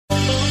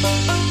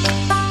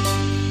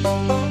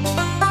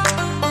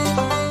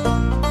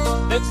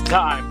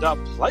time to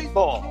play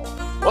ball.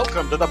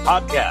 Welcome to the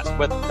podcast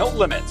with no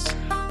limits.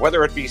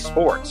 Whether it be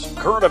sports,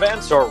 current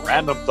events, or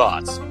random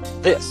thoughts,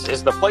 this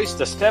is the place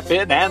to step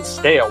in and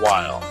stay a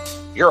while.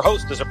 Your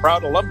host is a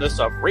proud alumnus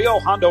of Rio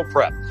Hondo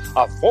Prep,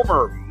 a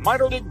former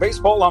minor league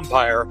baseball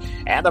umpire,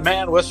 and a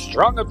man with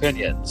strong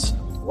opinions.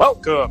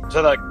 Welcome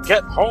to the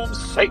Get Home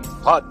Safe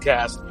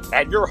podcast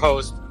and your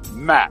host,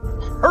 Matt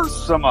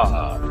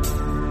Hersema.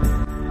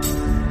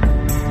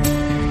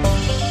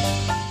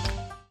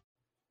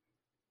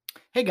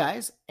 Hey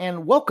guys,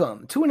 and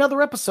welcome to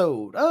another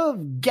episode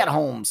of Get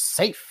Home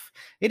Safe.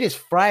 It is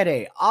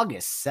Friday,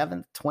 August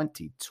 7th,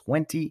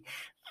 2020.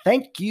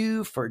 Thank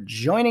you for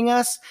joining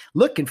us.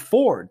 Looking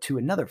forward to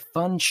another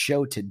fun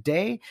show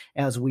today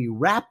as we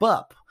wrap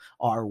up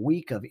our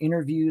week of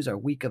interviews, our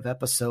week of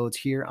episodes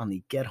here on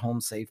the Get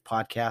Home Safe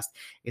podcast.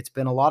 It's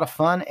been a lot of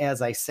fun,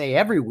 as I say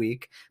every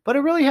week, but it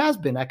really has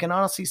been. I can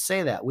honestly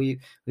say that.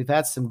 We've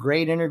had some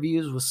great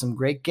interviews with some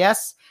great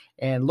guests,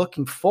 and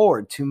looking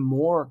forward to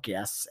more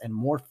guests and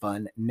more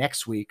fun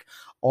next week.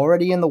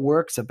 Already in the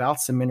works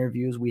about some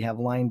interviews we have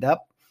lined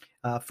up.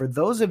 For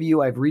those of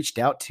you I've reached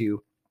out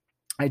to,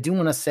 I do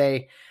want to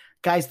say,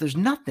 guys, there's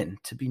nothing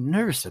to be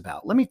nervous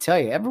about. Let me tell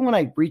you, everyone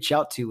I reach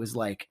out to is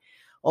like,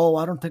 oh,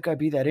 I don't think I'd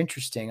be that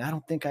interesting. I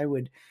don't think I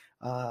would,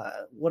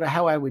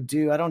 how I would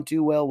do. I don't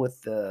do well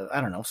with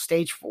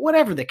stage,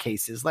 whatever the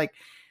case is. Like,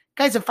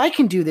 guys, if I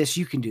can do this,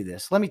 you can do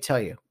this. Let me tell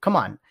you, come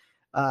on.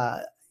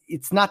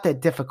 It's not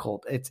that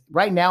difficult. It's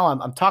right now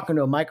I'm talking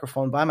to a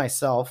microphone by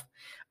myself.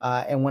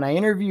 And when I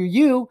interview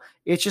you,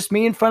 it's just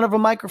me in front of a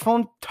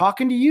microphone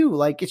talking to you.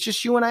 Like, it's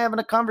just you and I having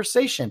a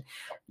conversation.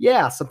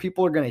 Yeah, some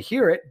people are going to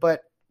hear it,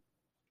 but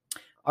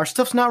our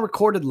stuff's not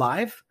recorded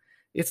live.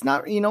 It's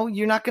not,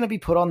 you're not going to be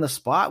put on the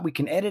spot. We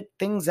can edit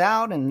things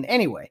out. And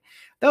anyway,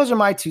 those are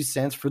my 2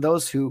 cents for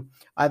those who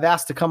I've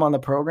asked to come on the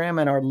program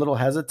and are a little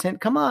hesitant.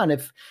 Come on.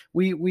 If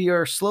we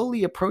are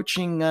slowly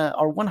approaching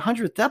our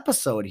 100th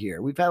episode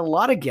here, we've had a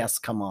lot of guests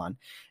come on,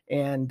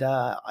 and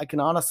I can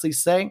honestly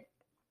say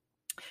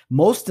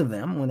most of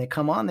them, when they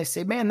come on, they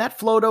say, man, that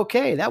flowed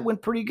okay. That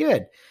went pretty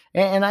good.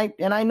 And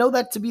I know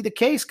that to be the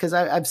case because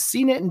I've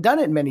seen it and done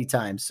it many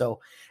times. So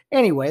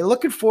anyway,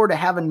 looking forward to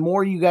having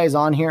more of you guys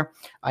on here.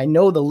 I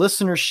know the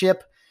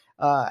listenership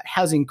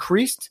has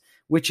increased,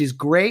 which is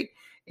great.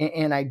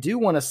 And I do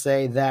want to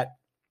say that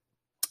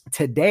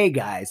today,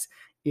 guys,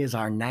 is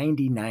our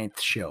 99th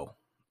show.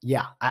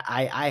 Yeah,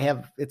 I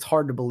have, it's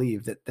hard to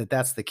believe that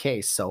that's the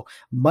case. So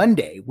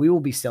Monday, we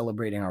will be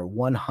celebrating our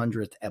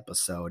 100th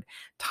episode.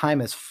 Time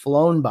has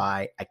flown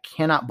by. I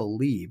cannot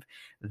believe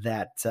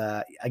that,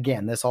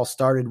 again, this all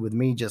started with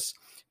me just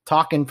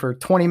talking for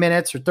 20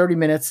 minutes or 30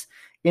 minutes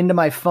into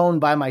my phone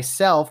by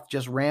myself,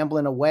 just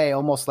rambling away,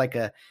 almost like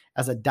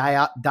as a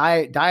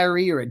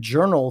diary or a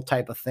journal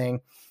type of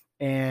thing.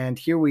 And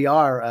here we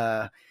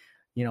are,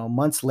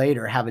 months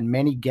later, having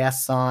many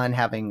guests on,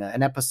 having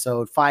an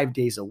episode 5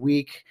 days a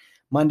week,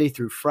 Monday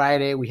through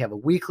Friday. We have a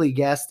weekly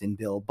guest in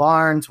Bill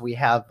Barnes. We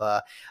have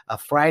a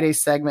Friday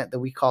segment that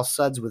we call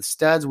Suds with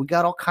Studs. We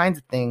got all kinds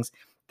of things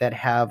that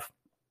have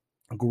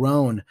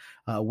grown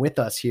with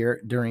us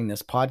here during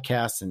this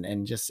podcast.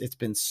 And just, it's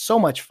been so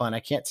much fun.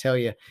 I can't tell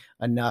you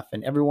enough.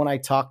 And everyone I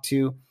talk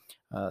to,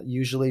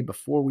 usually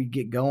before we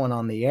get going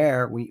on the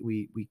air,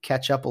 we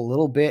catch up a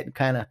little bit and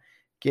kind of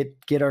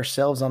get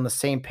ourselves on the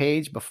same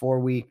page before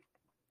we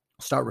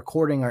start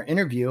recording our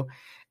interview.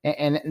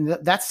 And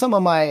that's some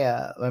of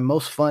my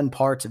most fun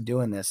parts of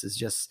doing this, is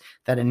just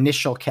that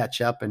initial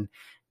catch up and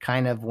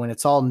kind of when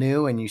it's all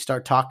new and you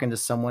start talking to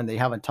someone they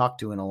haven't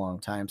talked to in a long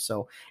time.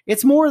 So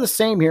it's more of the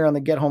same here on the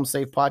Get Home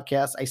Safe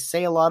podcast. I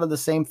say a lot of the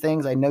same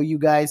things. I know you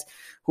guys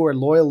who are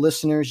loyal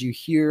listeners, you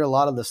hear a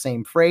lot of the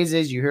same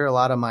phrases, you hear a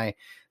lot of my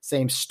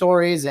same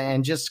stories,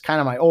 and just kind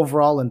of my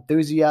overall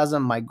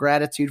enthusiasm, my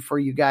gratitude for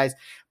you guys.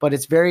 But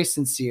it's very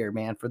sincere,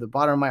 man. For the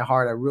bottom of my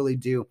heart, I really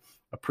do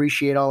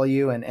appreciate all of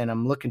you. And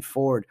I'm looking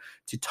forward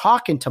to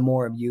talking to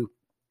more of you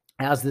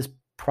as this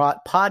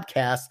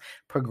podcast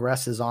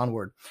progresses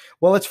onward.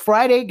 Well, it's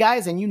Friday,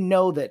 guys, and you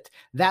know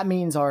that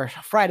means our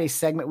Friday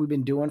segment we've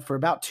been doing for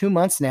about 2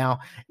 months now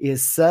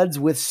is Suds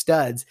with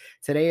Studs.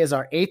 Today is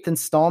our 8th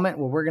installment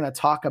where we're going to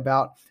talk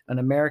about an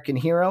American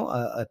hero,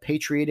 a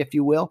patriot, if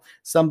you will,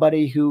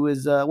 somebody who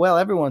is,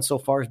 everyone so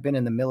far has been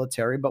in the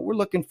military, but we're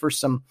looking for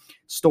some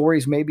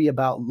stories maybe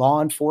about law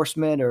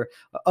enforcement or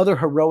other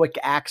heroic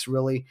acts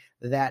really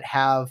that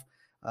have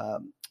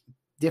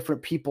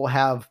different people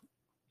have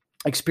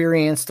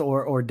experienced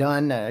or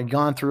done,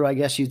 gone through, I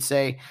guess you'd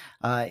say,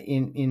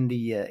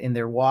 in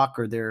their walk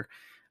or their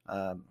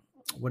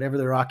whatever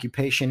their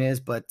occupation is.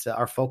 But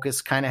our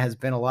focus kind of has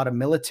been a lot of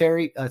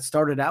military.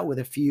 Started out with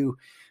a few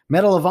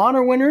Medal of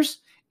Honor winners,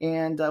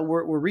 and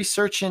we're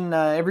researching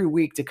every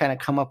week to kind of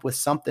come up with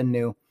something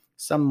new.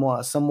 Some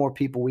more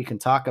people we can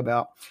talk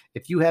about.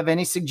 If you have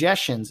any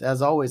suggestions,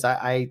 as always,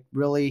 I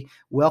really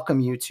welcome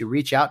you to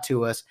reach out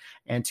to us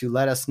and to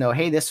let us know,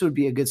 hey, this would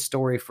be a good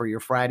story for your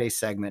Friday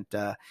segment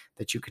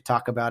that you could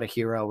talk about a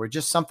hero or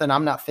just something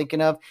I'm not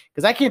thinking of,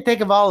 because I can't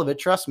think of all of it.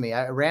 Trust me,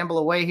 I ramble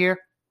away here.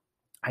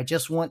 I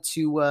just want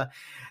to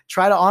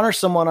try to honor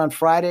someone on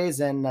Fridays,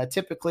 and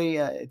typically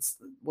it's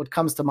what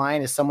comes to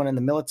mind is someone in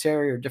the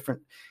military or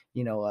different,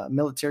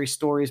 military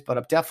stories. But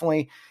I'm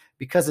definitely,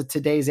 because of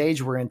today's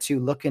age we're into,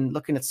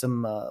 looking at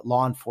some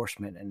law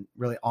enforcement and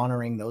really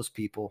honoring those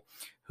people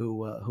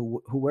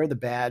who wear the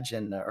badge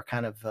and are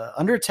kind of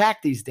under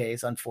attack these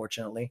days,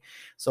 unfortunately.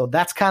 So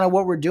that's kind of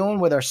what we're doing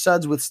with our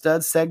Suds with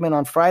Studs segment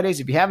on Fridays.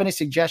 If you have any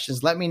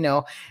suggestions, let me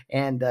know.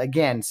 And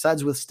again,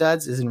 Suds with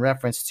Studs is in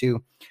reference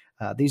to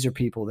these are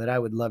people that I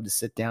would love to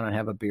sit down and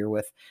have a beer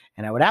with,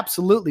 and I would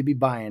absolutely be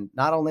buying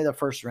not only the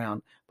first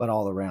round, but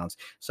all the rounds.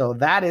 So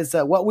that is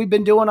what we've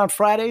been doing on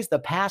Fridays the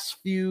past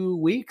few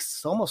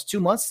weeks, almost 2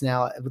 months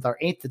now, with our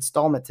 8th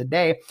installment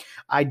today.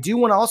 I do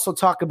want to also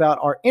talk about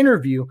our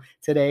interview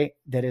today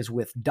that is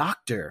with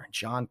Dr.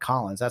 John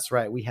Collins. That's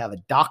right. We have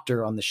a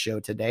doctor on the show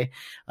today.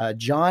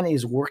 John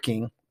is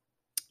working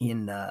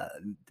in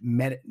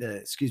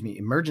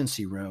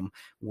emergency room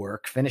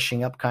work,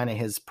 finishing up kind of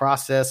his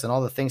process and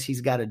all the things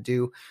he's got to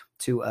do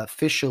to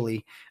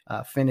officially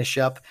finish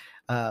up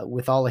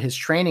with all of his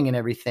training and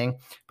everything.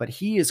 But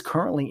he is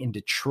currently in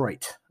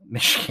Detroit,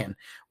 Michigan,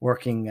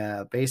 working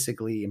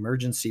basically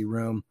emergency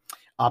room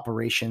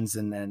operations,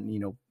 and then,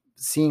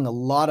 seeing a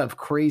lot of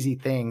crazy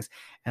things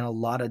and a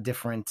lot of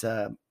different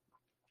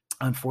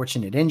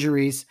unfortunate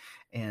injuries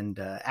and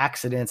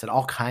accidents and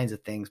all kinds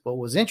of things. But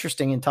what was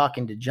interesting in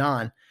talking to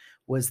John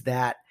was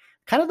that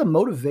kind of the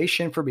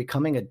motivation for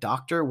becoming a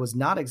doctor was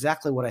not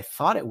exactly what I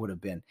thought it would have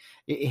been.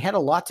 It had a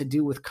lot to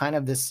do with kind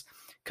of this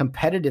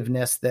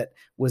competitiveness that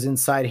was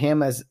inside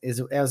him, as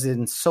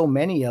in so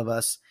many of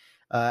us.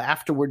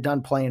 After we're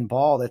done playing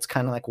ball, that's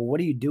kind of like, well, what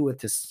do you do with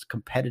this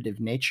competitive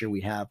nature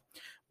we have?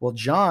 Well,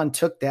 John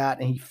took that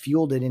and he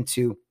fueled it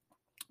into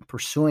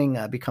pursuing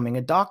becoming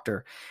a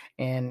doctor.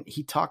 And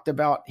he talks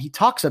about,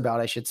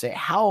 I should say,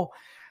 how,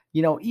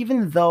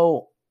 even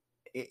though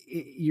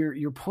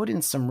you're put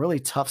in some really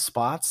tough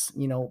spots,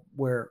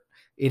 where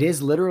it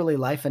is literally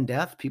life and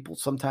death, people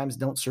sometimes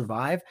don't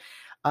survive.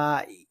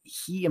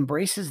 He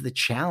embraces the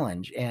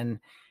challenge, and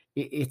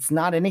it's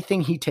not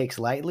anything he takes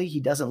lightly. He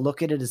doesn't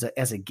look at it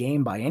as a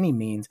game by any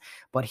means,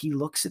 but he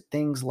looks at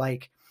things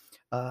like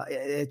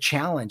a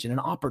challenge and an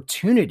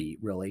opportunity,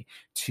 really,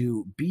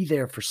 to be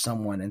there for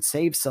someone and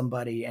save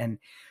somebody. And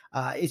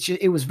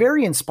it was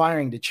very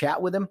inspiring to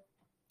chat with him.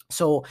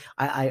 So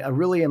I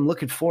really am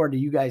looking forward to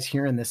you guys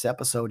hearing this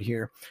episode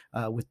here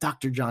with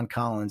Dr. John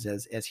Collins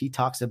as he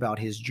talks about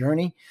his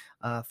journey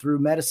through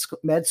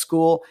med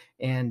school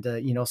and,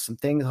 some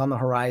things on the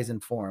horizon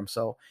for him.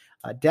 So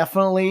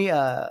definitely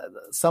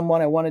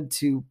someone I wanted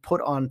to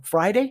put on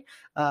Friday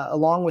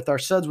along with our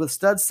Suds with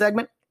Studs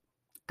segment,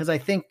 because I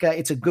think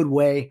it's a good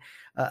way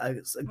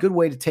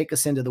to take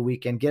us into the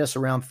weekend, get us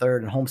around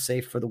third and home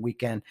safe for the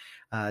weekend.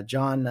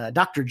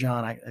 Dr.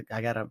 John,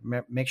 I got to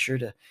make sure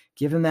to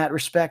give him that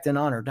respect and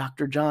honor.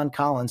 Dr. John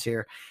Collins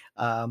here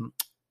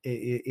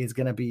is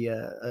going to be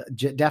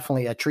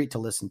definitely a treat to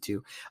listen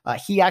to.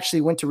 He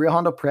actually went to Rio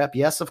Hondo Prep.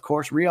 Yes, of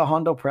course, Rio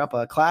Hondo Prep,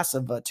 a class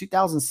of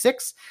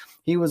 2006.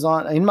 He was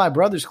in my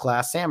brother's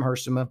class, Sam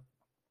Hersema.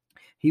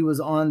 He was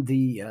on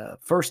the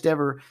first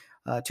ever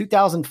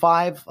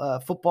 2005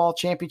 football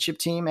championship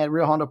team at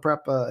Rio Hondo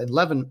Prep,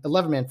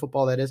 11-man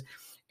football, that is.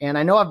 And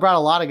I know I've brought a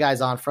lot of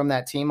guys on from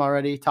that team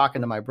already,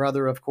 talking to my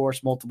brother, of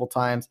course, multiple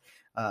times,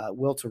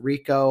 Will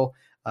Tarico,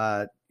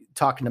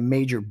 talking to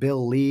Major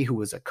Bill Lee, who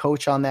was a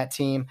coach on that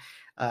team.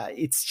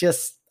 It's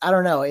just, I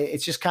don't know,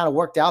 it's just kind of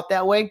worked out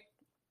that way.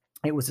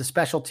 It was a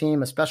special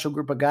team, a special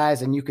group of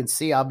guys, and you can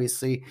see,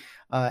 obviously,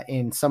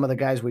 in some of the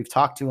guys we've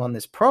talked to on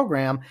this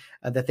program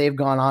that they've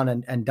gone on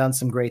and done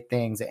some great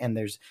things. And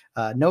there's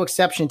no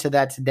exception to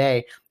that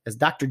today, as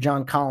Dr.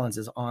 John Collins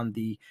is on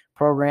the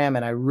program.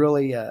 And I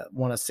really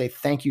want to say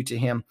thank you to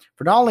him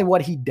for not only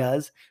what he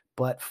does,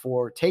 but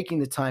for taking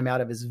the time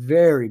out of his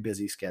very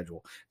busy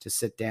schedule to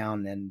sit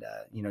down and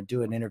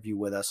do an interview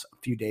with us a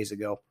few days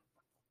ago.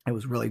 It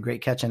was really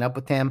great catching up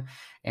with him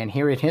and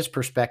hearing his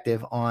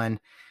perspective on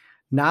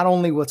not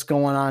only what's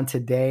going on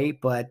today,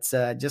 but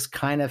just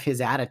kind of his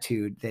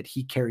attitude that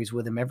he carries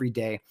with him every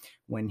day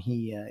when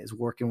he is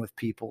working with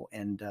people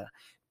and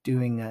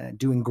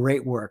doing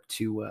great work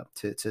to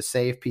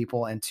save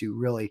people and to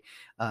really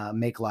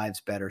make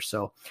lives better.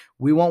 So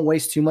we won't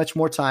waste too much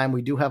more time.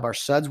 We do have our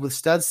Suds with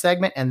Studs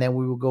segment, and then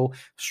we will go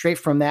straight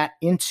from that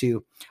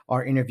into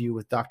our interview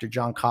with Dr.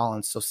 John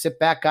Collins. So sit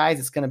back, guys.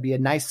 It's going to be a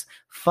nice,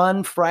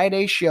 fun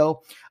Friday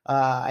show.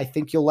 I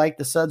think you'll like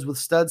the Suds with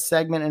Studs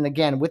segment. And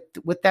again,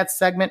 with that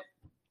segment,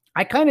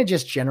 I kind of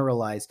just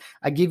generalize.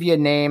 I give you a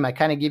name. I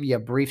kind of give you a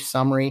brief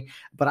summary,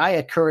 but I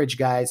encourage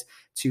guys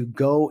to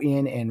go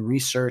in and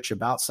research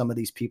about some of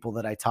these people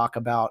that I talk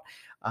about.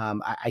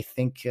 I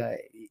think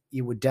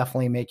it would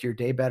definitely make your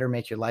day better,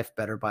 make your life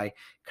better by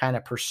kind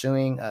of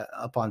pursuing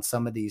up on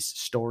some of these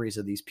stories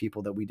of these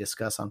people that we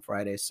discuss on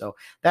Fridays. So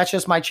that's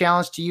just my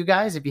challenge to you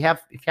guys. If you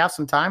have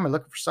some time or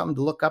looking for something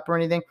to look up or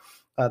anything,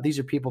 these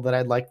are people that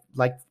I'd like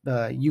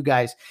you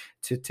guys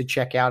to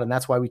check out, and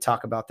that's why we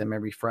talk about them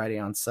every Friday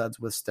on Suds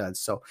with Studs.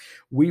 So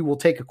we will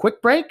take a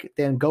quick break,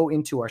 then go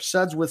into our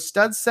Suds with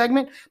Studs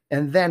segment,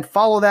 and then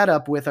follow that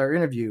up with our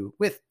interview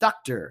with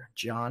Dr.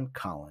 John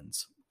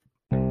Collins.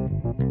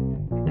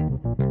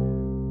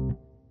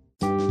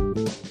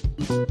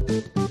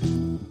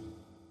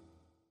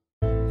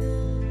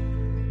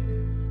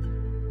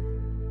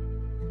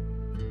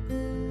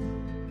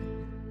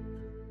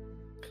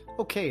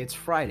 Okay, it's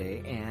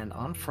Friday, and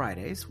on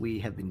Fridays, we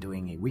have been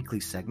doing a weekly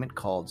segment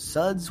called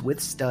Suds with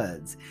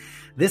Studs.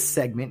 This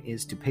segment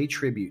is to pay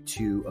tribute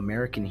to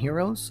American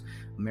heroes,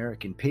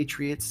 American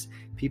patriots,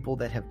 people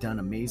that have done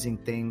amazing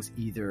things,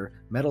 either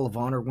Medal of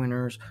Honor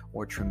winners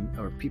or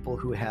people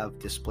who have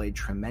displayed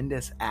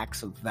tremendous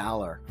acts of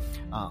valor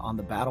on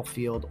the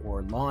battlefield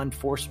or law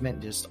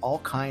enforcement, just all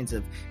kinds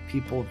of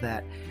people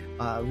that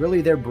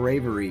really their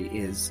bravery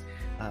is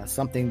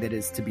something that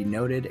is to be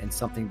noted and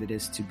something that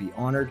is to be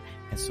honored.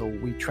 And so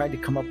we tried to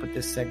come up with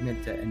this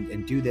segment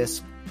and do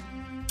this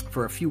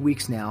for a few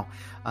weeks now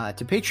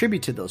to pay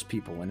tribute to those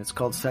people. And it's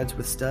called Suds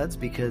with Studs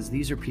because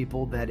these are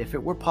people that, if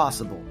it were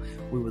possible,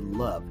 we would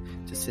love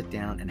to sit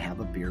down and have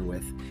a beer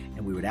with.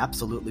 And we would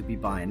absolutely be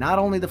buying not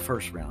only the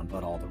first round,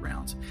 but all the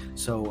rounds.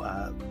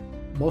 So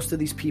most of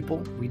these people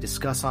we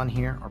discuss on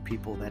here are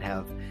people that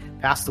have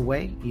passed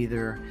away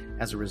either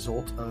as a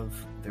result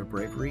of their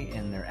bravery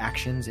and their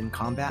actions in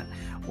combat,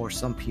 or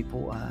some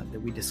people that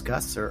we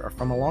discuss are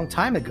from a long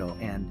time ago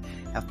and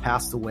have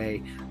passed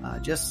away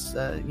just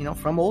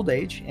from old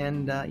age.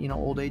 And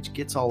old age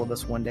gets all of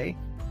us one day.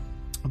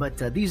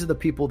 But these are the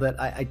people that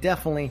I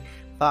definitely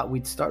thought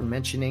we'd start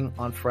mentioning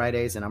on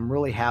Fridays, and I'm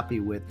really happy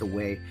with the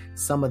way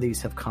some of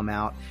these have come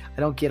out.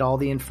 I don't get all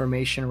the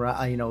information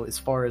right, as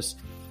far as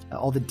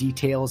all the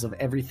details of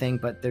everything,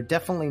 but they're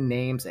definitely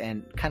names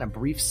and kind of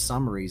brief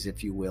summaries,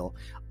 if you will,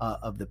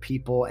 of the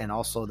people and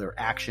also their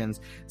actions.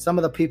 Some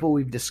of the people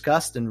we've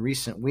discussed in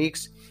recent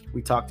weeks,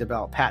 we talked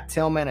about Pat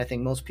Tillman. I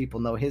think most people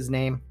know his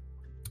name,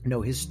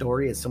 know his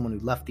story as someone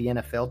who left the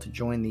NFL to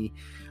join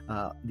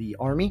the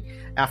Army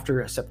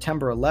after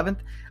September 11th.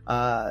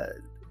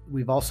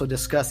 We've also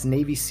discussed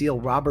Navy SEAL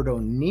Robert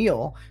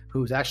O'Neill,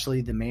 who's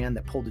actually the man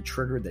that pulled the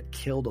trigger that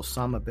killed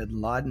Osama bin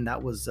Laden.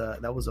 That was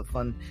a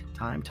fun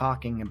time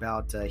talking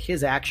about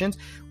his actions.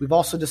 We've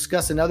also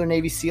discussed another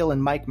Navy SEAL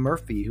in Mike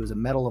Murphy, who's a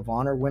Medal of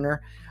Honor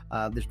winner.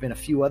 There's been a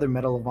few other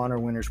Medal of Honor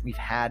winners we've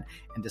had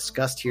and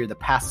discussed here the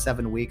past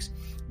 7 weeks.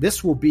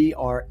 This will be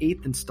our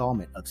 8th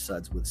installment of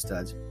Suds with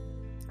Studs.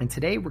 And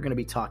today we're going to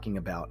be talking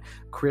about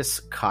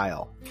Chris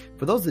Kyle.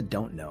 For those that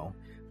don't know,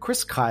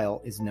 Chris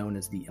Kyle is known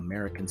as the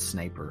American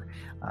Sniper.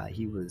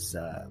 He was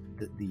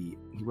he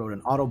wrote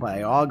an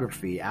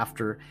autobiography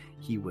after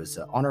he was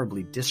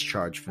honorably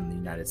discharged from the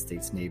United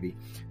States Navy.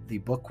 The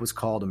book was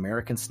called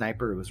American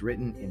Sniper. It was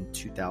written in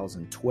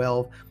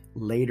 2012.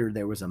 Later,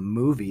 there was a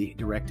movie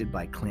directed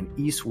by Clint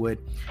Eastwood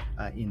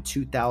in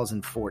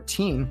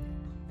 2014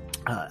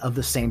 of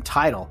the same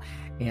title,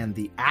 and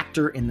the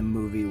actor in the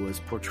movie was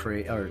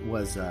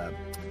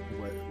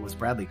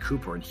Bradley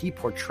Cooper, and he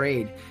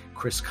portrayed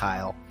Chris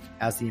Kyle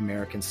as the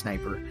American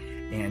Sniper,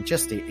 and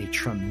just a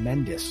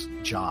tremendous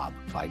job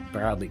by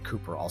Bradley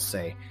Cooper, I'll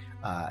say.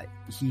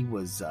 He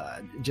was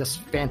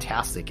just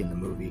fantastic in the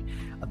movie.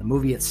 The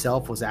movie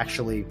itself was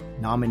actually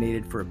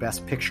nominated for a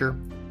Best Picture.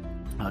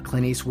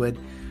 Clint Eastwood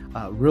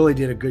really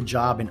did a good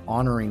job in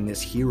honoring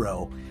this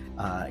hero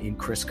in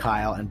Chris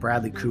Kyle, and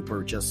Bradley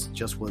Cooper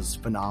just was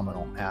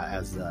phenomenal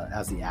as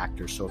the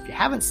actor. So if you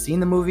haven't seen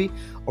the movie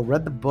or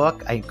read the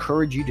book, I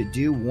encourage you to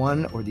do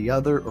one or the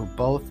other or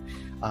both.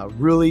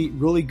 Really,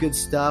 really good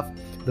stuff.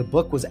 The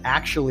book was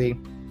actually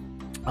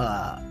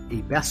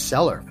a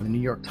bestseller for the New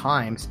York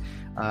Times.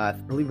 I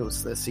believe it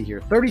was,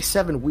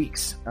 37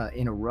 weeks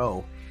in a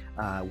row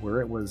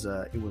where it was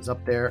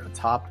up there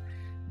atop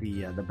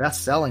the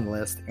best-selling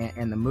list,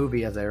 and the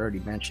movie, as I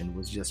already mentioned,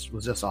 was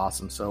just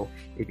awesome. So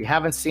if you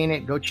haven't seen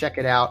it, go check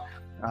it out.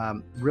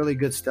 Really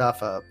good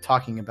stuff.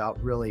 Talking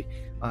about really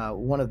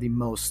one of the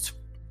most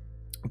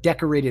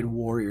decorated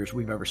warriors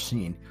we've ever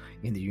seen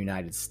in the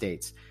United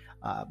States.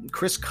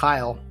 Chris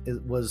Kyle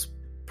was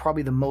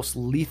probably the most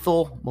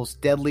lethal,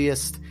 most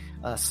deadliest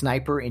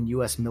sniper in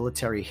U.S.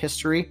 military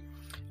history.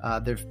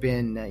 There've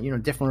been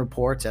different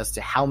reports as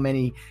to how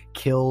many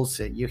kills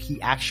he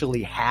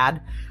actually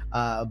had,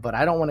 but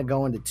I don't want to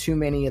go into too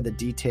many of the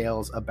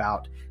details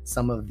about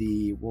some of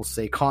the, we'll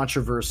say,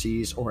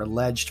 controversies or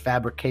alleged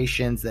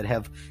fabrications that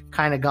have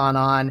kind of gone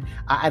on.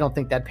 I don't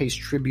think that pays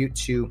tribute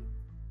to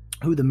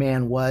who the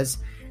man was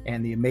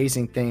and the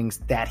amazing things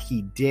that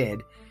he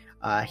did.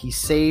 He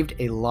saved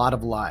a lot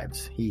of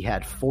lives. He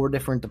had 4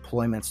 different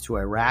deployments to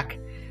Iraq.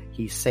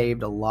 He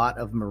saved a lot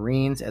of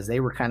Marines as they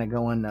were kind of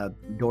going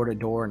door to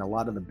door in a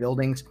lot of the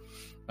buildings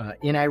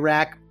in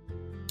Iraq.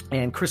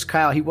 And Chris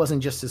Kyle, he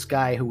wasn't just this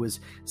guy who was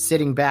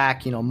sitting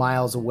back,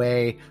 miles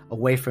away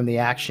from the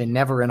action,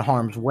 never in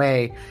harm's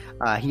way.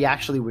 He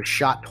actually was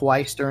shot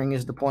twice during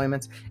his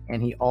deployments,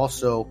 and he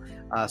also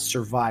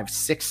survived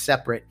 6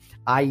 separate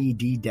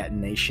IED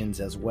detonations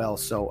as well.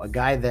 So a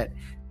guy that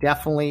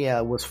definitely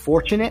was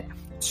fortunate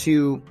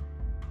to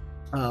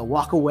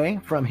walk away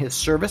from his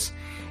service.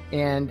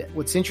 And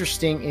what's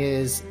interesting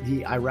is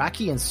the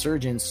Iraqi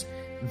insurgents,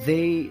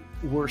 they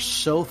were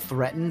so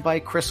threatened by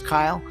Chris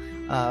Kyle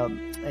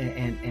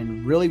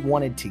and really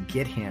wanted to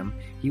get him.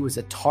 He was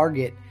a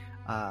target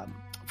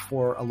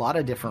for a lot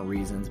of different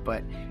reasons,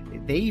 but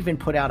they even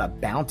put out a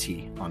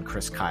bounty on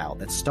Chris Kyle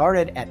that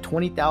started at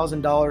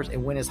 $20,000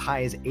 and went as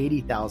high as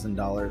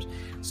 $80,000.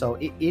 So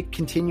it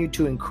continued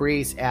to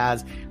increase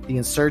as the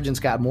insurgents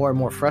got more and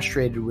more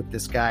frustrated with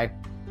this guy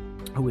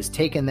who was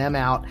taking them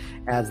out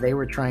as they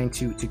were trying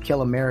to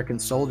kill American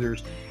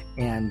soldiers.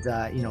 And,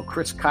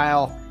 Chris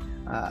Kyle,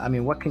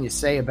 what can you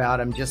say about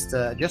him? Just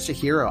a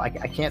hero. I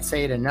can't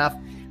say it enough.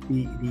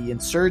 The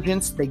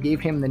insurgents, they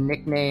gave him the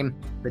nickname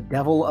the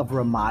Devil of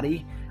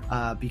Ramadi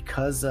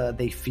because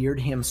they feared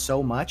him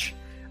so much.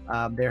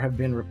 There have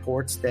been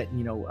reports that,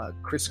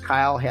 Chris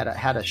Kyle has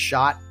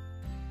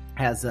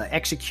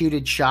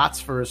executed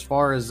shots for as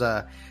far as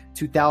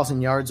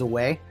 2,000 yards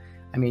away.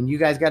 I mean, you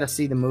guys got to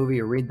see the movie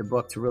or read the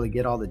book to really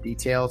get all the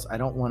details. I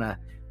don't want to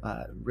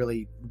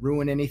really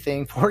ruin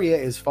anything for you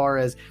as far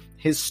as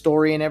his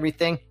story and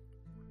everything.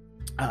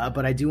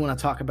 But I do want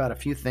to talk about a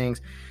few things.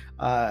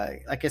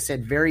 Like I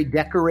said, very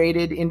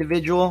decorated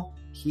individual.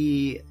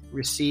 He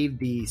received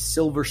the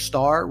Silver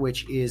Star,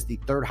 which is the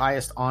third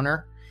highest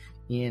honor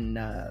in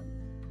the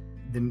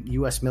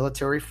U.S.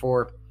 military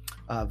for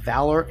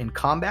valor in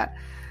combat.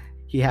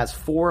 He has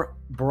 4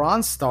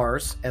 Bronze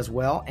Stars as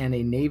well, and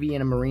a Navy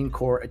and a Marine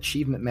Corps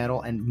Achievement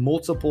Medal, and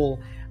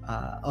multiple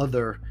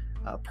other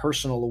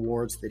personal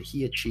awards that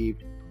he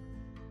achieved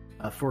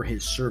for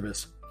his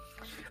service.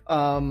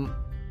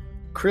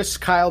 Chris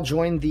Kyle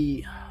joined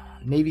the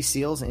Navy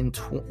SEALs in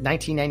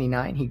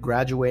 1999. He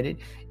graduated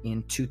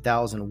in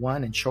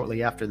 2001, and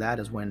shortly after that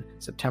is when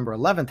September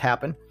 11th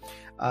happened.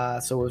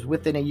 So it was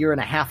within a year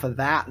and a half of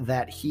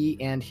that he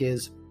and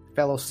his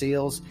fellow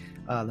SEALs,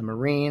 the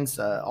Marines,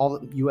 all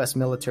the U.S.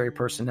 military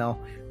personnel,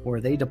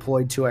 where they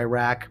deployed to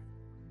Iraq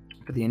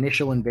for the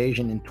initial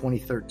invasion in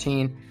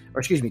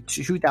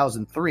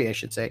 2003, I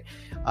should say.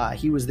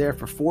 He was there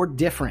for 4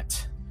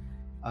 different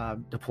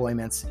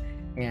deployments,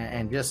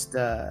 and just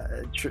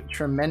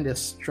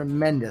tremendous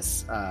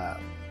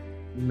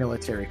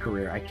military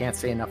career. I can't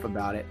say enough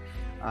about it.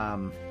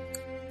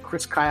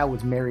 Chris Kyle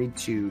was married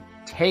to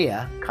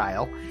Taya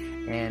Kyle,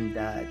 and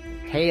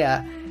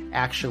Taya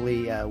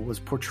actually was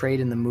portrayed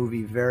in the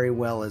movie very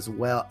well as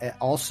well.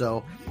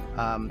 Also,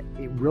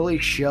 it really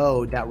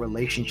showed that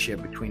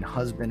relationship between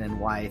husband and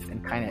wife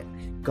and kind of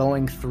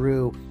going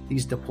through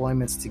these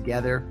deployments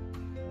together.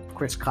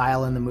 Chris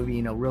Kyle in the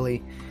movie,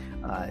 really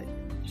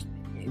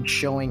in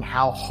showing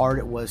how hard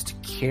it was to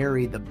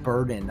carry the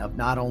burden of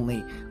not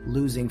only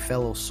losing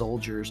fellow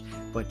soldiers,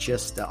 but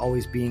just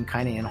always being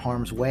kind of in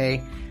harm's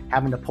way,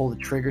 having to pull the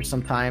trigger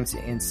sometimes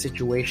in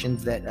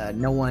situations that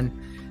no one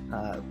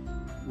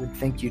would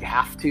think you'd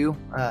have to,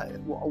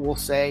 we'll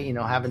say,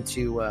 having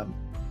to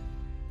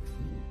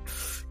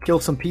kill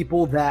some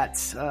people that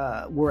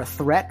were a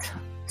threat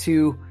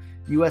to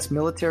U.S.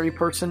 military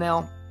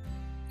personnel.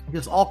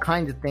 Just all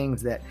kinds of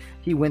things that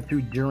he went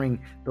through during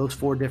those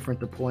 4 different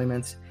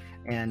deployments.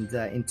 And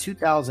in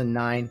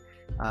 2009,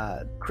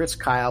 Chris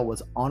Kyle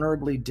was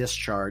honorably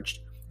discharged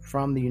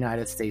from the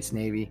United States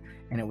Navy,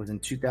 and it was in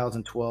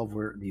 2012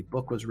 where the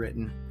book was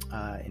written.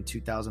 In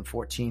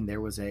 2014,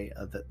 there was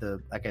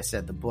like I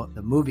said,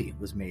 the movie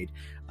was made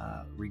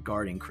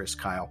regarding Chris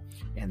Kyle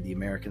and the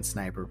American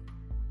Sniper.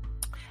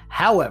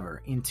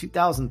 However, in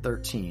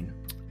 2013,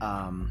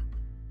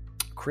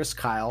 Chris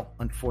Kyle,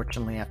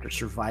 unfortunately, after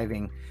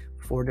surviving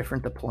 4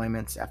 different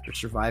deployments, after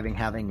surviving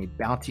having a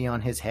bounty on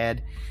his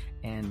head,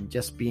 and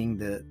just being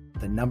the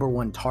number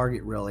one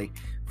target really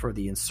for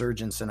the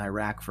insurgents in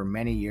Iraq for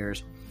many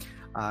years,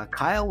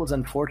 Kyle was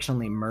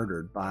unfortunately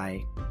murdered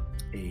by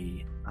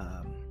a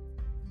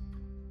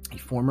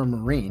former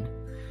Marine,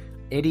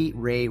 Eddie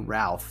Ray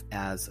Routh,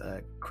 as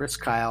Chris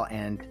Kyle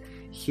and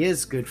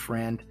his good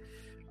friend,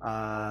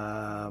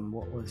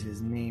 what was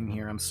his name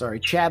here? I'm sorry,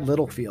 Chad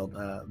Littlefield.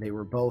 They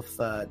were both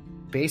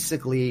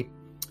basically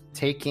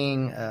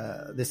taking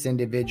this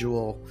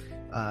individual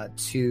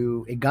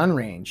to a gun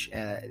range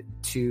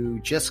to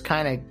just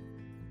kind of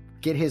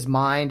get his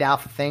mind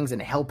off of things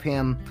and help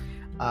him,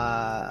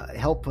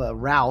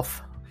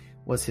 Ralph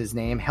was his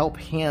name, help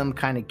him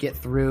kind of get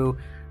through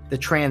the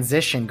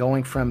transition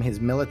going from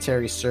his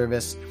military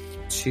service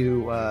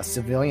to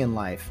civilian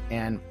life.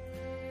 And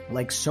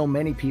like so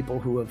many people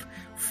who have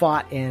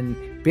fought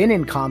and been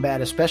in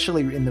combat,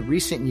 especially in the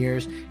recent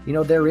years,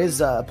 there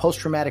is a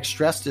post-traumatic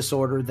stress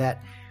disorder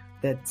that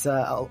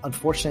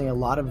unfortunately a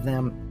lot of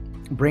them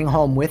bring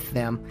home with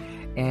them.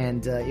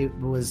 And it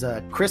was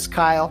Chris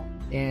Kyle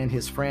and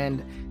his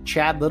friend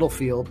Chad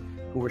Littlefield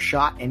who were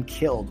shot and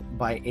killed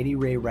by Eddie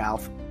Ray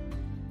Routh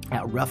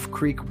at Rough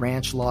Creek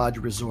Ranch Lodge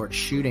Resort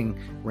shooting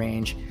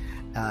range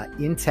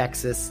in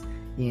Texas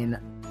in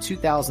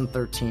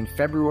 2013,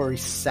 February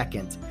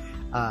 2nd.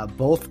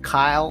 Both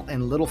Kyle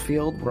and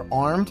Littlefield were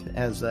armed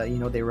as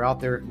they were out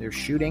there, they're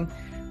shooting.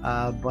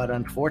 but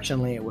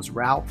unfortunately it was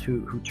Ralph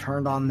who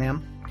turned on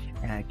them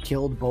and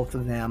killed both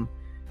of them.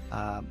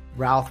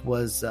 Ralph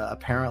was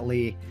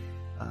apparently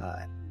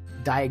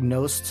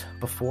diagnosed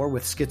before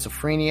with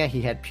schizophrenia.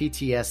 He had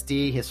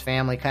PTSD. His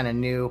family kind of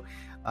knew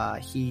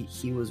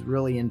he was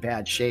really in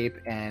bad shape,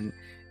 and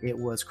it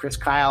was Chris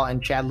Kyle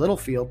and Chad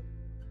Littlefield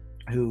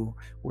who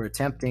were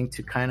attempting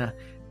to kind of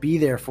be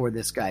there for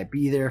this guy,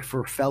 be there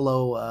for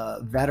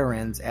fellow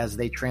veterans as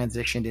they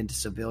transitioned into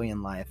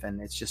civilian life.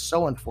 And it's just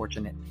so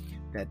unfortunate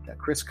that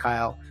Chris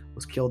Kyle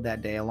was killed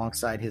that day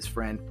alongside his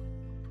friend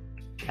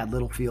Chad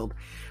Littlefield.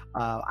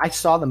 I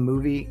saw the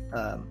movie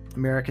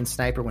American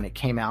Sniper when it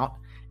came out,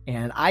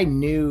 and I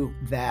knew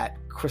that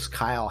Chris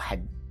Kyle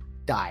had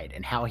died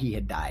and how he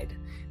had died,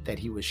 that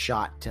he was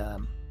shot,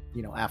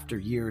 after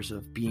years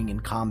of being in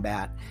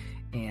combat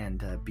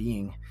and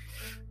being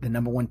the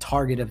number one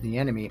target of the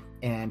enemy.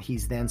 And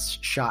he's then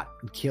shot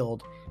and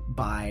killed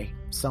by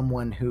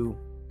someone who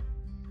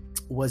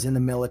was in the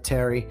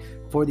military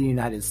for the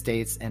United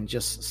States and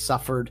just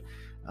suffered,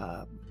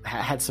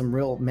 had some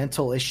real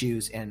mental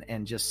issues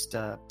and just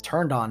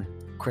turned on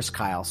Chris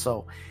Kyle.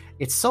 So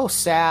it's so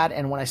sad.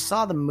 And when I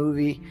saw the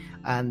movie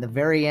and the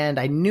very end,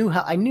 I knew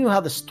how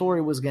the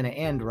story was going to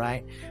end,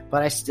 right?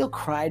 But I still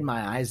cried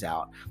my eyes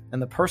out.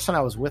 And the person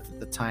I was with at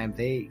the time,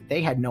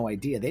 they had no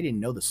idea. They didn't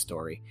know the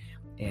story.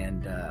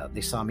 And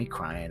they saw me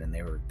crying, and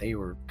they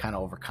were kind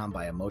of overcome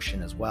by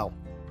emotion as well.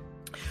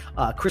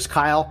 Chris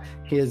Kyle,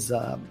 his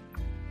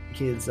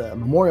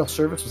memorial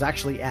service was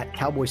actually at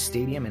Cowboy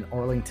Stadium in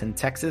Arlington,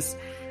 Texas.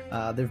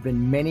 There have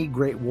been many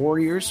great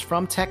warriors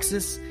from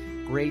Texas,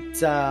 great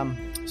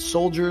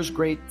soldiers,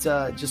 great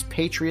just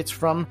patriots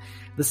from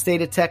the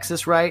state of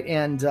Texas, right?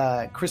 And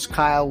Chris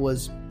Kyle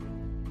was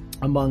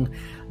among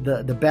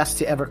the best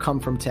to ever come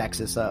from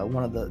Texas.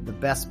 One of the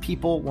best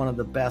people, one of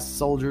the best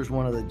soldiers,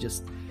 one of the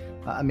just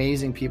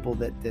amazing people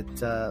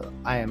that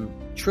I am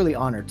truly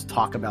honored to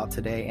talk about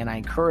today. And I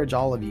encourage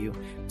all of you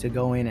to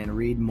go in and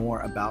read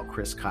more about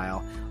Chris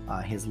Kyle,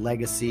 his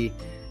legacy,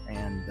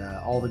 and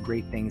all the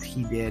great things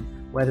he did,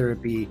 whether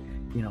it be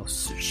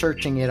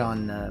searching it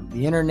on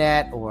the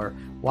internet or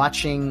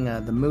watching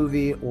the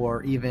movie,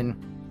 or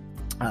even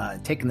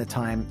taking the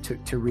time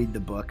to read the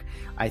book.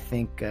 I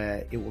think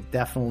it will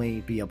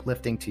definitely be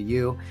uplifting to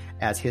you,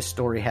 as his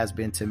story has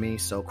been to me.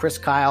 So Chris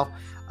Kyle,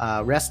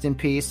 rest in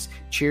peace.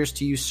 Cheers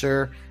to you,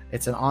 sir.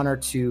 It's an honor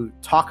to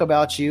talk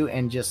about you,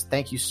 and just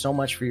thank you so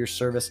much for your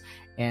service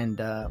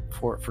and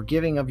for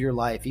giving of your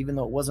life. Even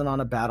though it wasn't on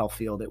a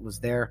battlefield, it was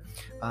there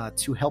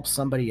to help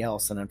somebody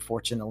else. And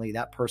unfortunately,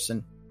 that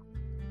person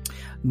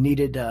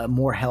needed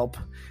more help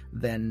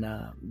than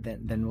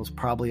was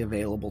probably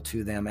available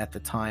to them at the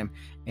time.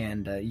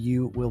 And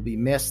you will be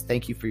missed.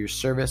 Thank you for your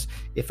service.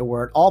 If it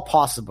were at all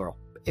possible,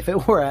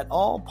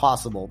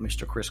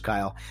 Mr. Chris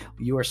Kyle,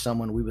 you are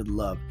someone we would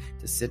love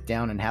to sit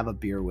down and have a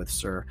beer with,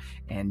 sir.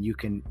 And you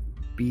can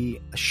be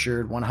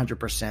assured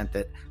 100%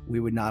 that we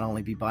would not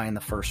only be buying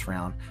the first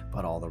round,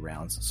 but all the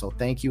rounds. So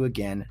thank you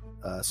again,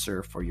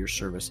 sir, for your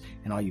service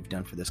and all you've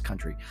done for this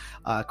country.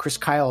 Chris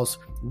Kyle's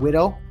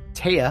widow,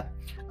 Taya,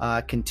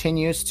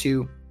 continues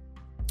to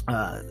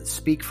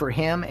speak for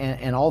him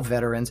and all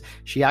veterans.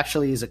 She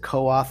actually is a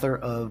co-author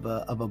of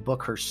a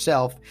book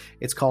herself.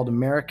 It's called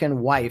American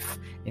Wife,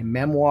 a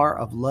memoir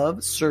of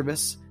love,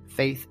 service,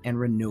 faith, and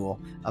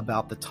renewal,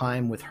 about the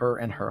time with her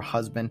and her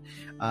husband.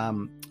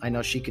 I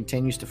know she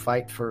continues to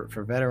fight for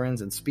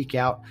veterans and speak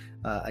out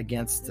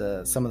against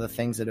some of the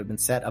things that have been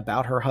said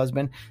about her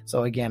husband.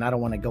 So again, I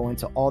don't want to go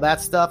into all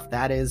that stuff.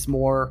 That is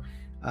more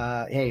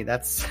hey,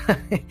 that's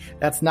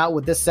that's not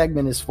what this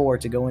segment is for,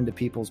 to go into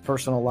people's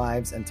personal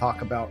lives and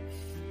talk about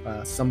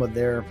some of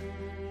the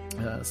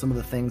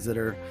things that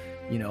are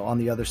on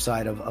the other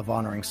side of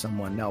honoring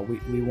someone. No, we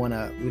don't want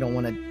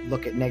to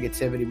look at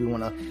negativity. We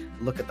want to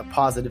look at the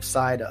positive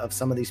side of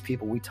some of these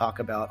people we talk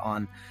about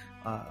on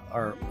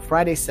our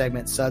Friday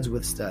segment, Suds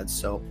with Studs.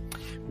 So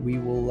we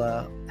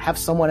will have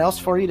someone else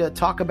for you to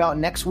talk about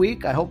next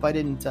week. I hope I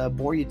didn't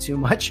bore you too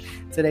much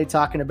today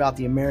talking about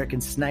the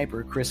American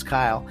Sniper, Chris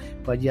Kyle.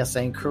 But yes,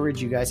 I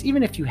encourage you guys,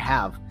 even if you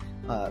have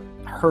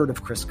heard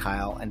of Chris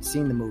Kyle and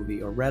seen the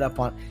movie or read up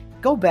on,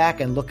 go back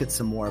and look at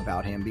some more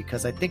about him,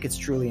 because I think it's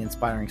truly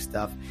inspiring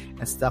stuff,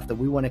 and stuff that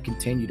we want to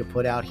continue to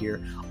put out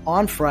here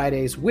on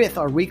Fridays with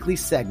our weekly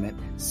segment,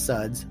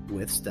 Suds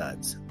with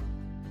Studs.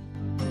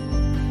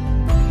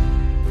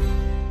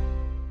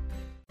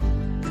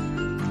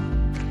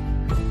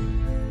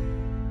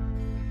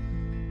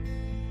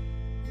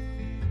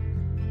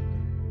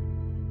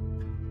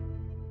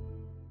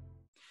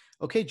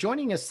 Okay,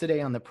 joining us today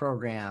on the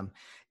program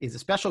is a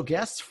special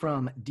guest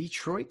from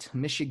Detroit,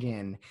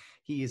 Michigan.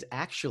 He is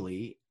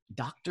actually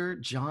Dr.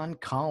 John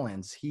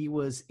Collins. He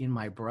was in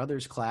my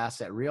brother's class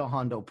at Rio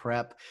Hondo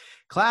Prep,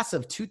 class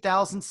of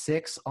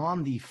 2006,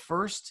 on the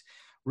first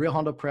Rio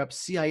Hondo Prep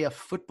CIF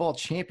football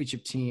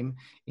championship team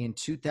in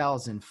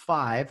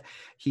 2005.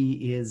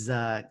 He is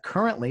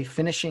currently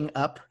finishing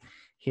up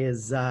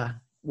his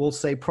we'll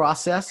say,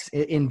 process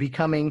in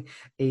becoming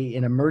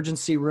an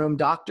emergency room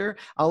doctor.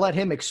 I'll let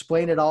him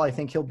explain it all. I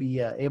think he'll be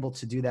able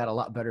to do that a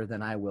lot better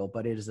than I will,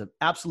 but it is an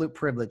absolute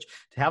privilege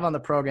to have on the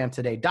program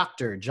today,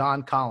 Dr.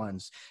 John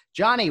Collins.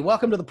 Johnny,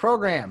 welcome to the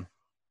program.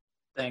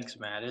 Thanks,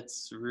 Matt.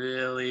 It's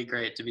really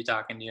great to be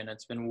talking to you, and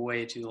it's been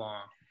way too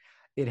long.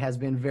 It has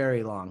been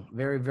very long,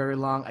 very, very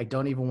long. I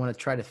don't even want to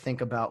try to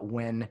think about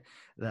when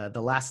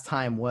the last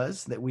time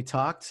was that we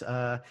talked.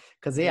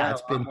 Because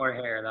it's been more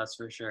hair, that's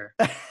for sure.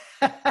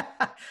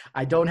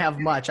 I don't have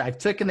much. I've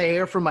taken the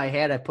hair from my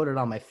head. I put it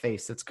on my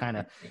face. That's kind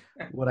of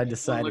what I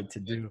decided to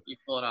do. You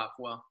pull it off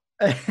well.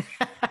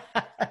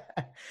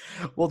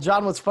 Well,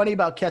 John, what's funny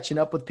about catching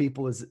up with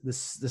people is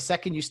the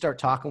second you start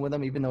talking with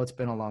them, even though it's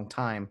been a long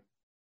time,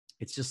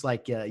 it's just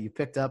like you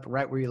picked up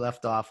right where you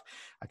left off.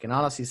 I can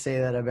honestly say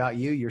that about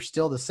you. You're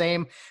still the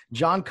same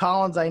John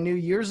Collins I knew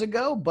years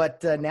ago,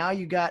 but now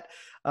you got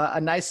a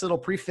nice little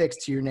prefix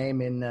to your name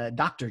in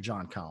Dr.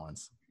 John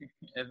Collins.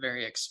 A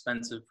very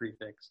expensive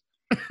prefix.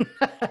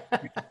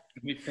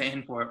 You've been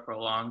paying for it for a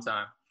long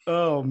time.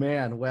 Oh,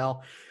 man.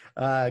 Well,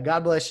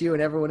 God bless you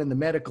and everyone in the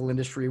medical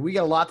industry. We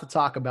got a lot to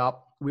talk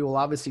about. We will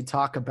obviously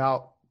talk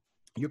about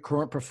your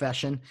current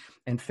profession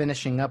and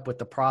finishing up with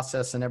the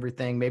process and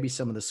everything, maybe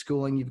some of the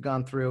schooling you've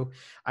gone through.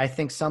 I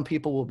think some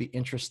people will be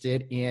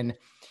interested in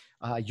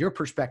your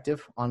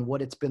perspective on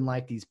what it's been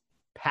like these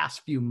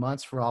past few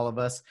months for all of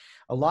us.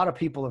 A lot of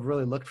people have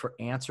really looked for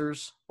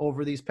answers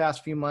over these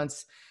past few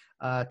months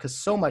because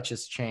so much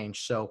has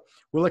changed. So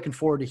we're looking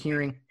forward to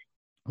hearing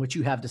what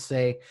you have to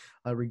say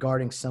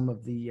regarding some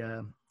of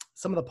the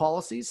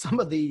policies, some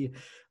of the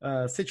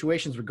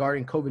situations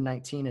regarding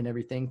COVID-19 and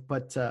everything.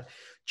 But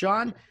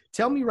John,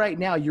 tell me right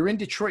now, you're in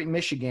Detroit,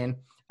 Michigan.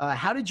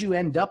 How did you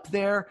end up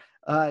there?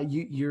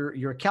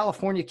 You're a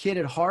California kid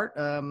at heart.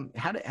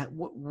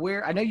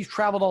 Where? I know you've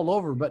traveled all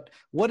over, but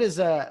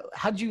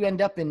how did you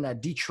end up in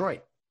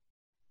Detroit?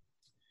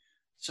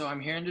 So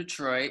I'm here in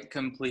Detroit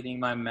completing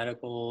my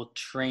medical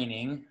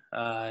training.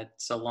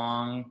 It's a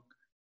long,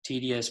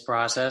 tedious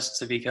process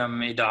to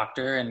become a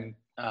doctor. And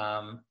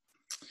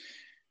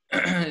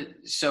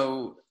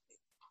so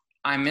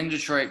I'm in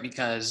Detroit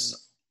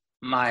because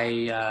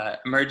my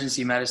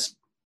emergency medicine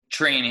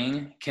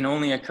training can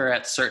only occur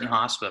at certain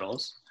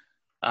hospitals.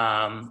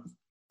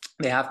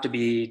 They have to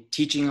be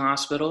teaching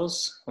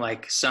hospitals,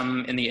 like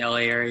some in the LA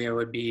area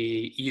would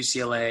be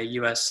UCLA,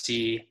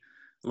 USC,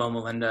 Loma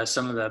Linda,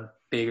 some of the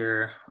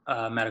bigger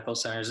medical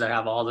centers that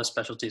have all the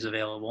specialties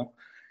available.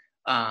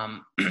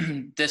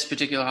 This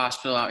particular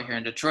hospital out here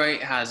in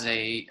Detroit has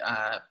a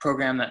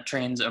program that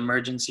trains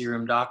emergency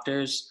room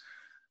doctors.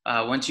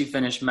 Once you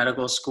finish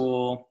medical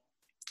school,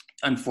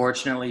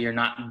 unfortunately, you're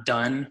not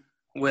done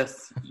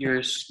with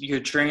your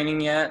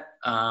training yet.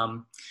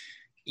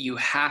 You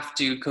have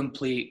to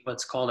complete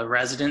what's called a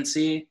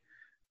residency,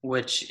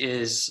 which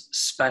is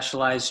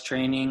specialized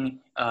training.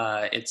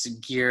 It's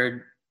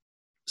geared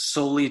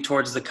solely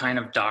towards the kind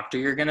of doctor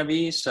you're going to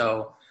be.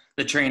 So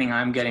the training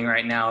I'm getting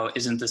right now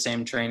isn't the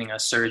same training a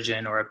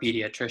surgeon or a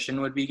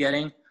pediatrician would be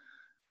getting.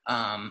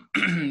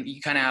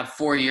 You kind of have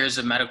 4 years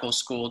of medical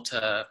school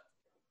to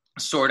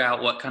sort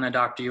out what kind of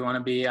doctor you want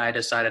to be. I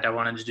decided I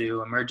wanted to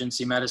do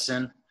emergency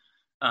medicine.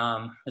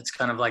 It's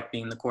kind of like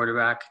being the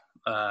quarterback.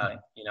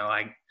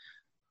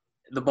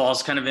 The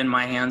ball's kind of in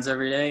my hands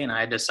every day, and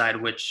I decide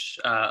which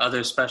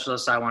other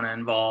specialists I want to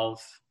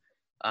involve.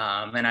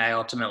 And I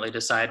ultimately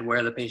decide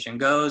where the patient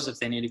goes, if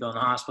they need to go in the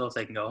hospital, if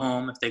they can go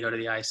home, if they go to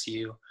the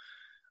ICU.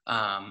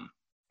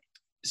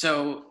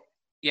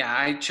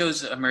 I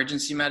chose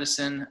emergency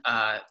medicine.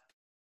 It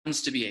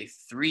happens to be a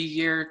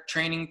 3-year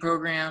training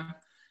program.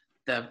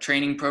 The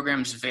training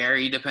programs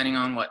vary depending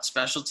on what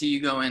specialty you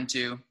go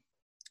into.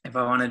 If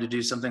I wanted to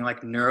do something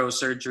like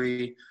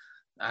neurosurgery,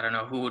 I don't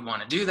know who would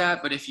want to do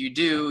that, but if you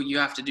do, you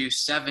have to do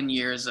 7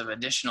 years of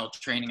additional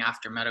training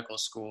after medical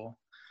school.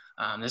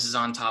 This is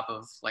on top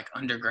of like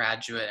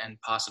undergraduate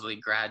and possibly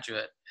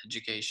graduate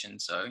education.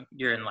 So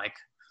you're in like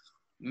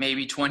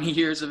maybe 20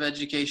 years of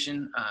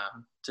education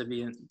to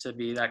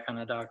be that kind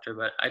of doctor.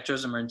 But I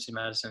chose emergency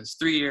medicine. It's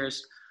 3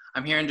 years.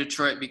 I'm here in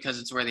Detroit because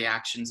it's where the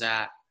action's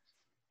at.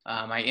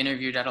 I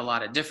interviewed at a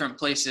lot of different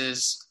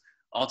places.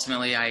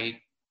 Ultimately, I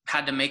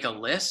had to make a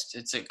list.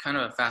 It's a kind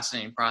of a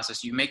fascinating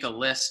process. You make a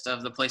list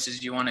of the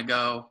places you want to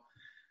go,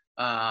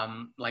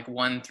 like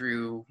 1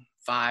 through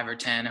 5 or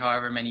 10,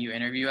 however many you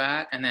interview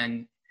at. And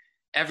then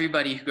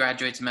everybody who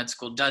graduates med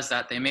school does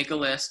that. They make a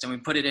list and we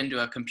put it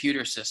into a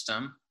computer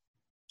system.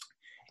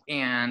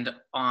 And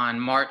on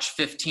March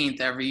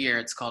 15th every year,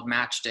 it's called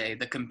Match Day.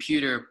 The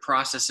computer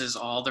processes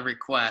all the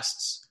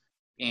requests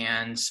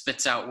and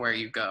spits out where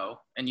you go.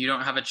 And you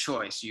don't have a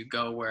choice. You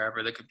go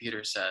wherever the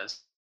computer says.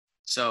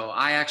 So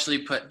I actually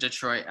put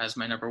Detroit as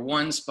my number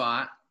 1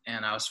 spot,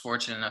 and I was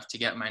fortunate enough to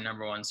get my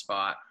number 1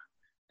 spot.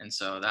 And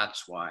so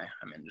that's why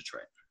I'm in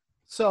Detroit.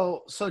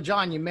 So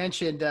John, you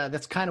mentioned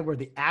that's kind of where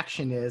the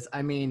action is.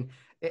 I mean,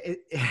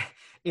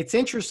 it's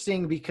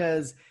interesting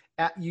because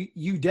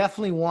you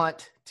definitely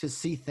want to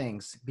see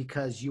things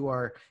because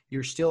you're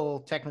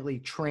still technically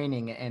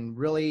training and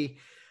really.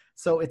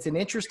 So it's an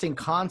interesting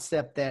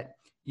concept that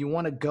you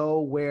want to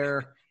go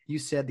where you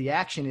said the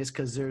action is,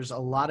 because there's a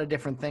lot of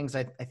different things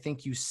I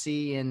think you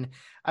see in,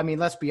 I mean,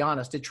 let's be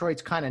honest,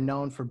 Detroit's kind of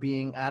known for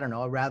being, I don't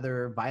know, a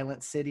rather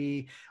violent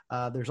city.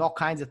 There's all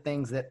kinds of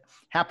things that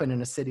happen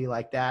in a city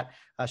like that.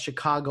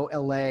 Chicago,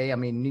 LA, I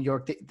mean, New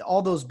York,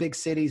 all those big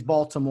cities,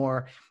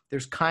 Baltimore,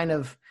 there's kind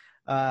of,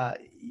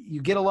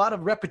 you get a lot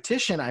of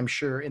repetition, I'm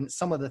sure, in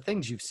some of the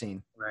things you've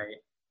seen. Right.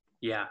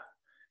 Yeah.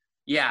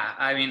 Yeah.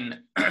 I mean,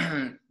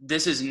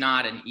 this is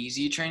not an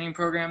easy training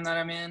program that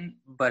I'm in,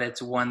 but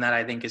it's one that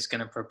I think is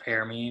going to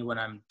prepare me when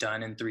I'm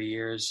done in 3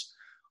 years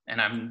and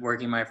I'm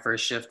working my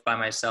first shift by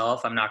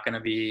myself. I'm not going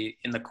to be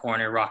in the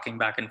corner rocking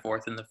back and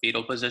forth in the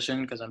fetal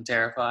position because I'm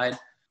terrified.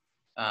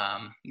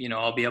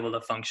 I'll be able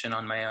to function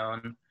on my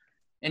own.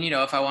 And,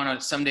 if I want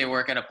to someday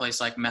work at a place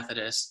like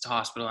Methodist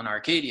Hospital in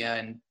Arcadia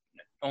and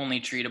only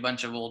treat a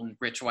bunch of old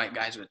rich white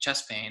guys with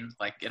chest pain,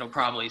 like, it'll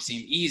probably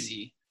seem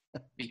easy.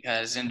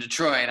 Because in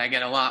Detroit, I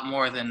get a lot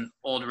more than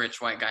old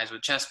rich white guys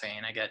with chest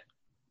pain. I get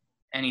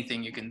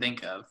anything you can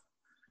think of.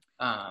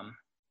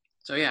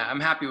 So yeah, I'm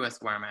happy with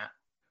where I'm at.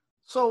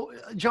 So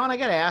John, I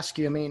got to ask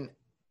you, I mean,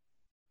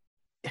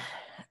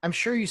 I'm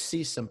sure you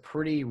see some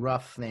pretty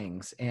rough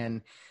things,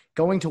 and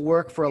going to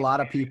work for a lot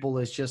of people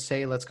is just,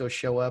 hey, let's go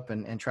show up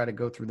and try to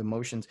go through the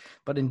motions.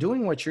 But in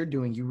doing what you're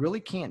doing, you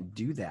really can't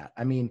do that.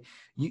 I mean,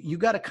 you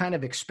got to kind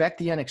of expect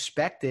the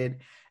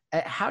unexpected.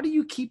 How do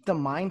you keep the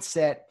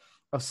mindset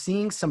of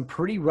seeing some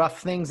pretty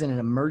rough things in an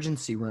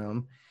emergency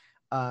room,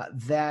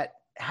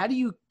 how do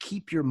you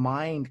keep your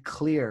mind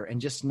clear and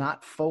just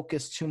not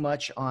focus too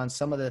much on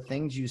some of the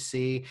things you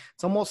see?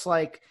 It's almost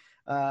like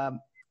a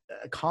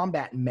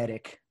combat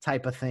medic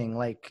type of thing.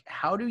 Like,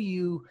 how do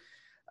you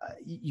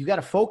got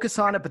to focus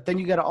on it, but then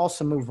you got to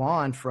also move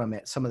on from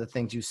it. Some of the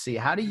things you see,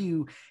 how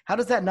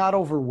does that not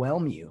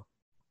overwhelm you?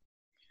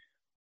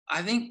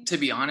 I think, to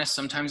be honest,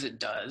 sometimes it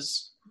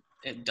does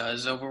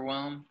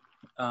overwhelm.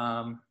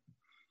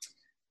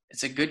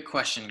 It's a good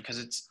question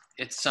because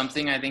it's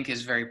something I think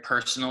is very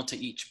personal to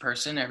each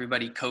person.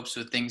 Everybody copes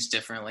with things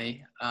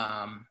differently.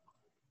 For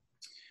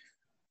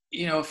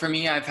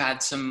me, I've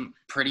had some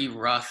pretty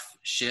rough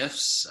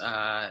shifts.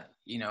 I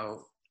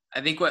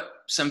think what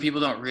some people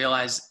don't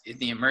realize in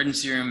the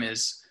emergency room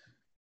is,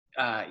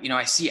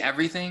 I see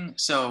everything.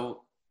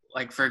 So,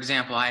 like, for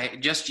example,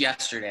 just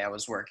yesterday I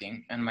was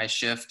working, and my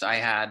shift, I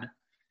had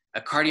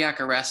a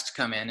cardiac arrest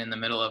come in the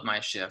middle of my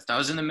shift. I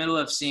was in the middle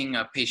of seeing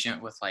a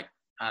patient with, like,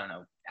 I don't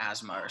know,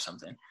 asthma or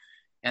something.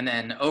 And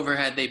then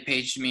overhead, they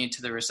paged me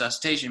to the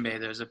resuscitation bay.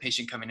 There's a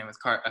patient coming in with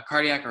a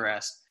cardiac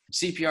arrest.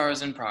 CPR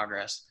was in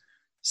progress.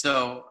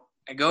 So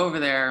I go over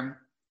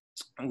there.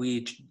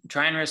 We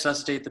try and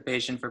resuscitate the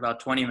patient for about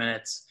 20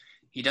 minutes.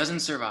 He doesn't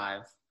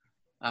survive.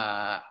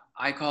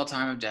 I call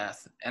time of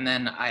death. And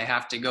then I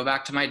have to go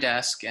back to my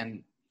desk,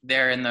 and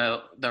there in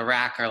the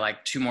rack are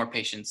like 2 more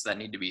patients that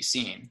need to be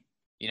seen.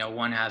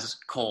 One has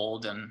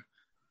cold and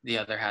the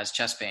other has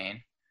chest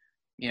pain.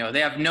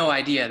 They have no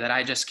idea that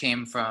I just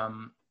came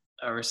from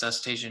a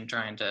resuscitation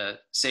trying to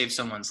save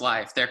someone's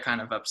life. They're kind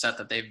of upset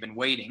that they've been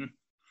waiting.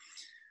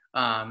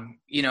 And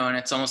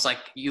it's almost like,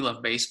 you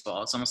love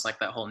baseball. It's almost like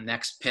that whole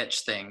next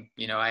pitch thing.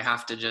 I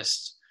have to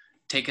just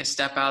take a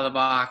step out of the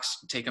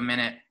box, take a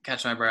minute,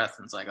 catch my breath.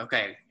 And it's like,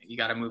 okay, you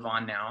got to move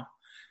on now.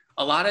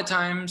 A lot of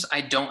times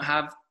I don't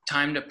have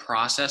time to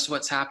process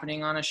what's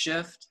happening on a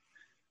shift.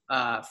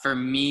 For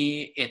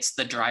me, it's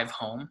the drive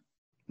home.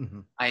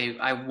 Mm-hmm.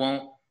 I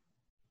won't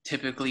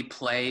typically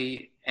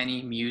play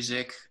any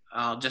music.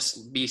 I'll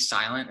just be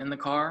silent in the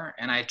car,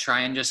 and I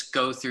try and just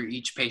go through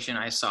each patient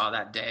I saw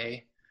that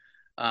day,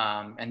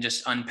 and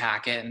just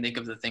unpack it and think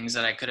of the things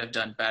that I could have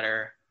done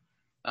better.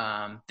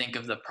 Think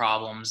of the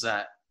problems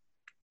that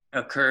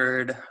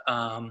occurred.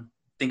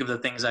 Think of the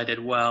things I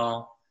did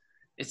well.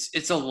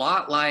 It's a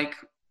lot like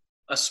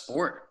a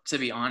sport, to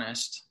be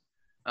honest.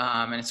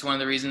 And it's one of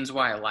the reasons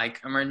why I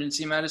like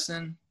emergency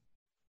medicine.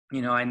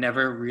 I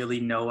never really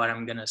know what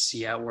I'm going to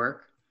see at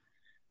work.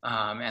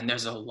 And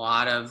there's a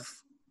lot of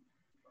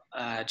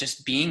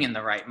just being in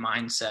the right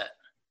mindset.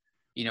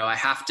 I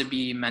have to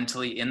be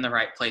mentally in the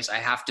right place. I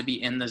have to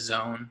be in the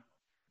zone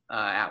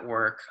at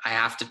work. I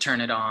have to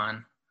turn it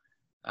on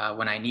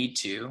when I need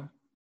to,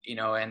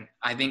 and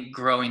I think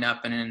growing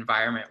up in an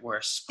environment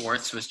where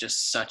sports was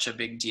just such a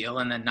big deal,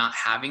 and then not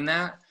having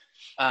that,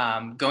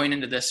 going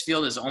into this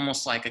field is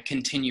almost like a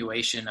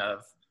continuation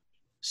of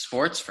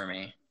sports for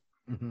me.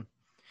 Mm-hmm.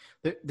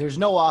 There's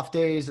no off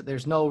days.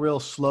 There's no real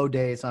slow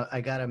days.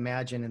 I got to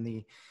imagine in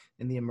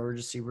the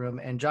emergency room.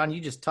 And John,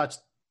 you just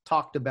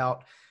talked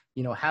about,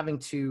 having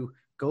to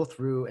go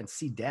through and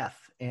see death.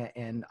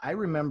 And I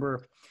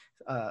remember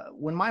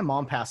when my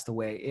mom passed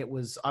away, it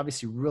was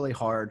obviously really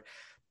hard,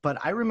 but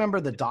I remember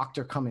the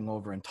doctor coming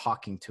over and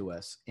talking to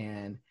us,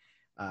 and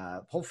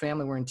whole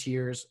family were in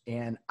tears.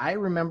 And I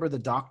remember the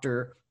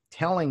doctor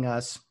telling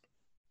us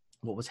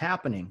what was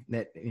happening,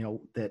 that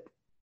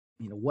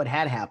what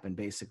had happened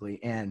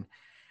basically. And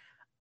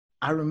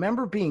I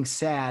remember being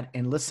sad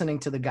and listening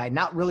to the guy,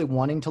 not really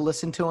wanting to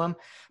listen to him,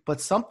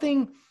 but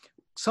something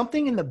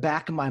in the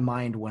back of my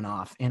mind went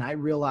off, and I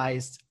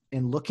realized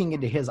and looking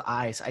into his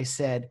eyes, I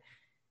said,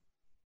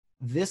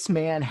 this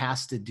man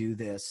has to do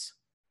this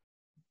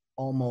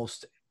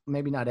almost,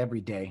 maybe not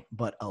every day,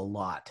 but a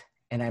lot.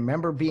 And I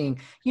remember being,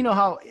 you know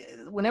how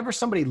whenever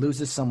somebody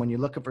loses someone, you're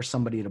looking for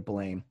somebody to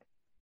blame.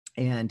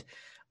 And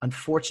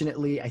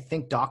unfortunately, I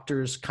think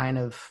doctors kind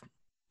of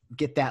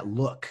get that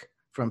look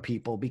from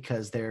people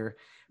because there's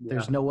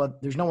no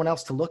one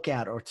else to look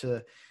at or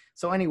to.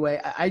 So anyway,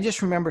 I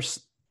just remember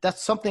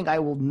that's something I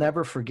will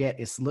never forget,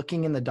 is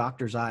looking in the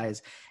doctor's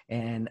eyes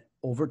and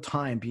over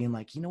time being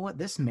like, you know what,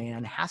 this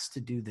man has to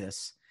do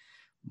this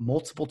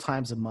multiple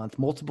times a month,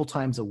 multiple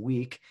times a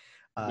week.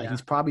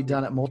 He's probably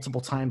done it multiple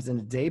times in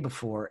a day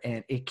before,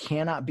 and it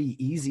cannot be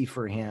easy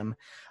for him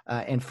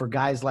and for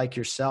guys like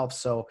yourself.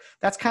 So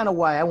that's kind of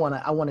why I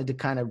wanted to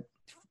kind of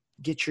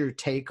get your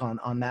take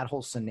on that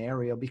whole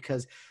scenario,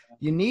 because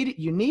you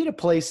need a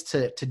place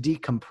to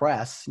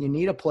decompress. You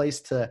need a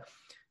place to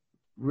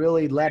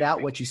really let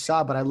out what you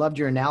saw. But I loved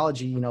your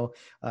analogy, the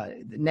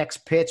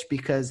next pitch,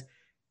 because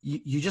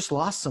you just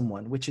lost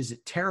someone, which is a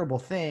terrible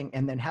thing.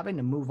 And then having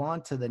to move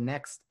on to the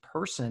next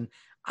person.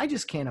 I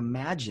just can't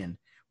imagine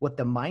what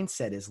the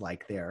mindset is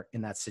like there in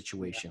that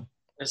situation.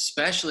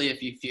 Especially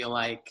if you feel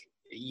like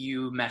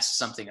you messed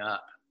something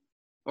up,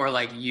 or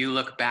like you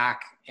look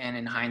back and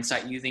in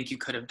hindsight, you think you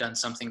could have done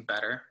something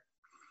better.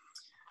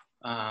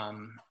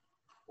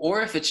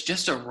 Or if it's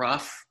just a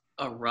rough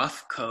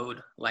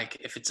code, like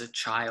if it's a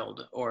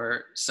child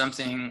or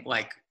something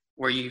like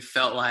where you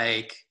felt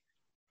like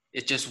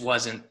it just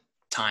wasn't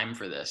time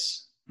for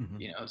this,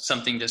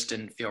 something just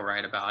didn't feel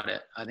right about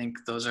it. I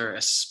think those are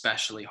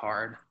especially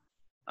hard.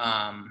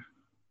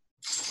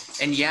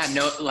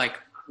 Like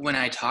when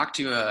I talk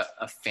to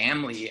a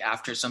family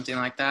after something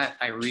like that,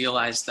 I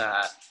realize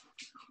that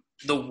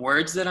the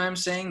words that I'm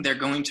saying, they're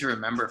going to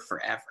remember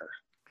forever.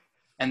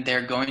 And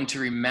they're going to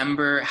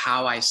remember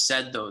how I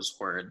said those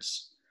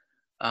words.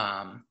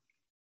 And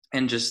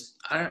just,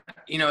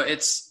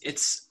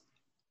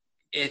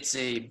 it's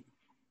a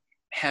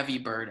heavy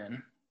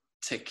burden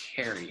to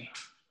carry.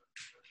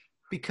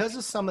 Because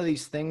of some of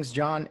these things,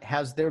 John,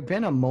 has there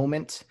been a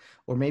moment,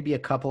 or maybe a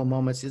couple of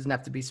moments, it doesn't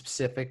have to be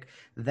specific,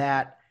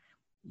 that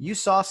you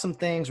saw some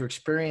things or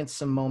experienced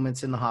some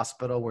moments in the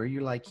hospital where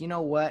you're like, you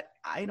know what,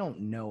 I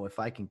don't know if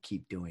I can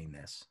keep doing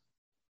this?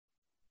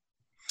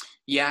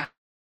 Yeah,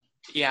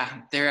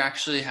 there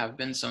actually have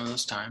been some of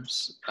those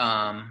times.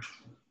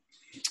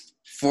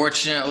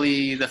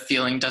 Fortunately, the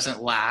feeling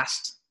doesn't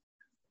last,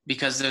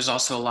 because there's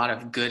also a lot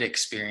of good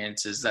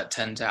experiences that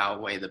tend to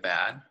outweigh the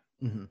bad.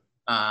 Mm-hmm.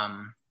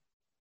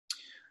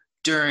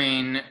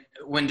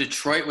 When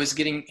Detroit was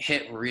getting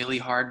hit really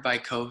hard by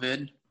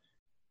COVID,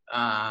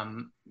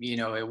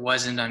 it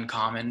wasn't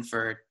uncommon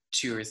for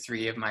 2 or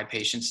 3 of my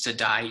patients to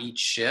die each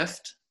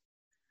shift.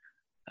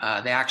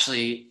 They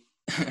actually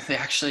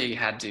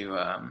had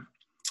to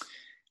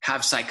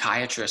have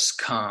psychiatrists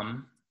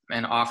come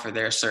and offer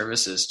their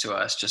services to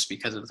us just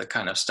because of the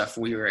kind of stuff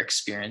we were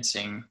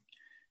experiencing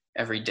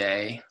every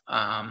day.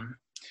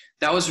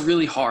 That was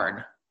really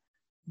hard,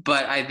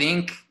 but I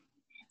think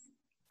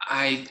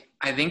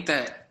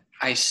that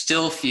I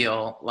still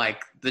feel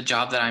like the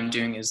job that I'm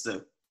doing is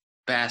the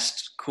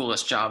best,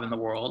 coolest job in the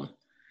world.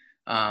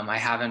 I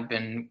haven't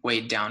been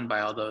weighed down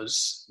by all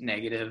those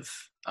negative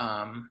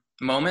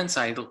moments.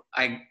 I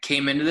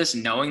came into this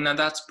knowing that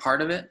that's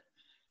part of it.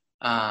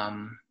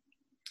 And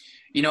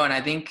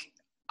I think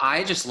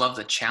I just love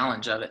the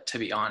challenge of it, to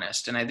be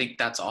honest. And I think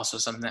that's also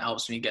something that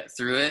helps me get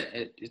through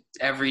it.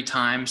 Every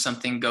time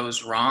something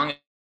goes wrong,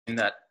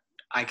 that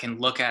I can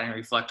look at and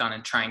reflect on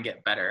and try and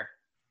get better.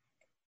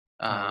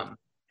 And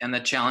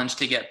the challenge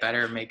to get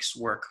better makes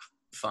work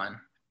fun,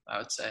 I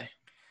would say.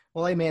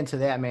 Well, amen to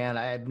that, man.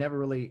 I've never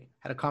really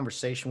had a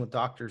conversation with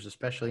doctors,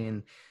 especially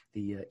in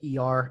the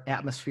ER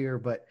atmosphere,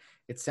 but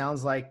it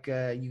sounds like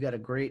you got a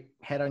great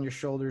head on your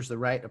shoulders, the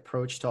right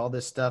approach to all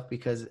this stuff,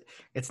 because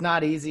it's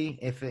not easy.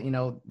 If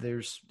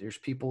there's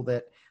people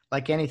that,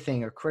 like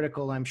anything, are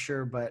critical, I'm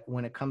sure, but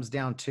when it comes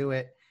down to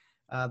it,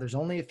 there's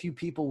only a few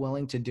people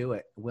willing to do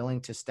it,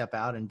 willing to step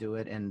out and do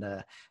it,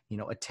 and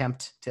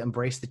attempt to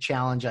embrace the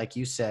challenge, like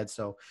you said.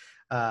 So,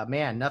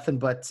 man, nothing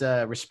but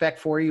respect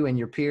for you and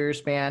your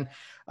peers, man.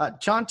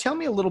 John, tell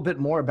me a little bit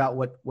more about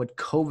what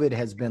COVID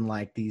has been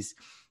like these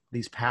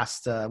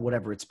past,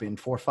 whatever it's been,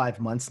 4 or 5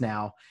 months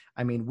now.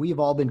 I mean, we've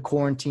all been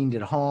quarantined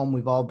at home.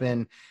 We've all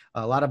been,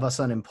 a lot of us,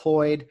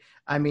 unemployed.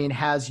 I mean,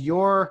 has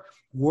your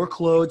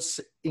workloads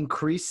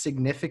increased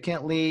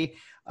significantly?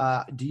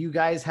 Do you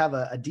guys have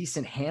a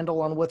decent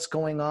handle on what's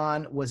going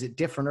on? Was it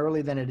different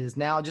early than it is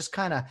now? Just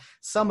kind of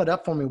sum it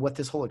up for me, what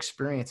this whole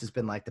experience has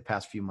been like the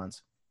past few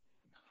months.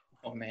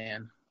 Oh,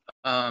 man.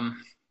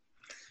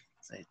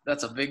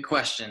 That's a big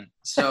question.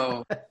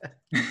 So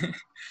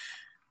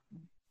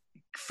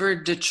for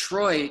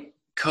Detroit,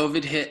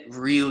 COVID hit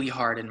really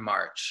hard in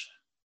March.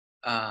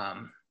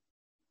 Our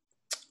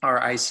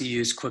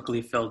ICUs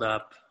quickly filled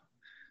up.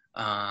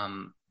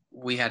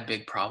 We had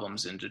big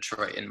problems in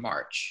Detroit in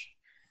March.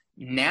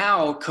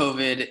 Now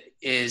COVID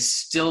is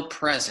still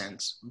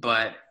present,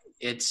 but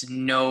it's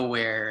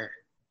nowhere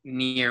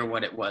near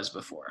what it was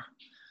before.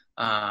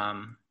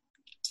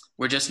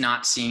 We're just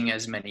not seeing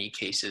as many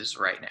cases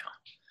right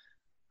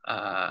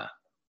now.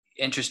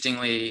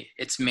 Interestingly,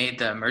 it's made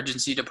the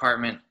emergency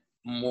department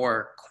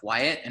more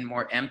quiet and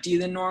more empty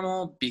than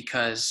normal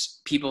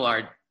because people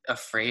are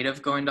afraid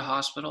of going to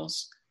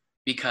hospitals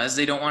because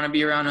they don't want to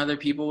be around other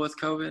people with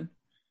COVID.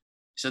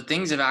 So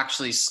things have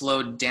actually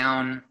slowed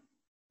down.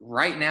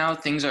 Right now,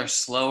 things are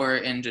slower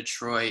in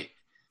Detroit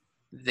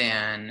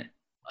than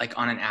like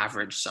on an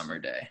average summer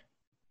day.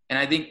 And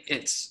I think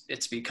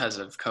it's because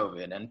of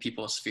COVID and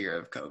people's fear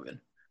of COVID.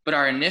 But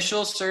our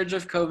initial surge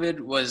of COVID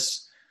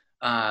was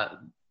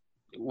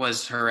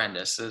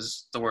horrendous. It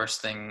was the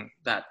worst thing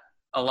that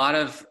a lot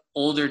of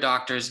older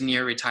doctors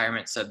near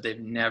retirement said they've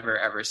never,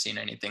 ever seen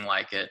anything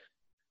like it.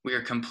 We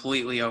were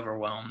completely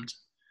overwhelmed.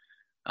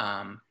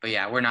 But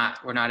yeah, we're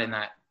not in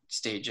that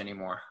stage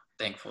anymore,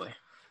 thankfully.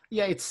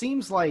 Yeah, it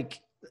seems like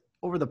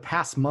over the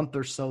past month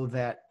or so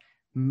that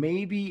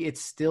maybe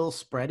it's still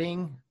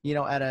spreading,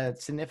 at a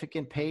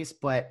significant pace,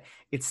 but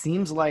it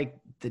seems like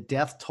the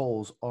death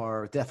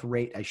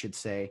rate, I should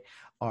say,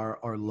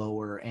 are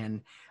lower.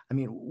 And I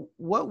mean,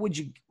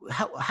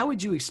 how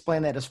would you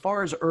explain that as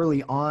far as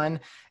early on,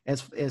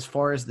 as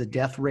far as the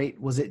death rate?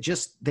 Was it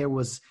just, it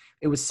was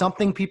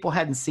something people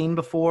hadn't seen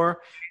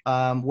before?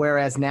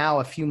 Whereas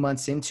now a few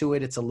months into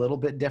it, it's a little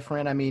bit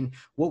different. I mean,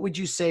 what would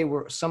you say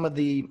were some of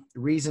the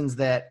reasons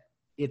that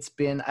it's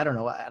been, I don't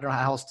know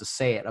how else to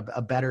say it,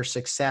 a better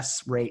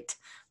success rate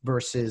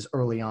versus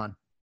early on?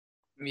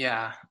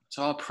 Yeah.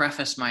 So I'll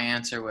preface my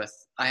answer with,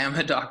 I am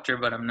a doctor,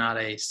 but I'm not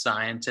a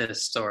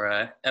scientist or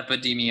a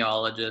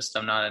epidemiologist.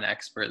 I'm not an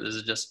expert. This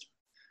is just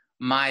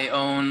my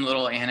own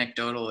little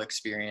anecdotal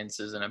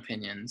experiences and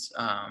opinions.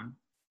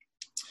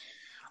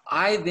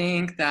 I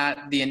think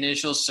that the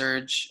initial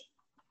surge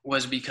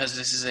was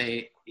because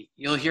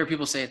you'll hear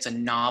people say it's a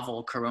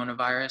novel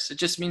coronavirus. It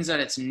just means that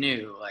it's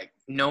new. Like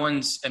no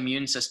one's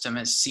immune system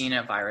has seen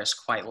a virus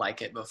quite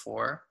like it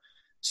before.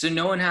 So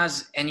no one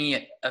has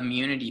any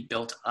immunity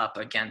built up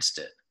against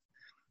it.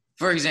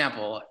 For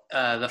example,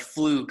 the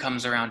flu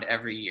comes around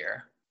every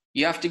year.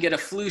 You have to get a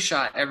flu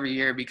shot every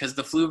year because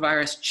the flu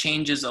virus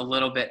changes a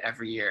little bit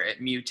every year.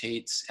 It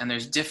mutates, and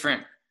there's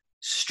different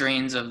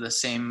strains of the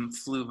same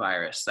flu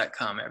virus that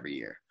come every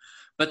year.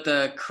 But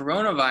the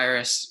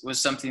coronavirus was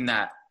something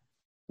that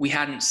we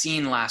hadn't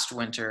seen last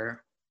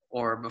winter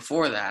or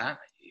before that.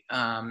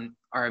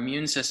 Our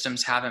immune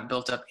systems haven't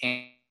built up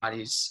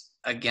antibodies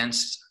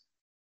against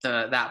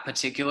that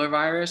particular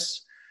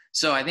virus.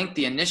 So I think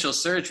the initial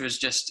surge was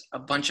just a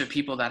bunch of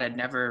people that had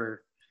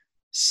never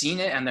seen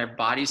it and their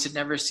bodies had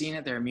never seen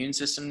it, their immune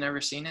system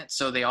never seen it.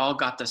 So they all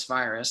got this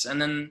virus.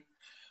 And then,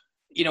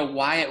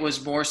 why it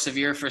was more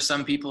severe for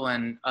some people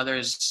and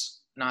others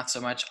not so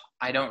much,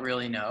 I don't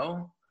really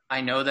know.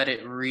 I know that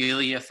it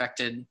really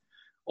affected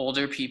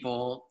older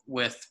people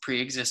with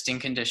pre-existing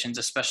conditions,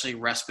 especially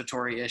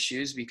respiratory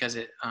issues, because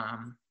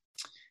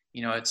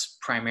it's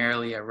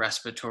primarily a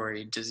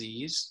respiratory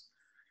disease.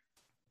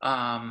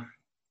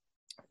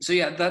 So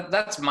yeah,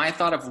 that's my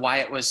thought of why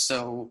it was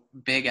so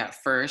big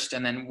at first,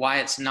 and then why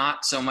it's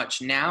not so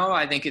much now.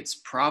 I think it's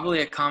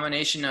probably a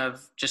combination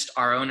of just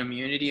our own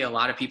immunity. A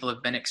lot of people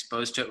have been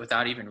exposed to it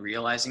without even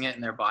realizing it,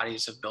 and their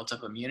bodies have built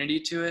up immunity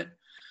to it.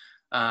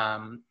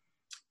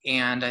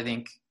 And I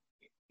think,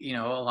 a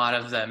lot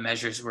of the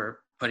measures we're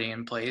putting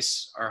in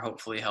place are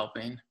hopefully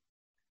helping.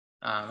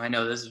 I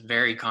know this is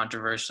very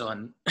controversial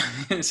and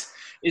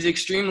is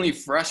extremely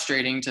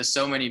frustrating to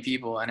so many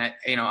people. And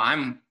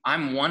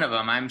I'm one of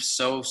them. I'm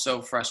so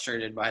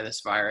frustrated by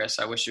this virus.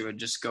 I wish it would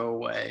just go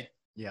away.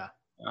 Yeah.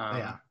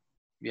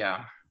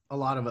 Yeah. A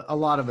lot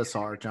of us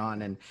are,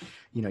 John. And,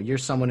 you're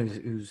someone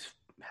who's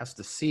has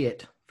to see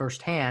it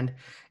firsthand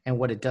and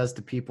what it does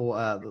to people.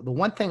 The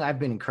one thing I've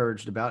been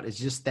encouraged about is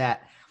just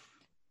that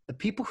the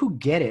people who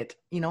get it,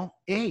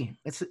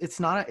 it's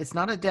not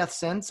a death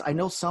sentence. I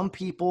know some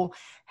people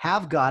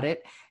have got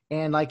it.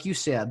 And like you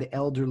said, the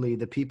elderly,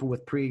 the people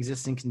with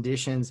pre-existing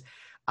conditions,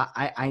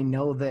 I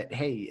know that,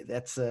 hey,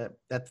 that's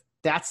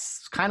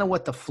kind of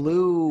what the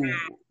flu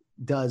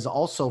does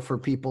also for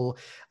people.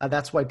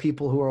 That's why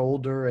people who are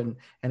older and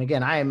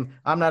again, I'm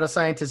not a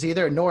scientist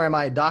either, nor am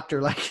I a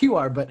doctor like you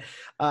are, but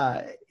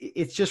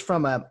it's just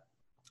from a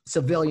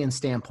civilian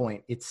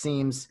standpoint. It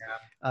seems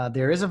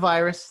there is a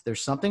virus,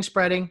 there's something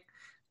spreading,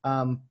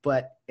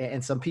 but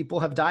some people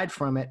have died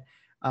from it.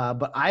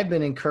 But I've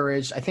been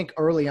encouraged. I think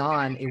early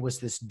on it was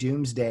this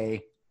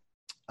doomsday.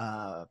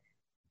 Everyone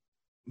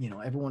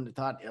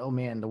thought, oh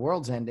man, the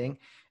world's ending,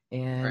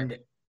 and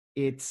right.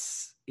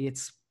 It's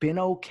been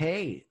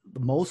okay.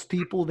 Most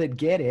people that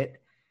get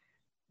it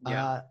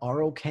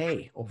are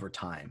okay over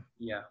time.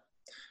 Yeah.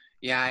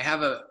 I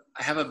have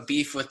a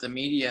beef with the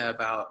media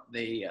about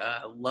they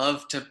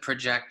love to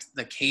project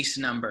the case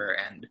number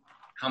and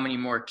how many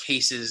more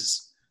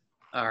cases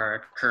are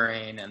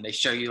occurring, and they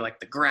show you like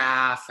the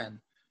graph and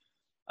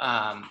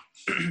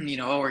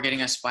we're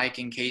getting a spike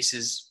in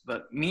cases,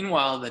 but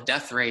meanwhile the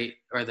death rate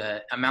or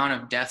the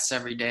amount of deaths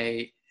every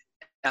day,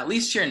 at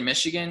least here in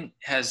Michigan,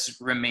 has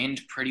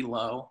remained pretty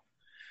low.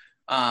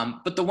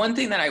 But the one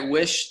thing that I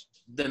wish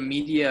the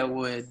media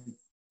would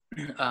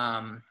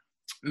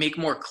make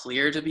more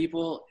clear to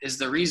people is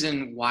the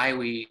reason why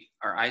we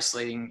are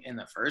isolating in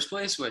the first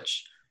place,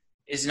 which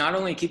is not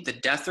only keep the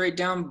death rate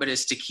down, but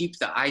is to keep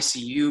the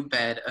ICU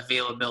bed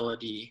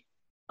availability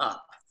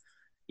up.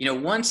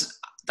 Once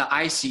the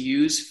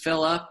ICUs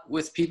fill up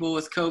with people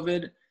with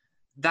COVID,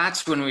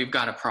 that's when we've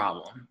got a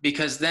problem.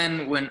 Because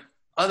then when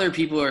other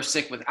people who are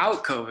sick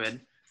without COVID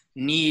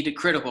need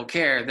critical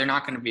care, they're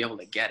not going to be able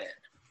to get it.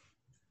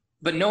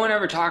 But no one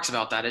ever talks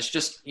about that. It's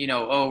just,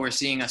 we're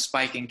seeing a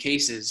spike in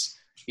cases.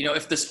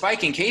 If the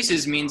spike in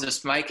cases means a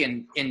spike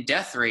in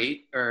death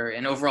rate or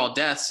in overall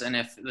deaths, and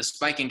if the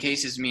spike in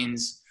cases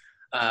means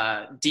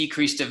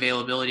decreased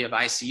availability of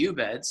ICU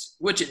beds,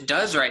 which it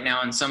does right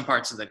now in some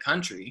parts of the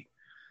country,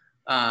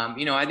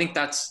 I think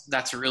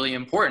that's really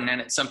important.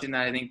 And it's something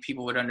that I think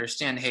people would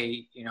understand,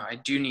 hey, I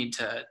do need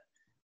to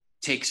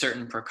take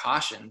certain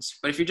precautions.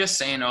 But if you're just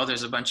saying, oh,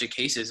 there's a bunch of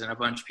cases and a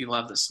bunch of people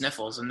have the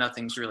sniffles and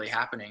nothing's really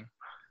happening,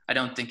 I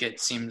don't think it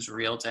seems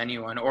real to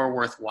anyone or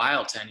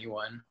worthwhile to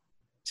anyone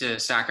to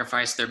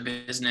sacrifice their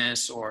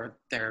business or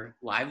their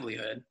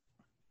livelihood.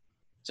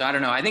 So I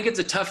don't know. I think it's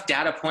a tough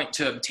data point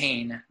to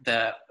obtain,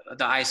 the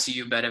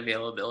ICU bed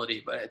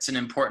availability, but it's an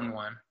important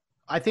one.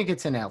 I think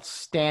it's an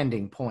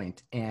outstanding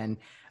point. And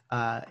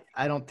I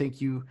don't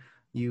think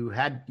you've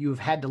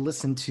had to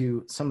listen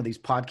to some of these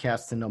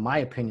podcasts to know my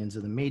opinions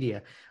of the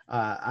media.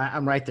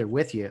 I'm right there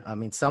with you. I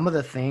mean, some of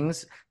the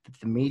things that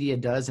the media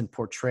does and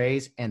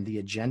portrays and the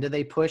agenda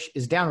they push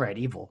is downright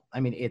evil. I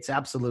mean, it's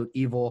absolute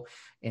evil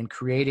and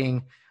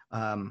creating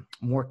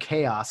more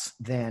chaos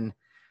than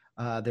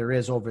there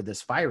is over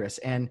this virus.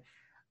 And,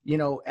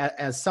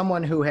 as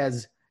someone who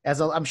has,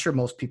 I'm sure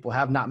most people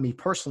have, not me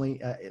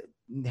personally,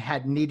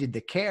 had needed the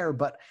care,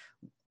 but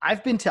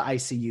I've been to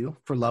ICU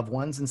for loved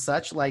ones and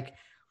such. Like,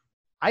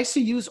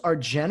 ICUs are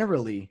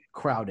generally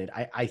crowded,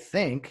 I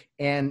think.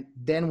 And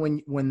then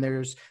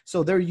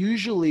they're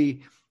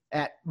usually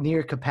at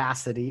near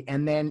capacity.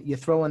 And then you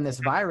throw in this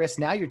virus.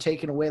 Now you're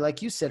taking away,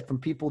 like you said, from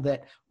people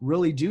that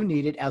really do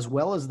need it, as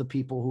well as the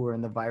people who are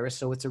in the virus.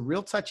 So it's a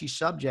real touchy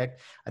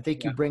subject. I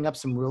think you bring up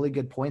some really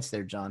good points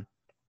there, John.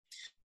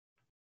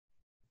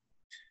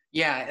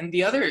 Yeah. And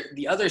the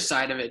other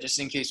side of it, just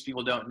in case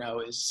people don't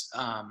know, is,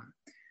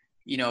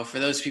 for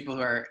those people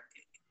who are,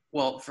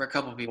 well, for a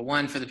couple of people,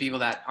 one, for the people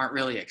that aren't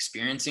really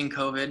experiencing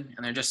COVID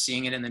and they're just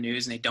seeing it in the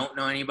news and they don't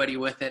know anybody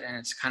with it. And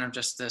it's kind of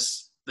just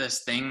this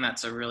thing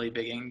that's a really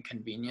big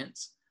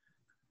inconvenience.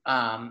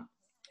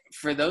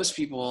 For those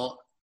people,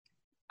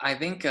 I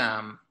think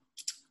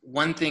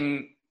one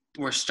thing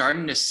we're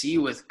starting to see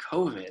with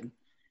COVID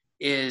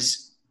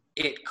is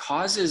it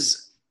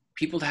causes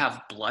people to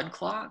have blood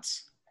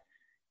clots.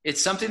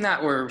 It's something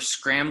that we're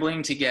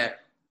scrambling to get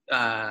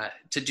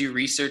to do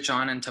research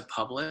on and to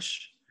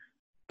publish.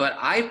 But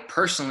I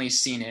personally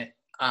seen it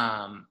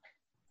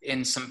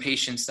in some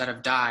patients that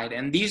have died.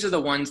 And these are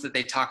the ones that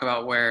they talk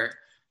about where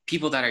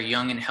people that are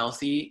young and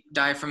healthy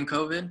die from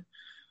COVID.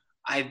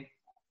 I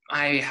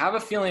have a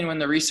feeling when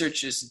the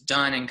research is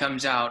done and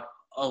comes out,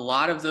 a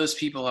lot of those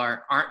people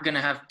aren't going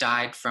to have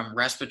died from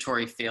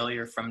respiratory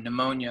failure, from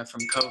pneumonia,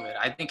 from COVID.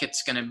 I think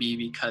it's going to be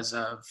because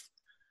of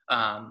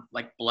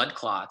like blood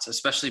clots,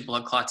 especially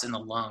blood clots in the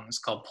lungs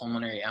called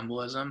pulmonary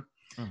embolism.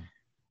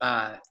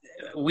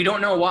 We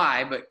don't know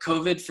why, but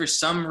COVID for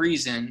some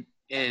reason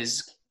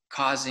is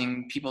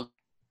causing people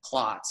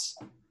clots.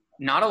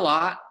 Not a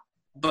lot,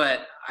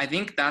 but I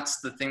think that's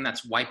the thing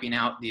that's wiping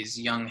out these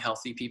young,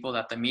 healthy people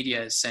that the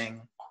media is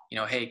saying,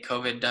 hey,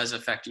 COVID does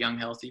affect young,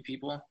 healthy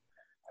people.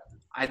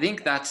 I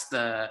think that's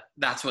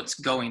what's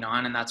going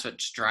on, and that's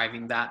what's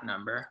driving that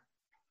number.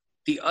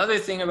 The other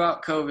thing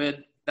about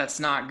COVID that's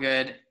not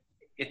good,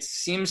 it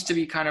seems to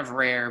be kind of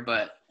rare,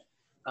 but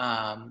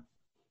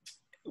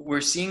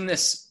we're seeing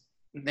this.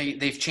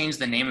 They've changed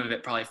the name of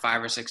it probably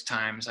 5 or 6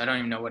 times. I don't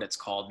even know what it's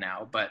called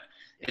now, but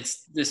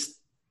it's this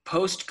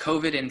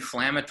post-COVID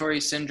inflammatory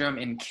syndrome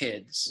in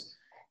kids.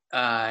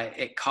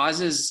 It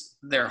causes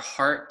their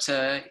heart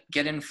to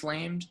get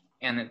inflamed,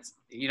 and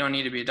you don't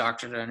need to be a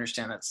doctor to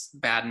understand that's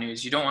bad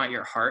news. You don't want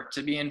your heart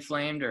to be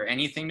inflamed or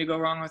anything to go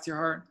wrong with your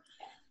heart.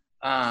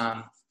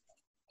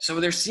 So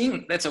they're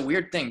seeing, that's a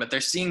weird thing, but they're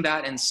seeing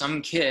that in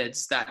some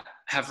kids that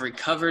have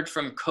recovered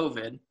from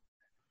COVID.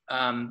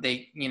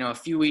 They, a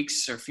few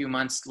weeks or a few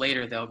months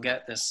later, they'll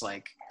get this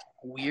like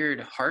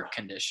weird heart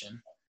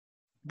condition.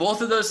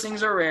 Both of those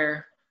things are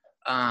rare,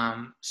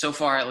 so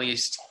far at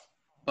least.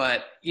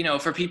 But,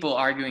 for people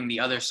arguing the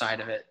other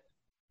side of it,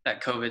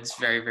 that COVID's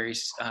very, very,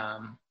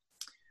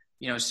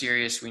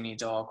 serious, we need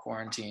to all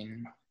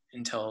quarantine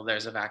until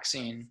there's a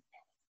vaccine.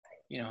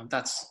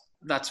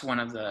 That's one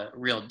of the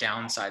real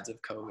downsides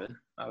of COVID,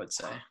 I would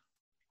say.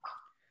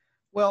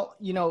 Well,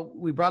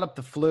 we brought up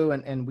the flu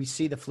and we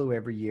see the flu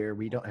every year.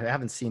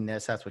 Haven't seen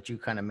this. That's what you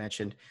kind of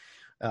mentioned.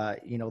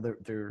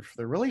 There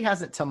really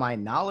hasn't, to my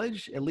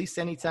knowledge, at least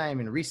any time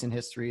in recent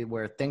history,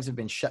 where things have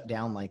been shut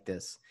down like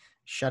this,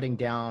 shutting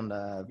down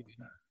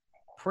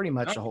pretty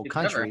much the whole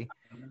country.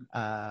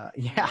 I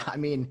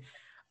mean,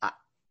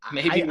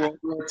 maybe World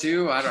War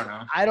II. I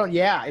don't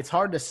know. It's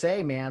hard to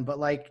say, man. But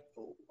like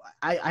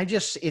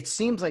it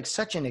seems like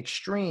such an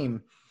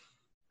extreme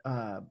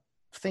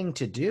thing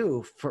to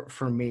do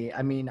for me.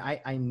 I mean,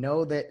 I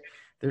know that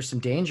there's some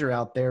danger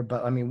out there,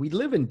 but I mean, we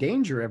live in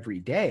danger every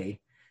day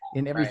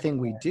in everything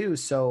we do.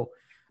 So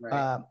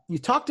you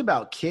talked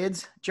about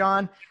kids,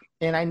 John,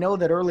 and I know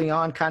that early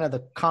on kind of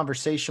the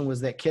conversation was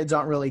that kids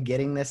aren't really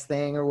getting this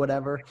thing or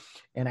whatever.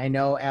 And I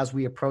know as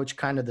we approach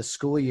kind of the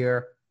school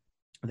year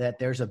that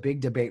there's a big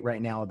debate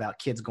right now about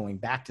kids going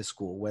back to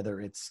school,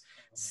 whether it's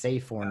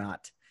safe or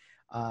not.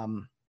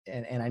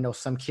 And I know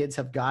some kids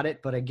have got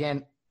it, but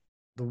again,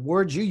 the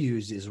word you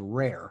use is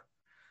rare.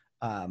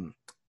 And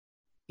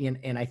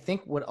I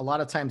think what a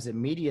lot of times the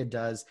media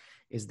does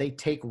is they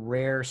take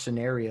rare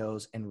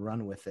scenarios and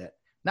run with it.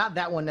 Not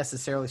that one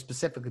necessarily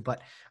specifically,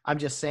 but I'm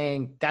just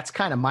saying that's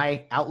kind of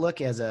my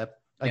outlook as a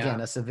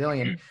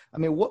civilian. I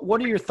mean,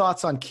 what are your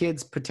thoughts on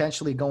kids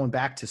potentially going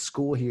back to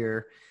school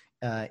here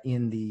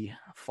in the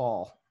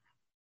fall?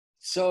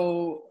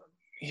 So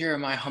here are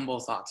my humble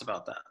thoughts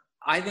about that.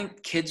 I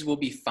think kids will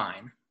be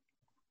fine.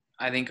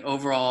 I think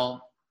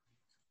overall,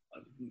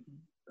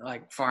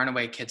 like far and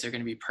away, kids are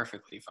going to be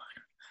perfectly fine.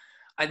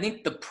 I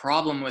think the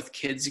problem with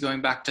kids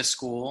going back to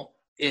school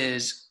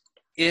is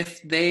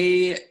if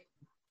they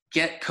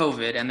get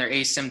COVID and they're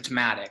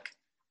asymptomatic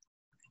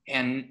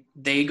and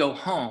they go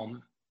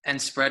home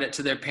and spread it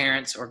to their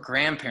parents or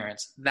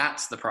grandparents,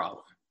 that's the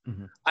problem.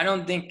 Mm-hmm. I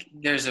don't think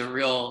there's a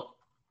real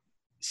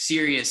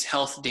serious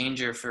health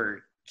danger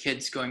for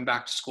kids going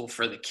back to school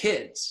for the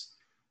kids.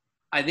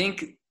 I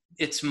think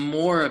it's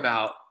more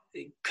about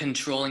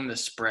controlling the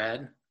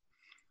spread.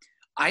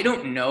 I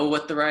don't know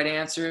what the right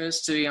answer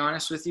is, to be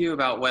honest with you,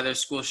 about whether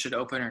schools should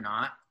open or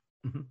not.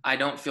 Mm-hmm. I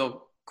don't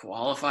feel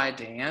qualified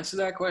to answer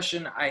that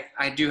question.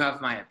 I do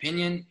have my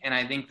opinion, and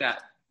I think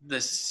that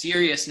the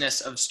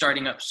seriousness of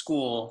starting up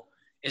school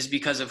is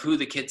because of who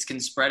the kids can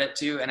spread it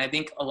to. And I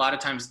think a lot of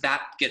times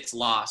that gets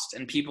lost,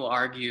 and people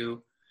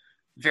argue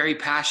very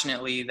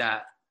passionately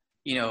that,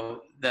 you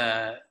know,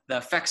 the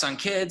effects on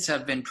kids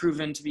have been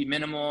proven to be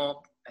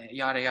minimal,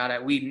 yada,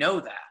 yada. We know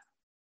that,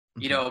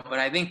 mm-hmm. you know, but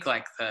I think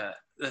like the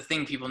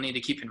thing people need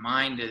to keep in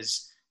mind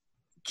is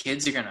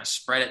kids are going to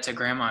spread it to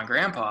grandma and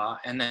grandpa.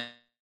 And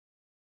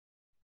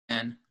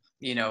then,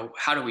 you know,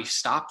 how do we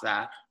stop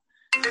that?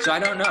 So I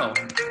don't know.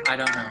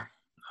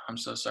 I'm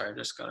so sorry. I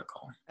just got a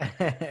call.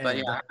 But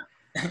yeah,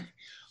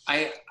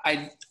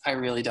 I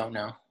really don't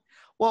know.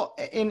 Well,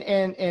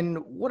 and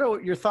what are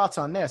your thoughts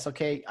on this?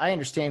 Okay, I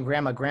understand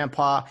grandma,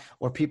 grandpa,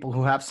 or people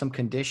who have some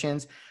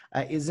conditions.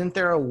 Isn't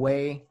there a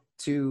way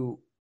to,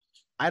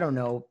 I don't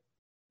know,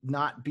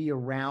 not be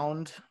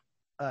around?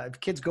 If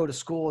kids go to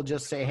school,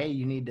 just say, hey,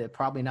 you need to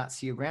probably not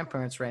see your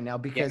grandparents right now,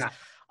 because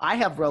I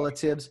have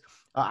relatives,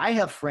 I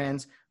have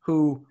friends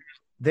who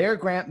their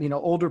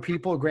older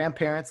people,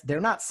 grandparents,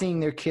 they're not seeing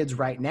their kids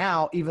right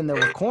now, even though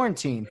we're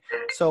quarantined.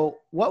 So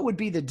what would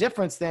be the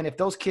difference then if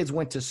those kids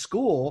went to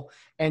school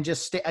and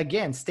just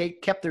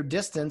kept their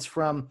distance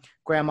from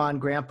grandma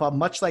and grandpa,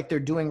 much like they're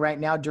doing right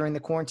now during the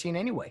quarantine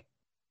anyway?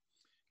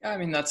 Yeah, I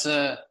mean, I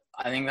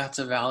think that's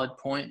a valid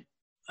point.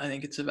 I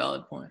think it's a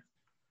valid point,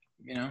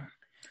 you know?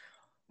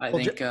 I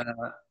think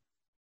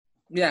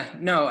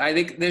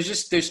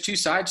there's two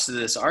sides to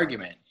this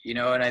argument, you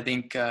know, and I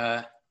think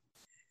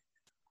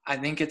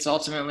it's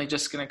ultimately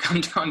just going to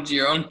come down to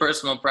your own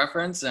personal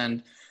preference.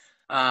 And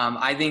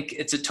I think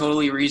it's a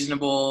totally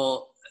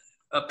reasonable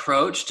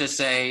approach to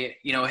say,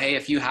 you know, hey,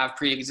 if you have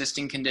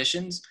pre-existing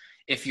conditions,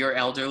 if you're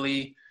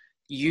elderly,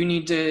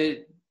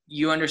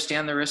 you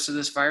understand the risks of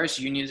this virus.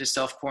 You need to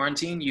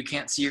self-quarantine. You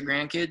can't see your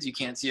grandkids. You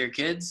can't see your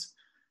kids,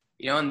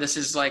 you know, and this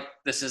is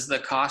the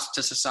cost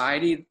to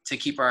society to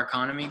keep our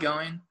economy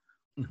going.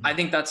 Mm-hmm. I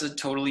think that's a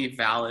totally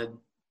valid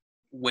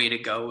way to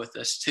go with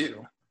this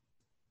too.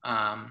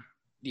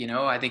 You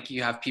know, I think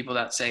you have people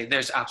that say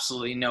there's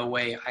absolutely no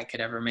way I could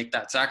ever make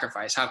that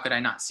sacrifice. How could I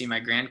not see my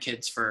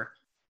grandkids for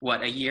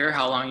a year?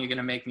 How long are you going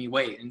to make me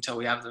wait until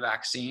we have the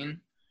vaccine?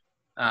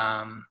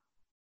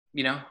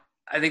 You know,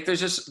 I think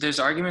there's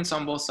arguments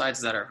on both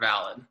sides that are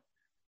valid.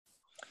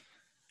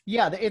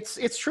 Yeah,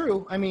 it's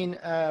true. I mean,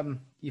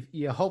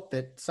 you hope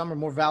that some are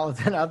more valid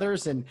than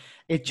others, and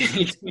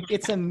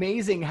it's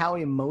amazing how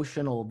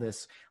emotional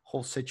this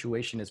whole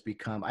situation has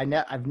become.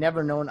 I've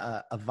never known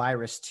a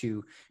virus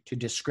to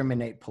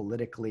discriminate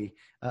politically.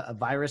 A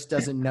virus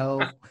doesn't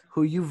know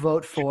who you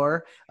vote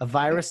for. A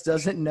virus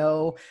doesn't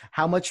know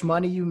how much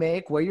money you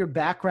make, where your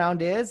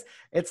background is.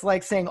 It's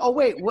like saying, oh,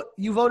 wait, what,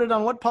 you voted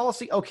on what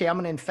policy? Okay, I'm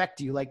going to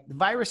infect you. Like,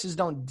 viruses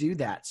don't do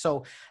that.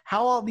 So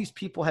how all these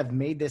people have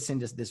made this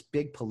into this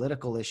big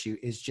political issue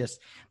is just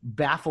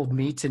baffled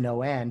me to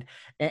no end.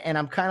 And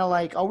I'm kind of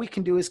like, all we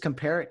can do is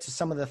compare it to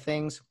some of the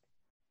things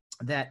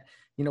that,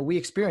 you know, we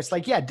experienced.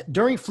 Like, yeah,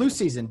 during flu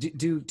season,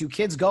 do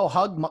kids go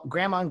hug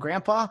grandma and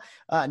grandpa,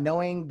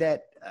 knowing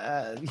that,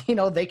 you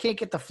know, they can't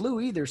get the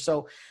flu either.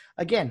 So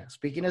again,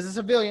 speaking as a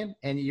civilian,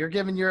 and you're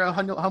giving your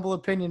humble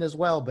opinion as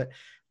well, but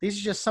these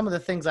are just some of the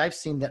things I've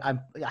seen that I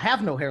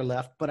have no hair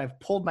left, but I've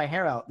pulled my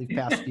hair out the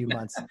past few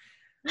months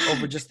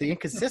over just the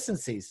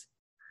inconsistencies.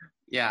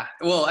 Yeah.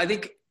 Well, I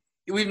think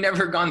we've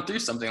never gone through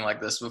something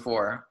like this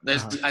before.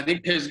 I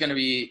think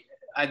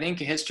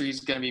history is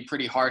going to be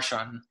pretty harsh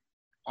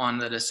on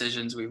the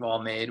decisions we've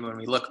all made when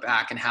we look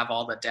back and have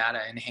all the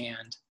data in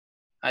hand.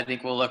 I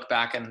think we'll look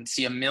back and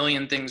see a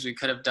million things we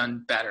could have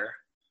done better,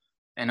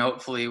 and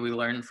hopefully we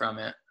learn from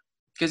it.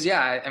 Because,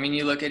 yeah, I mean,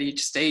 you look at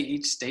each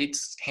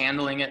state's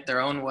handling it their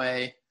own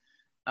way.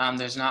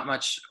 There's not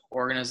much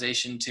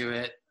organization to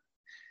it.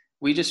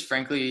 We just,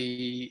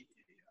 frankly,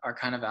 are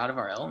kind of out of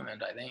our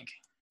element, I think.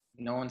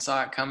 No one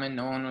saw it coming.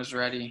 No one was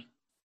ready.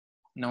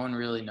 No one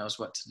really knows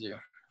what to do.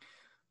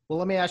 Well,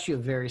 let me ask you a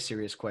very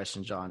serious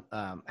question, John.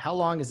 How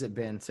long has it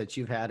been since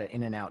you've had an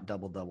In-N-Out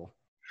double-double?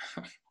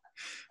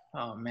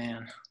 Oh,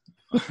 man.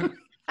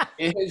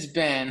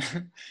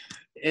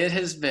 It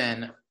has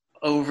been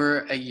over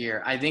a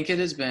year. I think it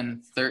has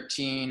been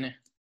 14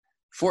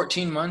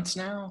 months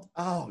now.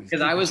 Oh,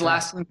 because I was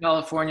last in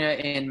California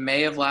in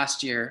May of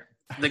last year.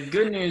 The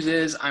good news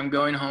is I'm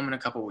going home in a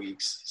couple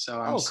weeks. So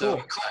I'm so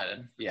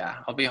excited. Yeah,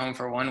 I'll be home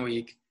for 1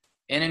 week.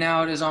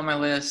 In-N-Out is on my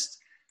list.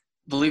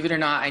 Believe it or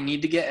not, I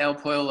need to get El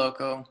Pollo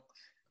Loco.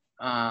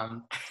 I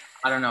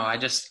don't know. I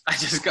just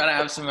got to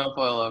have some El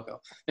Pollo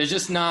Loco. There's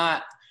just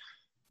not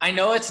 – I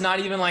know it's not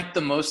even like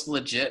the most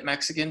legit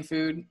Mexican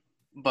food,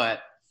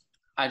 but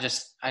I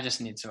just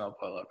need some El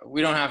Pollo Loco.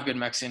 We don't have good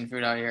Mexican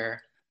food out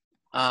here.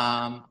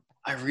 I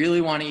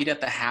really want to eat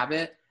at The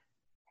Habit.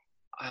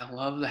 I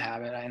love The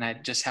Habit, and I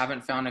just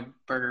haven't found a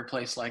burger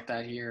place like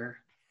that here.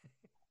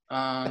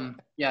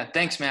 Yeah,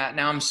 thanks, Matt.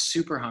 Now I'm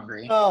super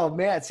hungry. Oh,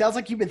 man. It sounds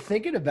like you've been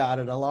thinking about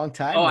it a long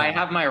time now. I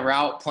have my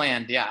route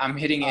planned. Yeah, I'm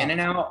hitting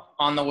In-N-Out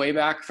on the way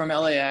back from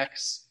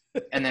LAX,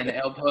 and then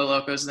El Pollo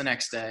Loco's the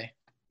next day.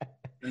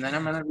 And then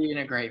I'm going to be in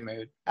a great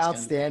mood.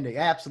 Outstanding.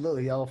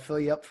 Absolutely. I'll fill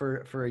you up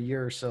for a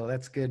year or so.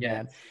 That's good,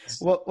 man.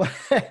 Well,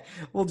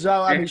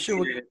 John, I mean,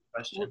 sure.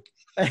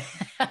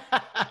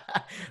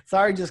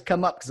 Sorry, just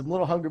come up because I'm a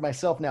little hungry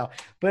myself now.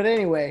 But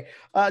anyway,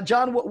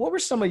 John, what were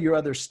some of your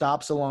other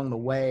stops along the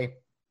way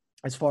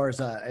as far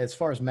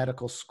as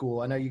medical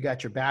school? I know you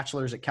got your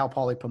bachelor's at Cal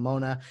Poly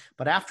Pomona,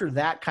 but after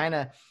that, kind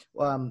of,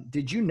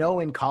 did you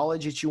know in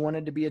college that you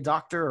wanted to be a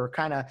doctor, or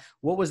kind of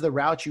what was the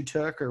route you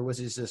took, or was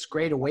this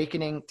great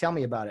awakening? Tell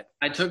me about it.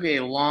 I took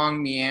a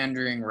long,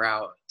 meandering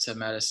route to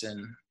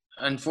medicine.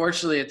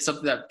 Unfortunately, it's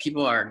something that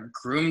people are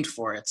groomed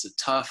for. It's a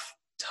tough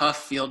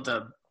field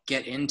to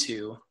get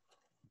into.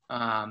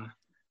 I'm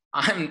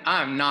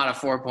not a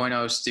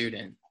 4.0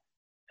 student.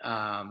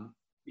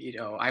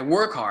 I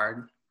work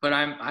hard, but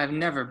I've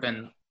never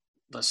been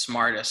the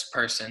smartest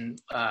person.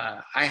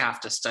 I have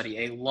to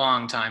study a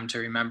long time to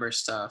remember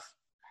stuff.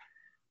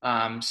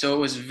 So it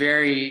was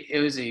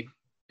a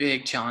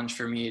big challenge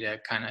for me to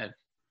kind of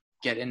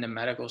get into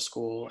medical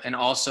school. And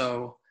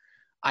also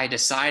I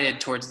decided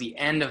towards the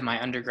end of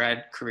my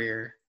undergrad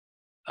career,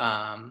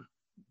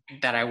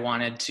 that I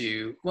wanted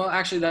to, well,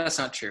 actually that's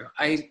not true.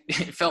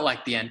 It felt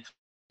like the end.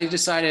 I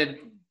decided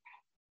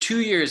 2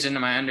 years into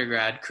my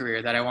undergrad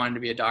career that I wanted to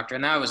be a doctor,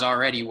 and that was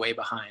already way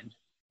behind.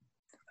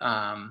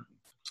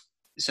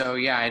 So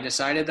yeah, I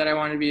decided that I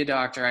wanted to be a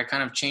doctor. I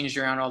kind of changed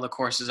around all the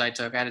courses I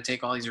took. I had to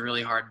take all these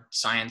really hard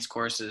science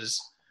courses.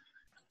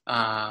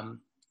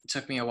 It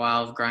took me a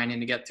while of grinding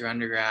to get through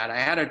undergrad. I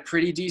had a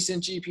pretty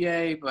decent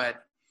GPA,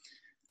 but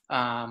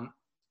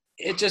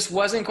it just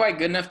wasn't quite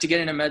good enough to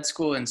get into med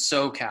school in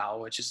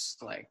SoCal, which is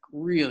like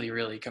really,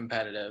 really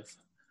competitive.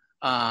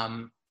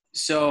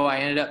 So I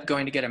ended up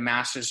going to get a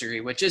master's degree,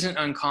 which isn't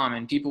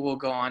uncommon. People will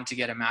go on to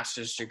get a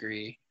master's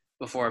degree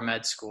before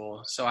med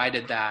school. So I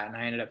did that, and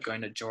I ended up going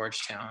to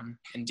Georgetown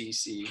in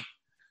DC.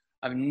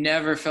 I've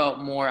never felt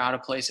more out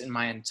of place in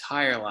my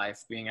entire life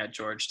being at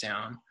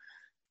Georgetown.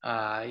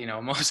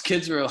 Most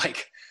kids were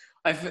like,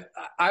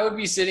 I would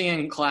be sitting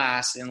in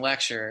class in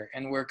lecture,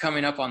 and we're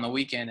coming up on the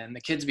weekend, and the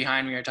kids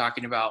behind me are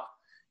talking about,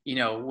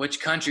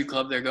 which country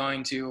club they're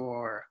going to,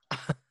 or,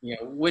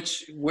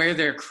 where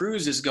their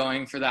cruise is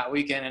going for that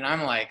weekend. And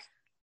I'm like,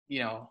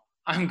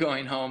 I'm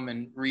going home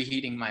and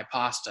reheating my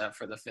pasta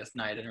for the 5th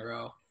night in a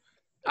row.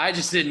 I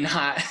just did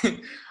not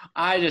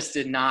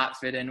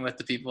fit in with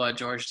the people at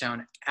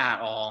Georgetown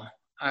at all.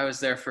 I was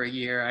there for a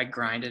year. I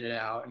grinded it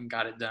out and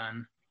got it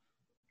done.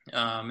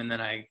 And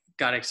then I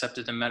got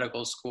accepted to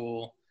medical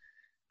school,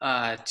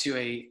 to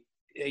a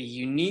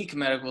unique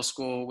medical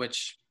school,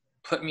 which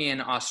put me in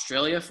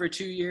Australia for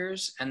 2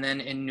 years, and then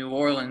in New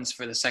Orleans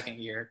for the second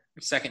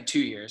 2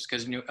 years,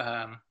 because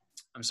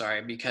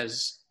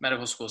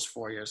medical school is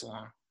 4 years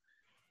long.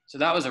 So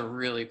that was a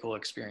really cool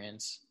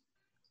experience.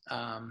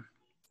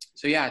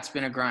 So yeah, it's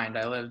been a grind.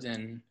 I lived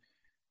in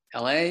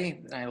LA,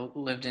 I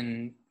lived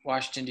in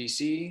Washington,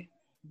 DC,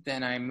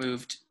 then I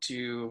moved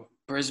to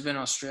Brisbane,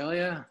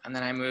 Australia, and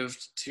then I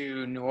moved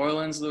to New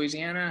Orleans,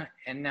 Louisiana,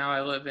 and now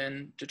I live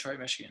in Detroit,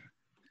 Michigan.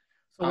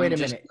 So wait a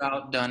minute. minute.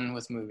 About done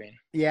with moving.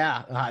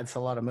 Yeah, it's a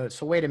lot of moves.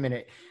 So wait a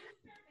minute.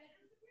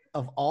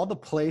 Of all the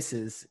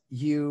places,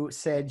 you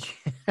said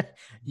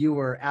you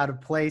were out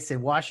of place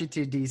in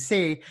Washington,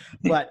 D.C.,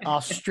 but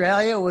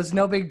Australia was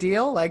no big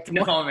deal?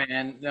 No,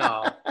 man,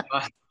 no.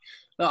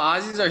 The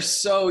Aussies are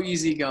so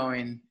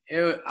easygoing.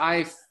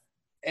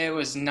 It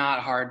was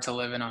not hard to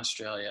live in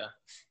Australia.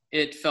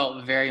 It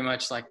felt very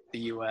much like the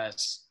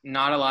US.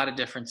 Not a lot of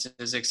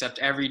differences, except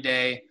every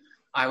day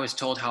I was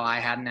told how I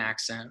had an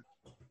accent,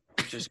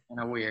 which is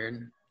kind of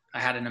weird. I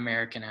had an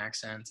American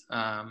accent.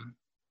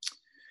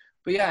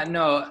 But yeah,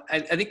 no, I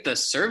think the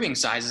serving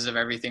sizes of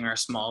everything are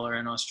smaller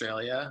in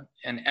Australia,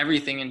 and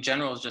everything in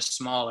general is just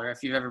smaller.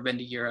 If you've ever been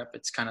to Europe,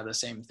 it's kind of the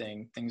same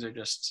thing. Things are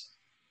just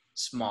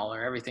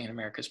smaller. Everything in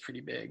America is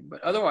pretty big.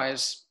 But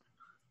otherwise,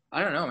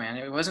 I don't know, man.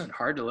 It wasn't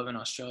hard to live in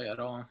Australia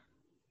at all.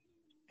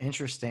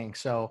 Interesting.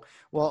 So,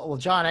 well,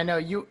 John, I know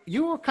you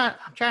were I'm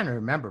trying to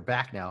remember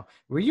back now.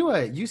 Were you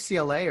a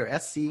UCLA or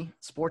SC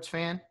sports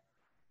fan?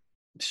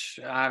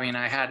 I mean,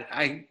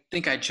 I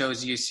think I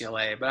chose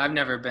UCLA, but I've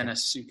never been a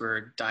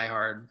super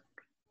diehard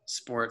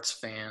sports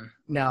fan.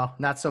 No,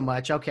 not so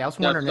much. Okay. I was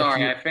wondering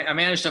I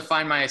managed to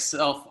find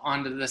myself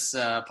onto this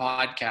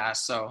podcast.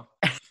 So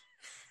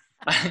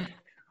I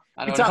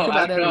don't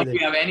know if we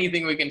have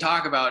anything we can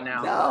talk about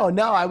now.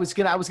 No. I was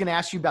going to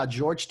ask you about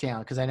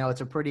Georgetown, because I know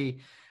it's a pretty,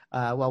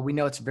 we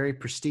know it's a very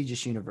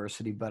prestigious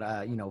university, but,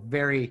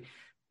 very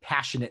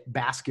passionate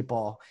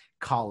basketball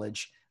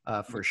college.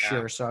 For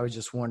sure. So I was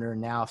just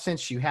wondering now,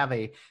 since you have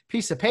a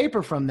piece of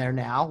paper from there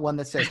now, one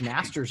that says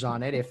Masters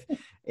on it,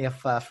 if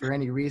for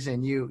any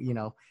reason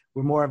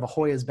we're more of a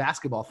Hoyas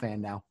basketball fan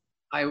now.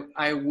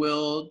 I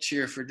will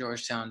cheer for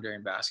Georgetown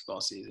during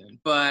basketball season,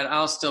 but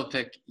I'll still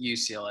pick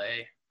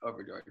UCLA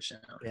over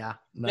Georgetown. Yeah.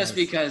 Nice. Just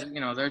because,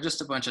 they're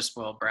just a bunch of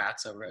spoiled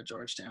brats over at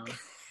Georgetown.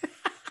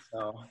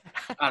 So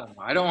I don't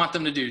know. I don't want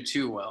them to do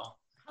too well.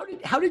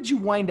 How did you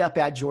wind up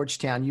at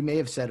Georgetown? You may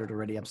have said it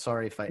already. I'm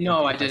sorry if I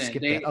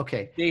didn't.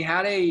 Okay. They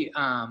had a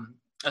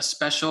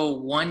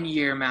special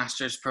 1-year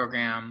master's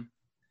program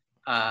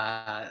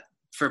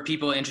for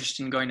people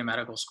interested in going to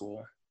medical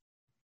school,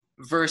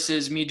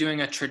 versus me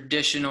doing a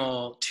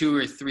traditional 2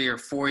 or 3 or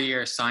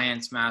 4-year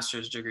science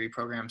master's degree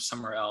program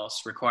somewhere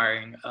else,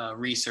 requiring a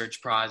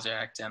research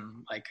project and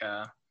like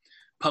a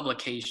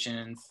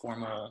publication,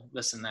 formal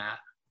this and that.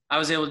 I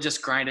was able to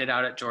just grind it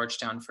out at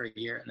Georgetown for a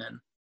year and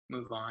then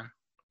move on.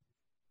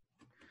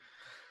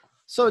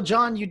 So,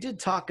 John, you did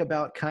talk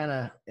about kind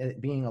of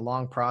it being a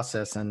long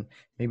process and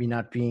maybe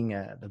not being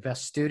the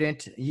best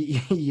student.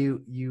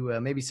 You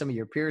maybe some of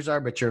your peers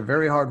are, but you're a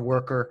very hard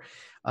worker.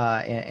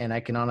 And I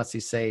can honestly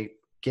say,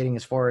 getting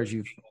as far as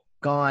you've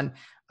gone,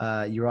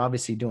 you're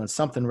obviously doing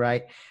something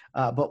right.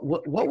 But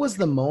what was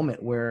the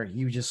moment where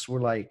you just were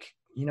like,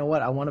 you know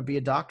what, I want to be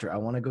a doctor. I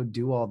want to go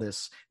do all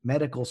this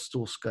medical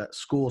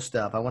school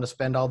stuff. I want to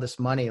spend all this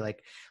money.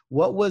 Like,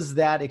 what was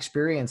that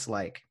experience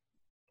like?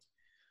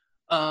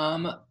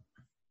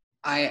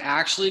 I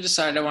actually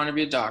decided I wanted to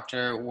be a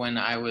doctor when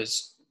I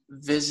was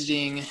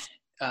visiting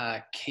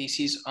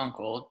Casey's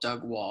uncle,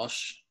 Doug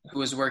Walsh, who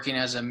was working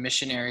as a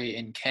missionary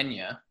in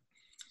Kenya.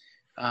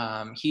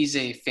 He's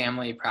a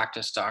family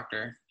practice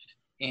doctor,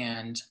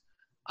 and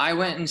I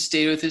went and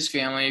stayed with his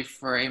family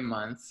for a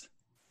month,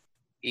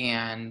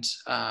 and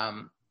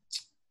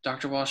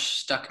Dr. Walsh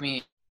stuck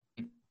me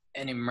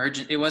in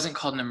it wasn't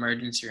called an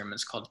emergency room,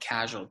 it's called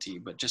casualty,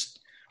 but just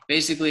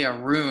basically a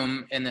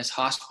room in this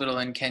hospital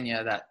in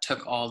Kenya that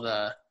took all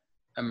the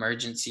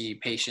emergency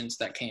patients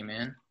that came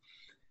in.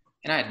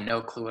 And I had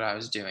no clue what I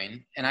was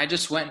doing. And I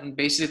just went and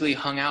basically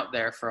hung out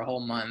there for a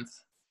whole month.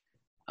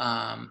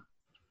 And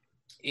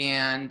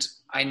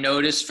I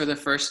noticed for the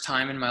first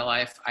time in my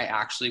life, I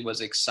actually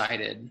was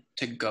excited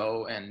to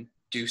go and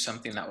do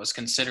something that was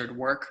considered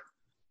work.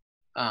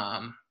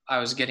 I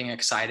was getting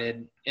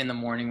excited in the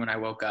morning when I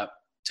woke up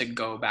to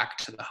go back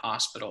to the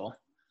hospital.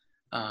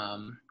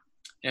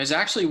 It was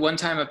actually one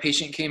time a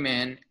patient came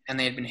in and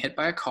they had been hit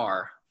by a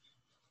car,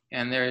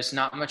 and there's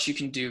not much you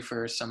can do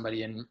for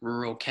somebody in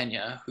rural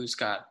Kenya who's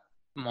got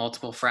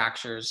multiple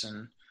fractures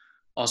and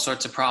all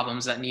sorts of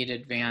problems that need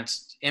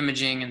advanced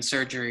imaging and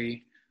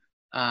surgery.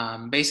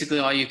 Basically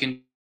all you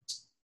can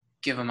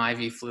give them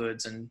IV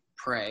fluids and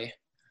pray.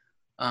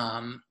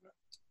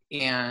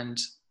 And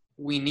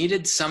we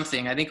needed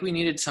something. I think we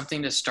needed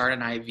something to start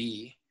an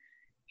IV,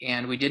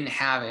 and we didn't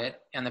have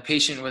it. And the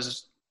patient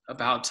was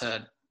about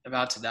to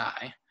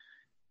die.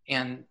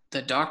 And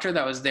the doctor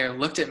that was there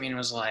looked at me and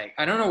was like,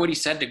 I don't know what he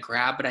said to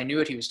grab, but I knew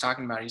what he was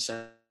talking about. He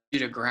said, you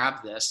to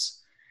grab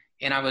this.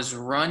 And I was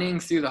running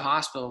through the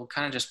hospital,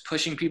 kind of just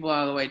pushing people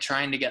out of the way,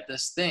 trying to get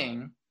this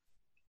thing.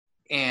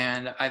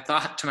 And I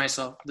thought to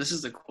myself, this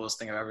is the coolest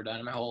thing I've ever done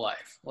in my whole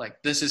life.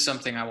 Like, this is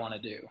something I want to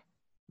do.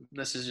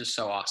 This is just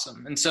so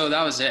awesome. And so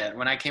that was it.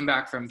 When I came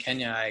back from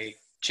Kenya, I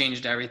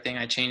changed everything.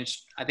 I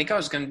think I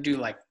was going to do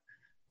like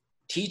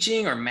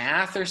teaching or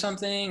math or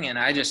something. And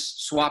I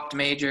just swapped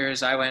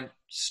majors. I went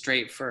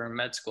straight for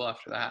med school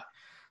after that.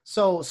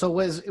 So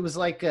it was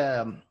like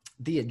the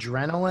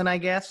adrenaline, I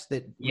guess,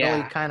 that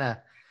really kind of.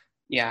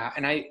 Yeah.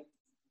 And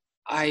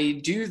I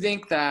do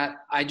think that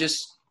I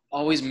just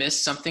always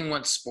missed something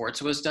once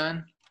sports was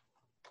done.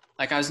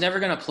 Like, I was never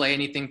going to play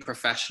anything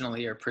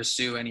professionally or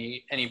pursue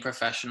any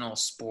professional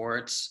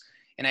sports.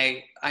 And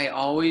I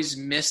always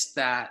missed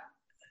that,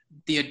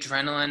 the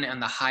adrenaline and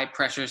the high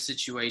pressure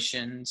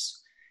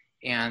situations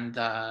and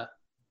the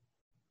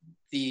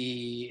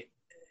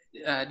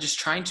just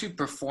trying to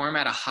perform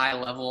at a high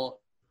level,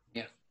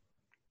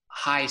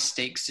 high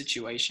stakes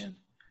situation.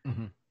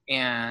 Mm-hmm.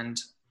 And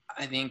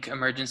I think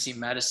emergency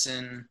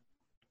medicine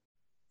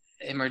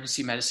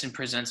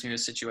presents me with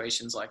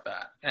situations like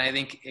that. And I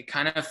think it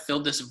kind of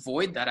filled this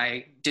void that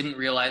I didn't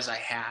realize I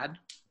had,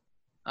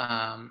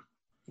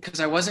 because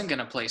I wasn't going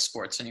to play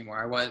sports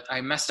anymore.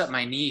 I messed up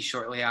my knee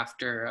shortly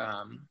after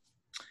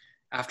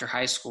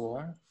high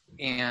school,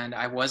 and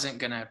I wasn't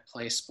going to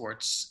play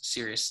sports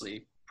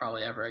seriously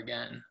probably ever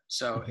again.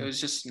 So Mm-hmm. It was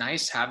just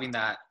nice having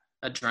that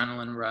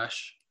adrenaline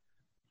rush.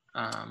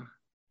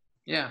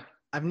 Yeah.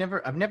 I've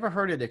never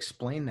heard it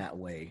explained that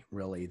way,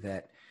 really,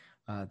 that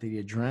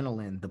the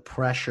adrenaline, the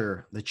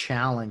pressure, the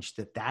challenge,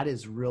 that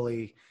is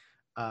really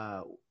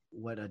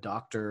what a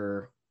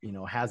doctor,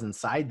 has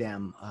inside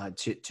them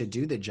to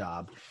do the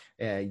job.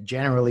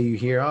 Generally you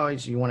hear, oh,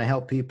 you want to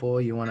help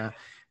people, you want to,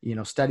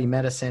 study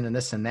medicine and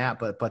this and that,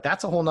 but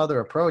that's a whole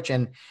nother approach.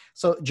 And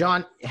so,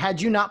 John,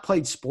 had you not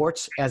played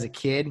sports as a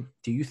kid,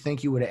 do you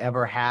think you would have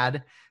ever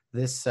had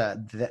this,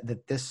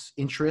 this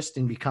interest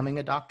in becoming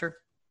a doctor?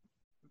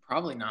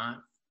 Probably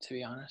not, to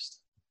be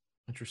honest.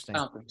 Interesting. I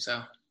don't think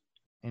so.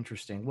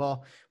 Interesting.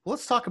 Well,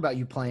 let's talk about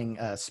you playing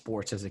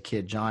sports as a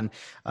kid, John.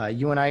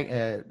 You and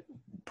I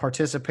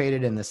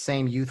participated in the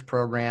same youth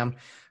program,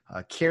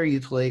 Cary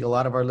Youth League. A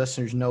lot of our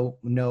listeners know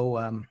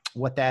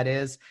what that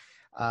is,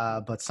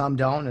 but some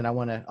don't. And I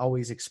want to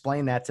always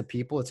explain that to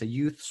people. It's a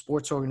youth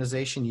sports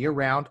organization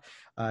year-round,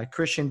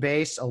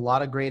 Christian-based, a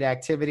lot of great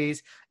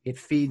activities. It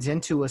feeds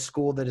into a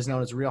school that is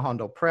known as Rio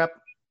Hondo Prep,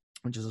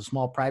 which is a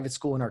small private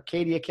school in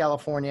Arcadia,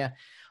 California.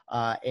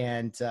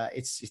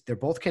 They're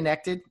both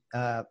connected.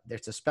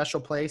 There's a special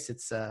place.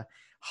 It's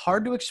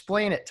hard to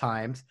explain at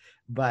times,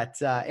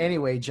 but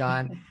anyway,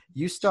 John,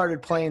 you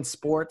started playing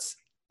sports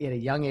at a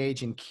young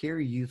age in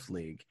Cary Youth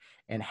League.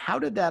 And how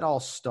did that all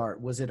start?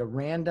 Was it a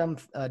random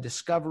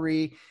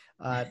discovery?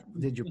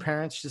 Did your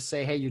parents just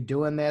say, hey, you're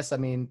doing this? I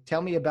mean,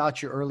 tell me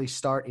about your early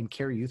start in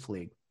Cary Youth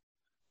League.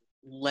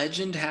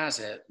 Legend has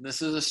it,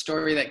 this is a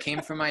story that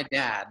came from my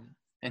dad.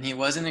 And he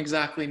wasn't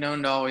exactly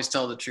known to always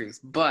tell the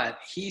truth, but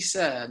he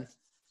said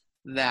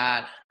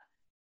that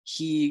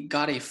he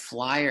got a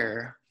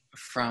flyer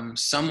from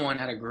someone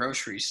at a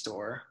grocery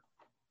store,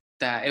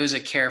 that it was a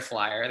care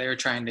flyer. They were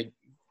trying to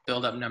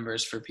build up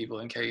numbers for people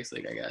in Cary Youth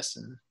League, I guess.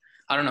 And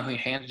I don't know who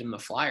handed him the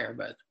flyer,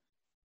 but it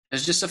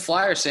was just a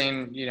flyer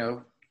saying,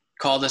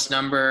 call this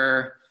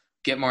number,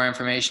 get more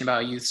information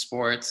about youth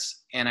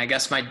sports. And I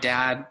guess my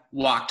dad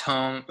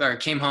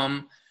came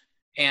home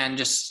and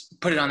just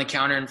put it on the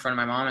counter in front of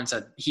my mom and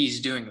said, he's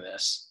doing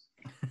this.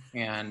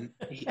 And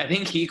I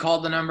think he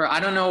called the number. I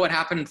don't know what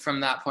happened from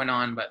that point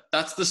on, but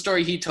that's the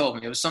story he told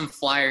me. It was some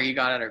flyer he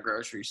got at a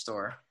grocery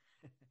store.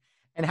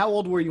 And how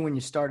old were you when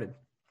you started?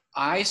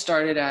 I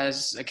started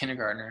as a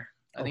kindergartner.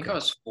 I think I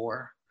was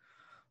 4.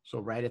 So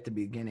right at the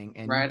beginning.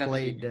 And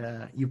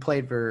you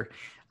played for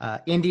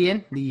the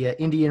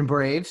Indian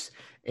Braves.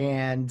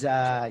 And,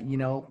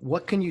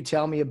 what can you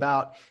tell me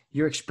about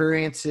your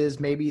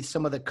experiences, maybe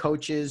some of the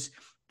coaches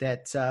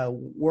that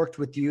worked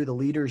with you, the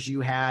leaders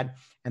you had,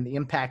 and the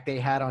impact they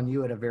had on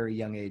you at a very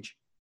young age?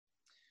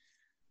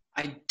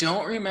 I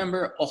don't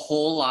remember a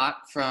whole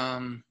lot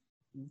from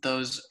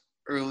those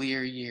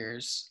earlier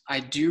years. I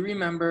do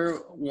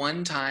remember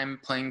one time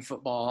playing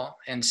football,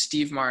 and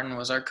Steve Martin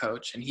was our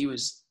coach, and he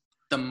was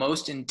the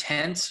most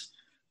intense,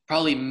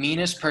 probably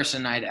meanest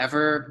person I'd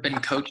ever been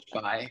coached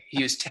by.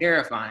 He was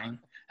terrifying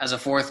as a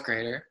 4th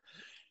grader.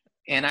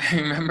 And I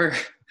remember,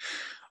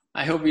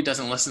 I hope he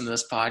doesn't listen to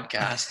this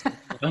podcast.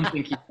 I don't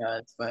think he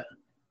does, but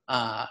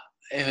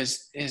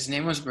his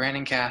name was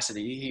Brandon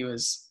Cassidy. He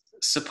was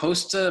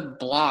supposed to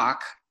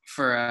block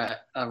for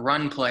a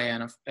run play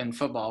in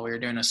football. We were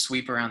doing a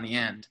sweep around the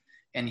end,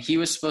 and he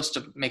was supposed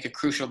to make a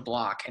crucial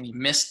block, and he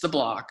missed the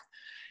block.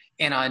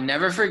 And I'll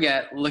never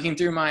forget looking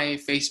through my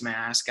face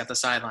mask at the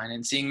sideline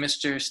and seeing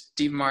Mr.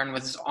 Steve Martin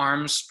with his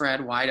arms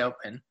spread wide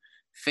open,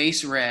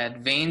 face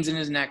red, veins in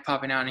his neck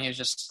popping out. And he was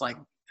just like,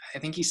 I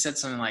think he said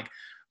something like,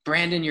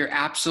 Brandon, you're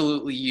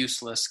absolutely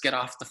useless. Get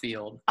off the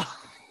field.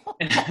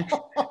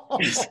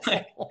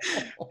 Like,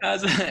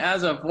 as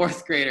a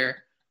 4th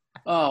grader,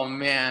 oh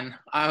man,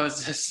 I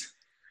was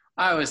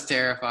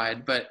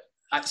terrified. But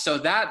so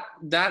that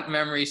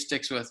memory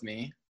sticks with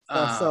me.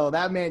 So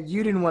that meant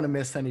you didn't want to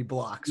miss any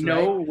blocks, right?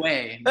 No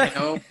way.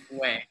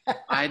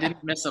 I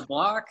didn't miss a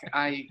block.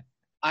 I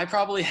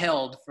probably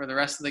held for the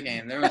rest of the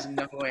game. There was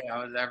no way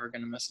I was ever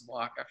going to miss a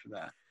block after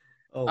that.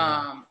 Oh,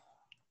 wow.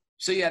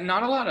 So yeah,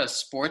 not a lot of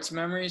sports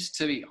memories,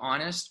 to be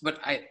honest, but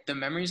the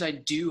memories I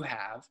do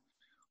have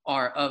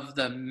are of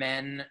the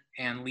men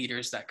and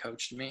leaders that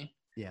coached me.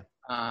 Yeah.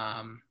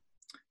 I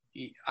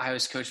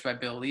was coached by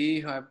Bill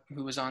Lee,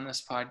 who was on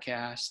this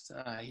podcast.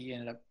 He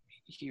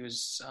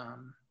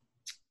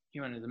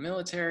went into the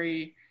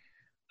military.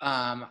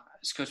 I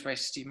was coached by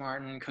Steve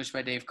Martin, coached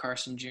by Dave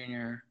Carson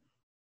Jr.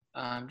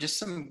 Just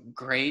some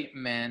great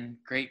men,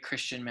 great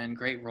Christian men,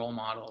 great role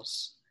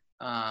models.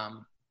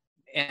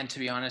 And to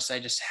be honest, I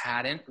just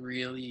hadn't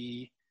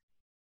really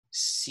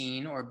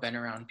seen or been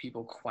around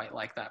people quite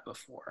like that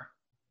before.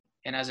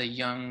 And as a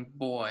young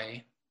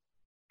boy,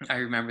 I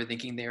remember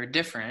thinking they were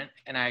different.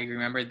 And I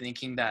remember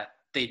thinking that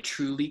they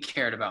truly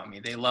cared about me.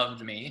 They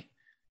loved me.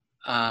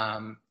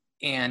 And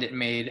it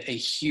made a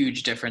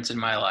huge difference in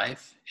my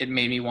life. It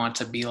made me want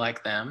to be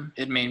like them.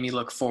 It made me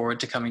look forward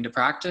to coming to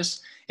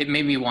practice. It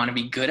made me want to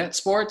be good at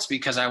sports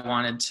because I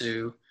wanted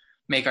to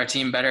make our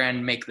team better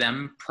and make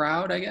them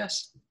proud, I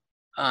guess.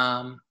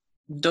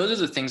 Those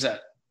are the things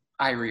that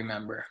I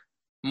remember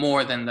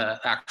more than the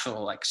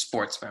actual like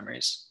sports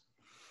memories.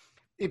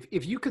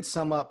 If you could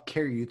sum up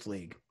Carrier Youth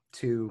League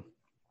to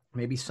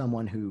maybe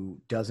someone who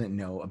doesn't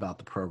know about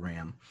the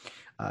program,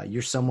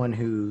 you're someone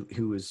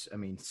who is, I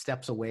mean,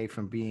 steps away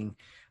from being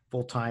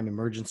full-time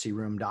emergency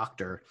room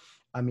doctor.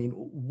 I mean,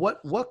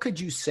 what could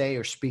you say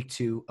or speak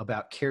to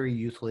about Carrier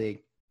Youth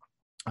League?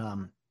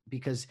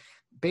 Because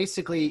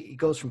basically it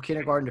goes from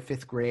kindergarten to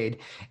fifth grade,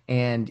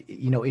 and,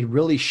 you know, it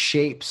really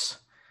shapes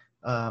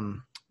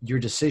your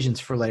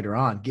decisions for later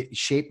on,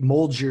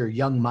 molds your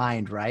young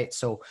mind, right?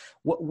 So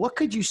what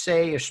could you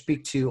say or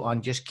speak to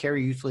on just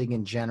Carrier Youth League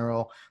in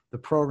general, the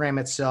program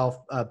itself,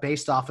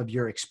 based off of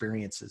your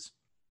experiences?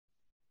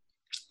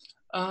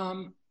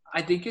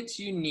 I think it's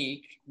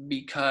unique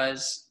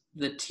because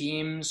the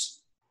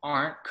teams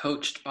aren't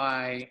coached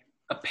by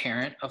a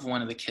parent of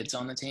one of the kids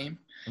on the team.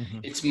 Mm-hmm.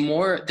 It's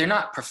more, they're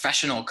not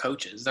professional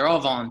coaches. They're all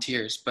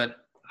volunteers, but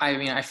I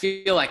mean, I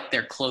feel like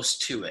they're close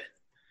to it.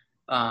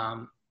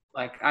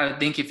 Like, I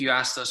think if you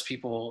ask those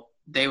people,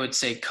 they would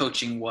say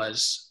coaching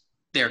was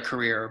their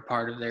career or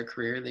part of their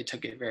career. They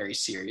took it very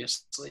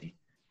seriously.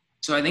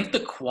 So I think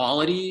the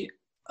quality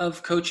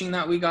of coaching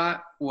that we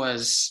got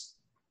was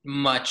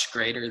much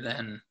greater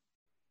than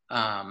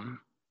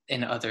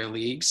in other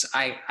leagues.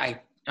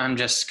 I'm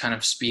just kind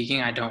of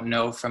speaking. I don't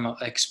know from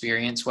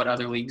experience what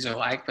other leagues are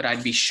like, but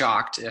I'd be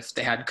shocked if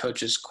they had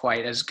coaches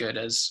quite as good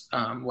as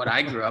what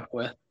I grew up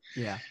with.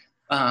 Yeah.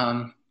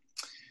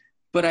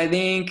 But I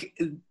think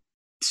 –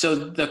 so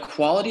the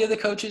quality of the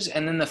coaches,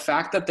 and then the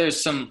fact that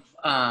there's some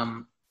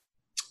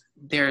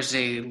there's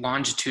a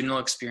longitudinal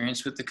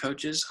experience with the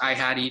coaches. I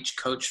had each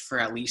coach for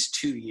at least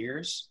 2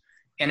 years,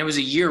 and it was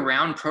a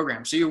year-round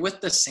program. So you're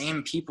with the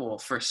same people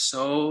for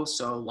so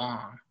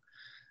long.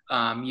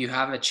 You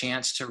have a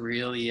chance to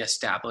really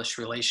establish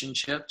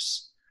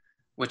relationships,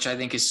 which I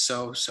think is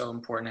so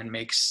important and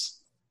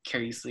makes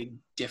Carrier Youth League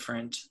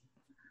different.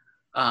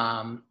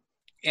 And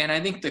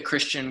I think the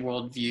Christian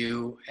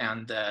worldview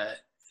and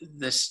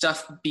the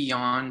stuff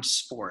beyond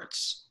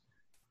sports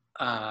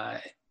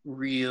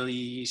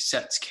really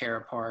sets care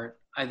apart.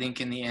 I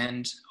think in the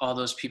end, all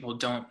those people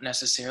don't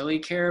necessarily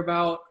care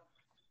about,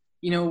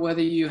 you know,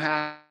 whether you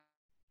had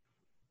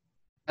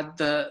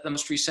the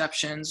most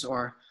receptions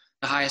or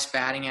the highest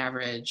batting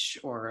average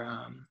or,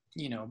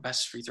 you know,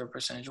 best free throw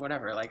percentage,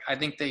 whatever. Like, I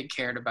think they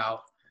cared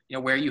about, you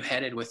know, where you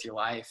headed with your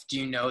life. Do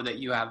you know that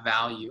you have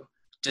value?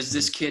 Does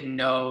this kid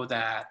know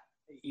that,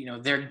 you know,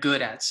 they're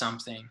good at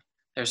something?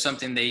 There's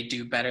something they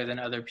do better than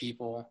other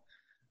people,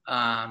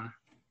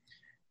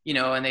 you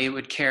know, and they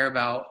would care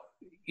about,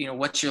 you know,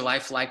 what's your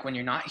life like when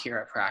you're not here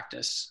at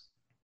practice?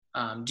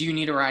 Do you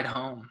need a ride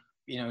home?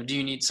 You know, do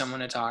you need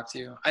someone to talk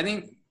to? I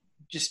think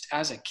just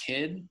as a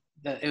kid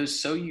that it was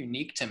so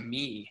unique to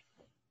me.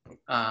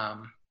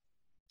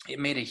 It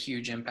made a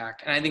huge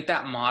impact. And I think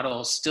that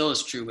model still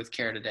is true with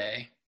Care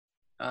today.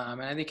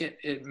 And I think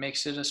it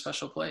makes it a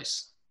special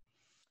place.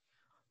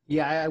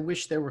 Yeah, I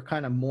wish there were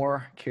kind of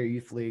more Carrier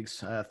Youth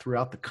Leagues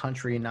throughout the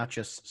country, not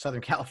just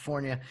Southern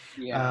California.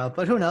 Yeah.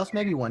 But who knows?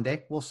 Maybe one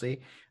day. We'll see.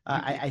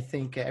 I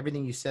think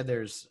everything you said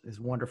there is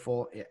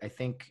wonderful. I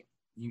think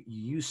you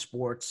use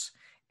sports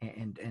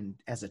and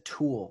as a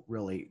tool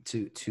really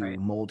to right.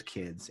 mold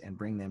kids and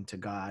bring them to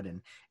God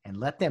and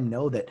let them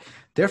know that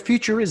their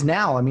future is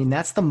now. I mean,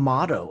 that's the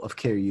motto of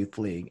Carrier Youth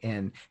League.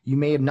 And you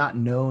may have not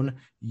known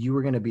you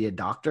were going to be a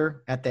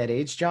doctor at that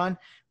age, John,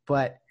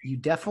 but you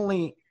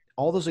definitely –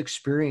 all those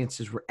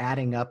experiences were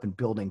adding up and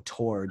building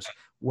towards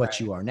what right.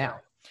 you are now.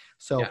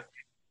 So,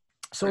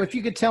 So if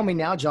you could tell me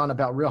now, John,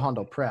 about Rio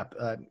Hondo Prep,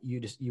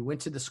 you went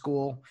to the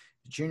school,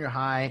 junior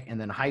high, and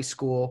then high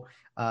school.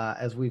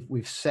 As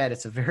we've said,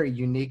 it's a very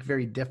unique,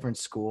 very different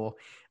school.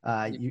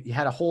 You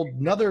had a whole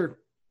another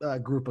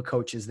group of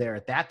coaches there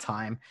at that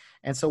time.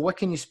 And so what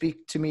can you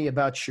speak to me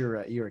about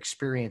your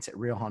experience at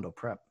Rio Hondo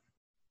Prep?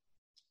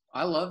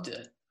 I loved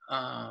it.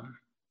 I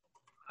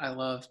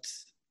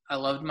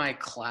loved my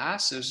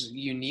class. It was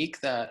unique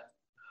that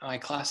my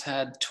class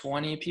had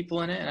 20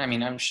 people in it. I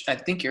mean, I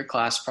think your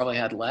class probably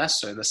had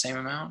less or the same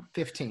amount.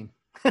 15.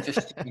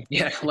 15.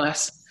 Yeah,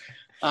 less.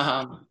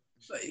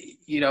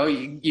 You know,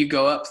 you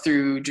go up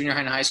through junior high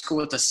and high school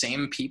with the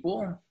same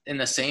people in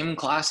the same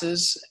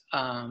classes.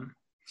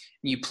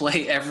 You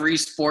play every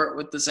sport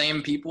with the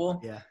same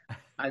people. Yeah.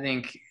 I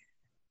think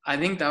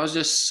that was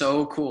just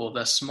so cool.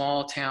 The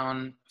small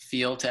town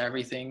feel to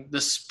everything.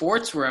 The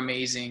sports were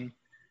amazing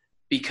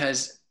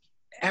because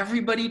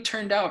everybody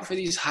turned out for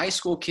these high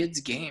school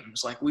kids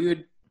games. Like, we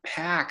would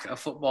pack a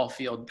football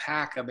field,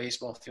 pack a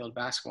baseball field,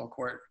 basketball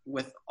court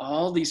with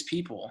all these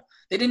people.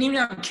 They didn't even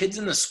have kids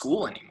in the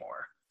school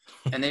anymore.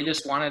 And they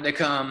just wanted to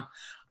come.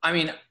 I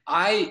mean,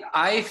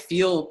 I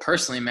feel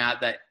personally,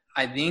 Matt, that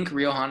I think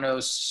Rio Hondo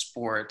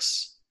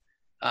sports,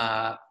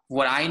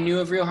 what I knew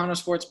of Rio Hondo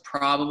sports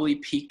probably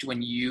peaked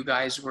when you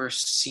guys were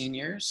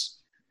seniors.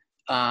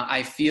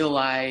 I feel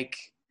like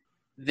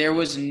there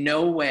was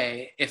no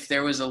way, if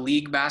there was a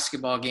league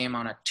basketball game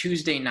on a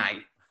Tuesday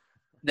night,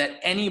 that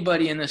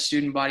anybody in the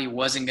student body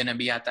wasn't going to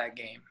be at that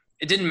game.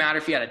 It didn't matter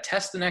if you had a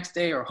test the next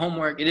day or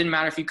homework. It didn't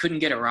matter if you couldn't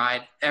get a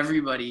ride.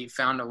 Everybody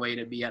found a way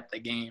to be at the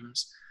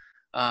games.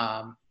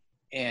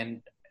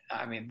 And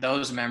I mean,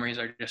 those memories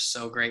are just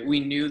so great. We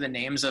knew the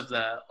names of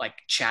the like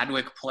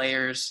Chadwick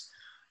players.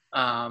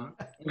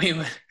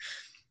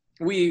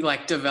 We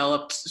like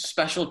developed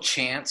special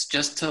chants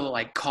just to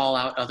like call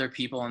out other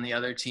people on the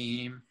other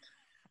team.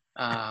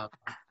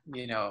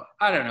 You know,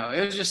 I don't know.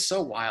 It was just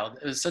so wild.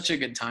 It was such a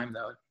good time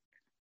though.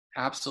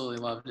 Absolutely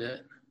loved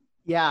it.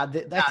 Yeah,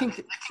 I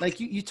think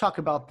like you talk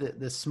about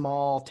the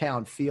small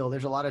town feel.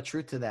 There's a lot of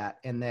truth to that,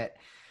 and that,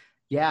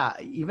 yeah,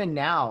 even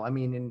now, I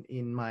mean,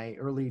 in my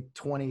early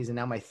 20s and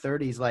now my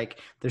 30s, like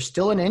there's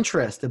still an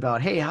interest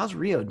about, hey, how's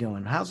Rio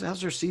doing? How's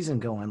their season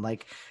going?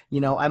 Like,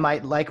 you know, I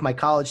might like my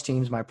college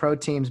teams, my pro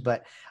teams,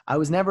 but I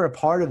was never a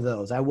part of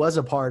those. I was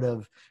a part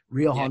of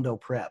Rio Hondo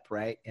Prep,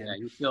 right? And, yeah,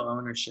 you feel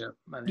ownership.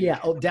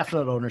 Yeah,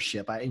 definite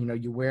ownership.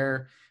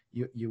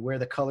 You wear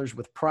the colors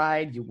with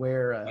pride. You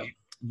wear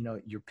you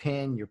know, your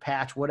pin, your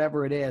patch,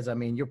 whatever it is. I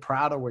mean, you're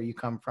proud of where you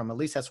come from. At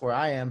least that's where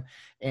I am.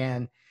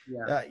 And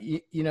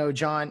you know,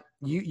 John,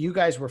 you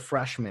guys were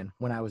freshmen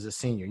when I was a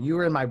senior. You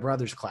were in my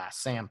brother's class,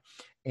 Sam,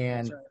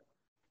 and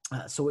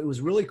so it was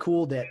really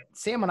cool that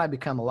Sam and I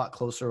become a lot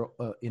closer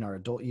in our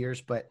adult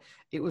years. But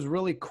it was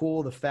really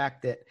cool the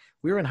fact that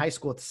we were in high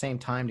school at the same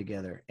time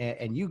together,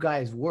 and you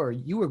guys were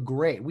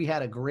great. We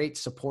had a great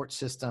support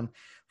system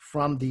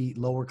from the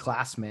lower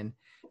classmen.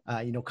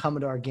 You know,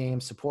 coming to our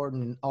games,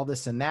 supporting and all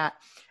this and that.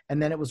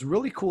 And then it was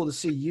really cool to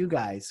see you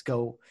guys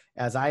go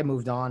as I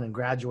moved on and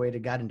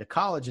graduated, got into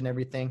college and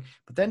everything,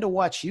 but then to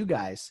watch you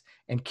guys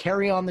and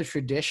carry on the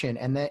tradition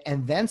and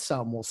then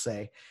some, we'll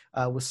say,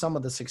 with some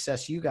of the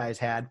success you guys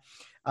had.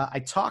 I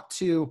talked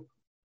to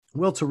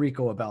Will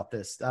Tirico about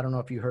this. I don't know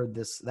if you heard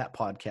that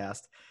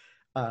podcast,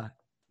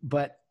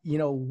 but you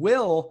know,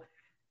 Will,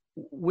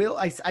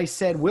 I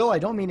said, Will, I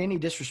don't mean any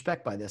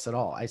disrespect by this at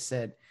all. I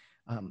said,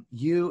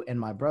 you and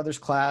my brother's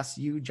class,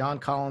 you, John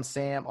Collins,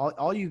 Sam,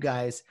 all you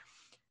guys,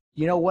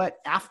 you know what?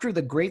 After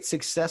the great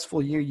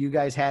successful year you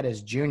guys had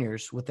as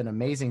juniors with an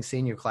amazing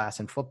senior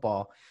class in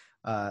football,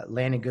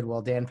 Landon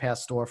Goodwell, Dan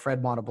Pastor,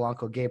 Fred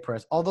Monteblanco, Gabe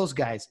Perez, all those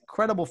guys,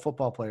 incredible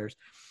football players.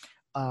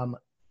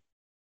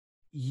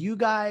 You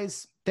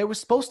guys, it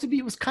was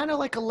kind of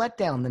like a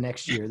letdown the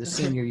next year, the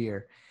senior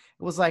year.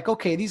 It was like,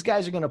 okay, these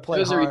guys are going to play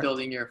hard. It was a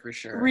rebuilding year for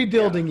sure.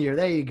 Rebuilding year.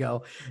 There you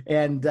go.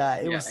 And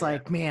it was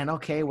like, man,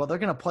 okay, well, they're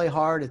going to play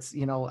hard. It's,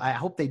 you know, I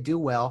hope they do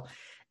well.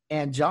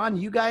 And John,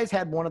 you guys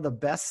had one of the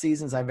best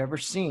seasons I've ever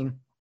seen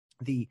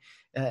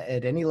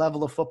at any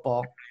level of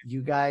football.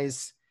 You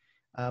guys,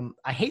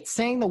 I hate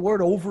saying the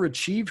word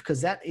overachieved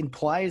because that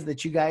implies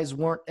that you guys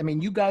weren't, I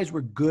mean, you guys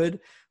were good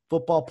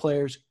football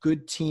players,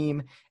 good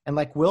team. And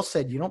like Will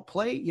said, you don't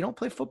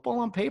play football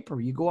on paper.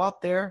 You go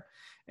out there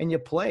and you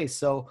play.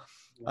 So,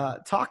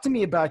 talk to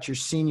me about your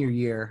senior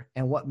year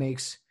and what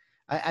makes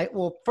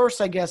well,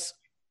 first, I guess,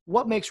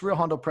 what makes Rio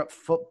Hondo Prep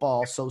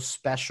football so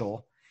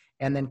special,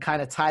 and then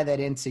kind of tie that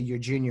into your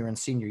junior and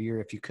senior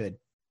year, if you could.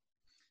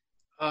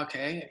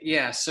 Okay.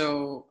 Yeah.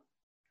 So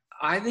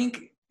I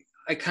think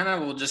I kind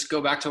of will just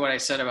go back to what I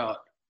said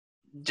about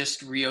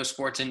just Rio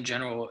sports in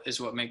general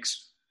is what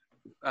makes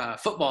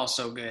football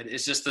so good.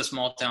 It's just the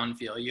small town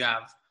feel. You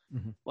have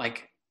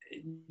like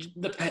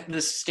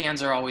the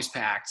stands are always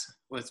packed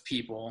with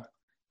people.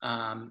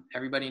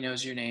 Everybody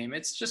knows your name.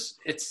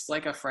 It's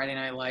like a Friday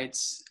Night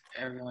Lights.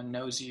 Everyone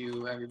knows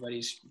you.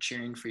 Everybody's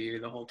cheering for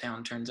you. The whole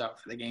town turns out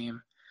for the game.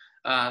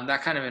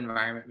 That kind of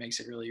environment makes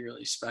it really,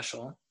 really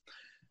special.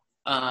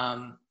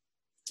 I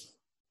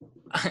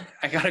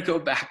got to go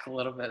back a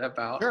little bit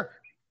about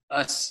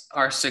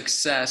our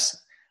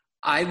success.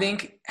 I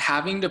think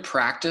having to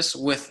practice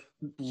with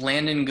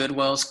Landon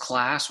Goodwell's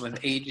class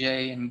with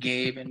AJ and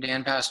Gabe and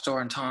Dan Pastor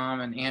and Tom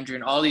and Andrew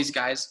and all these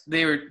guys,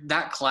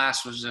 that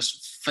class was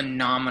just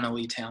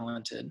phenomenally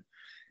talented.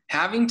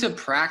 Having to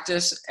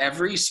practice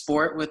every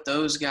sport with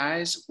those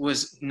guys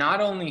was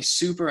not only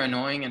super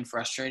annoying and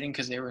frustrating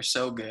because they were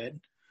so good,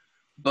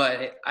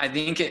 but I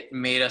think it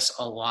made us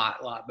a lot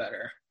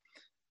better.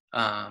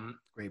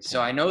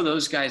 So I know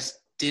those guys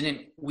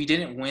we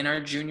didn't win our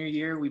junior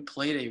year. We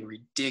played a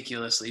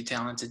ridiculously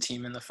talented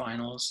team in the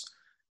finals.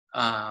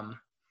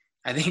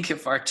 I think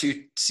if our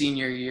two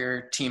senior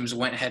year teams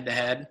went head to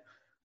head,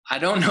 I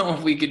don't know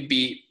if we could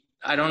beat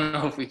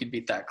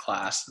that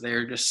class.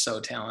 They're just so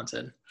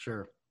talented.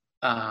 Sure.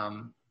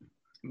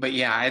 But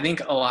yeah, I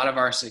think a lot of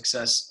our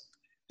success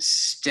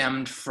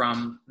stemmed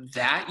from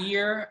that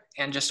year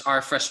and just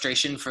our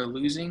frustration for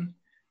losing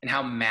and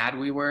how mad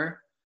we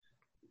were.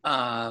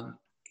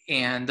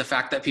 And the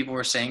fact that people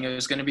were saying it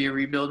was going to be a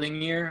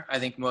rebuilding year, I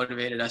think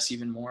motivated us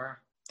even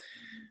more.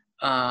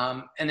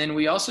 And then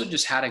we also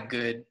just had a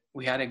good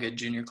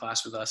junior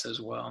class with us as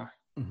well.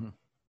 Mm-hmm.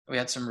 We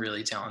had some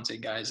really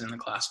talented guys in the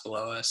class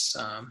below us.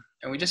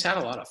 And we just had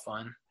a lot of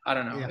fun. I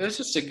don't know. Yeah. It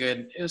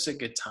was a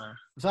good time.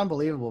 It's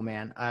unbelievable,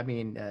 man. I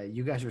mean,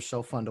 you guys are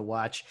so fun to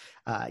watch.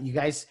 You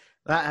guys,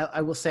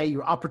 I will say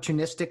you're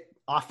opportunistic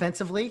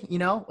offensively,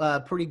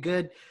 pretty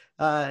good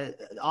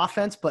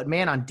offense, but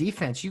man, on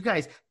defense, you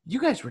guys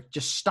were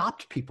just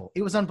stopped people.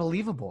 It was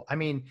unbelievable. I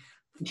mean,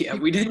 yeah,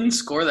 we didn't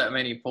score that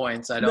many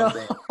points. I don't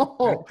think.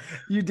 No,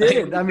 you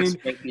didn't. I mean,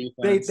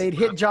 they'd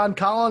hit John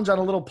Collins on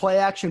a little play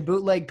action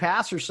bootleg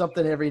pass or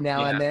something every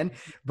now and then.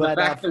 But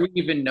the fact that we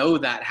even know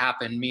that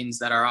happened means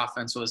that our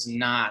offense was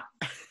not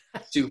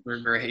super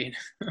great.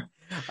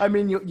 I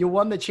mean, you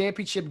won the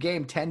championship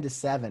game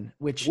 10-7,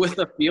 which with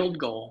a field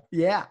goal.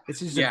 Yeah,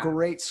 this is a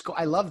great score.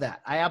 I love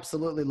that. I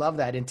absolutely love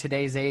that in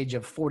today's age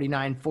of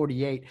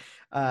 49-48.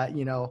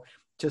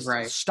 Just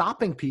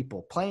stopping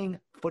people,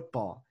 playing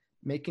football,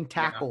 making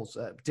tackles,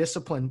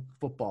 discipline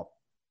football.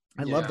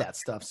 I love that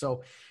stuff.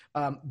 So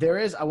I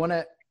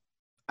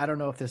don't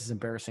know if this is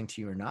embarrassing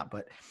to you or not,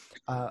 but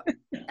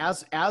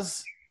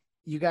as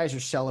you guys are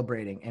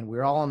celebrating and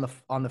we're all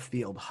on the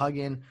field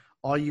hugging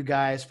all you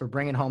guys for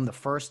bringing home the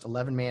first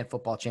 11-man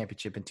football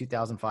championship in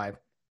 2005,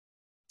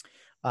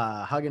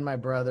 hugging my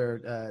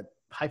brother,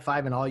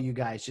 high-fiving all you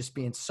guys, just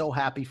being so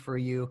happy for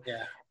you.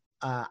 Yeah.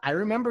 I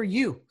remember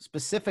you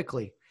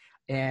specifically,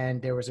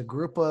 and there was a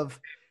group of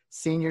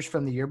seniors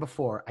from the year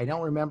before. I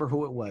don't remember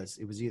who it was.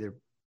 It was either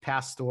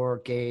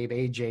Pastor, Gabe,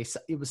 AJ.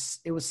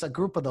 It was a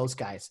group of those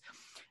guys.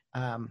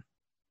 And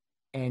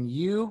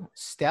you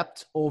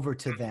stepped over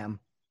to them,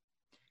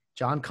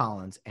 John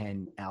Collins,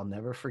 and I'll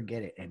never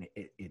forget it. And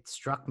it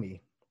struck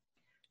me.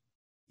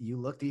 You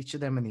looked each of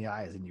them in the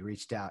eyes and you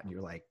reached out and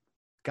you're like,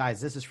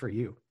 guys, this is for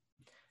you.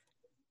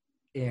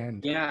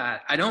 And yeah,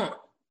 I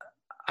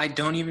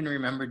don't even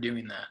remember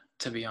doing that,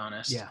 to be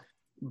honest. Yeah.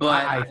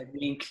 But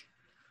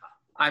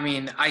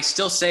I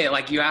still say it.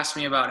 Like, you asked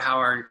me about how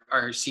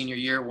our senior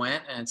year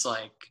went, and it's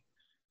like,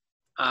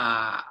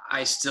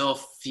 I still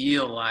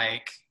feel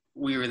like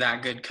we were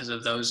that good because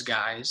of those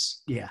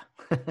guys. Yeah.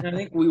 And I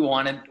think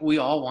we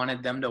all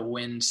wanted them to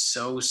win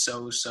so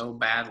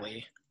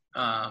badly.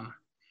 And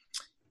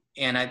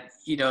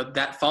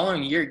that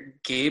following year,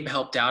 Gabe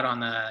helped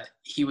out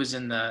he was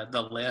in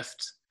the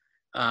lift,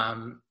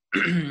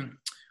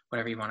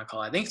 whatever you want to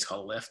call it. I think it's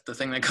called a lift, the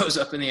thing that goes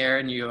up in the air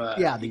and you,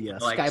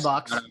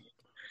 skybox.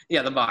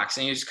 Yeah, the box.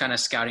 And he was kind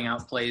of scouting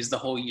out plays the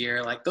whole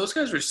year. Like, those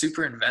guys were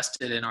super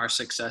invested in our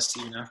success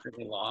even after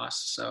they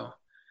lost. So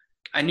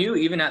I knew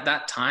even at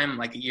that time,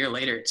 like a year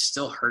later, it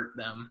still hurt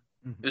them.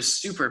 Mm-hmm. It was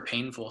super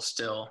painful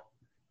still.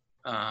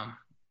 But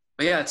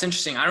yeah, it's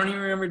interesting. I don't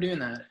even remember doing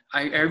that.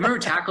 I remember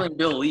tackling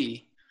Bill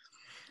Lee.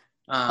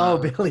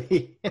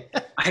 Billy.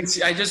 I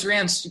just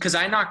ran because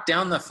I knocked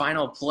down the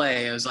final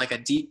play. It was like a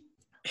deep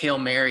Hail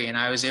Mary, and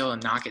I was able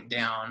to knock it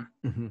down.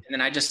 Mm-hmm. And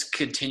then I just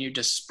continued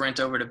to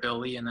sprint over to Bill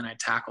Lee, and then I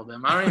tackled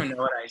him. I don't even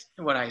know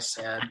what I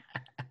said.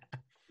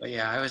 But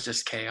yeah, it was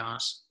just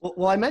chaos.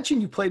 Well, I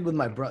mentioned you played with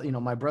my brother.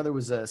 My brother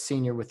was a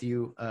senior with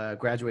you,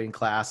 graduating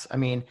class. I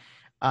mean,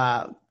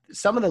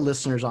 some of the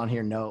listeners on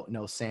here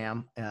know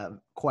Sam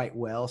quite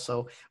well.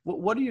 So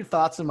what are your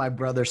thoughts on my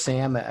brother,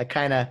 Sam?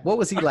 What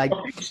was he like?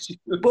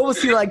 What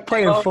was he like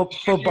playing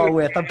football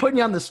with? I'm putting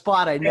you on the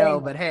spot, I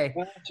know, but hey.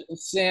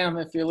 Sam,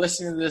 if you're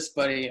listening to this,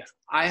 buddy,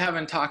 I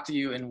haven't talked to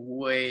you in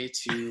way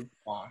too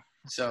long.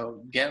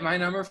 So get my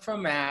number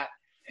from Matt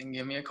and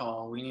give me a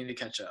call. We need to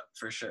catch up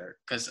for sure,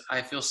 because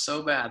I feel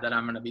so bad that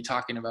I'm going to be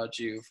talking about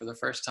you for the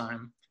first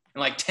time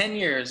in like 10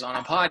 years on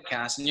a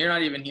podcast, and you're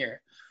not even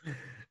here.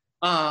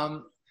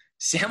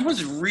 Sam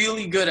was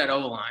really good at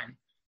O-line.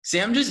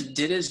 Sam just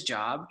did his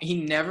job.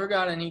 He never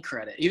got any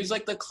credit. He was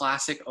like the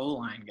classic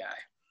O-line guy.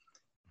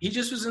 He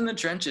just was in the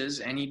trenches,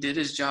 and he did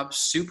his job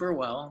super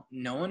well.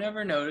 No one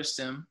ever noticed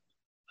him.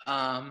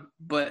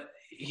 But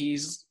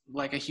he's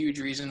like a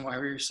huge reason why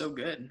we were so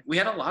good. We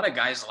had a lot of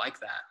guys like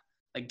that.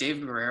 Like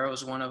Dave Guerrero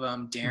was one of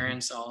them,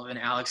 Darren Sullivan,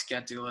 Alex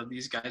Gatula,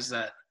 these guys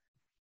that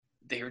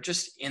they were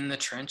just in the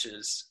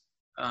trenches.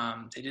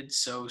 They did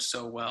so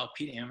well.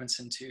 Pete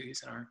Amundsen too.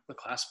 He's in the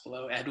class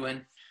below.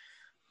 Edwin,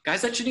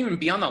 guys that shouldn't even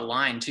be on the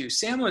line too.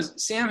 Sam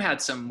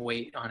had some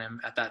weight on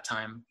him at that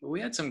time, but we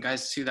had some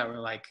guys too that were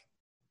like,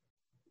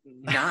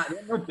 they had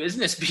no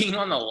business being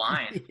on the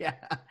line. Yeah,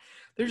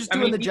 they're just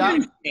doing the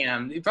job.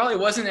 Sam, he probably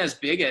wasn't as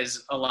big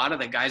as a lot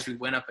of the guys we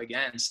went up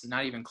against.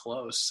 Not even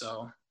close.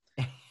 So.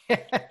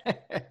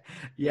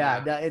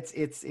 Yeah,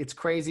 it's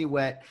crazy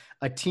what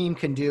a team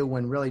can do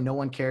when really no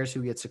one cares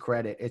who gets the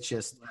credit. It's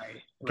just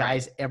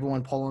guys,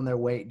 everyone pulling their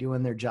weight,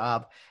 doing their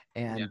job,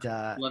 and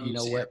you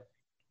know what?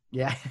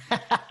 Yeah,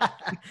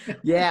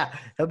 yeah.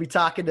 He'll be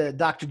talking to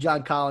Dr.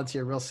 John Collins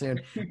here real soon.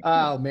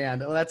 Oh man,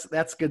 well,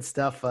 that's good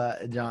stuff,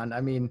 John.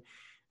 I mean,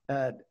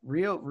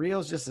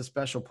 Rio's just a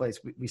special place.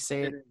 We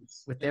say it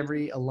with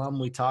every alum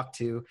we talk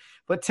to.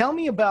 But tell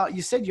me about,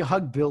 you said you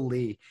hugged Bill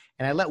Lee,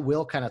 and I let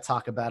Will kind of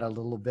talk about it a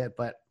little bit,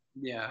 but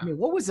Yeah. I mean,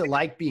 what was it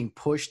like being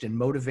pushed and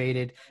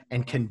motivated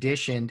and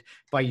conditioned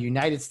by a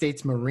United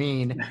States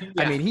Marine?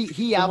 Yeah. I mean,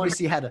 he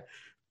obviously had a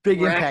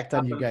big impact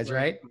on you guys,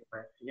 right?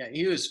 Yeah,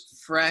 he was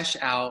fresh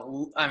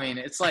out. I mean,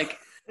 it's like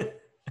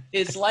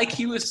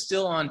he was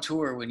still on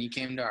tour when he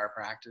came to our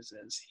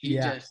practices. He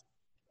just,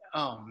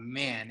 oh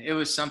man, it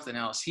was something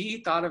else.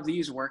 He thought of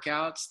these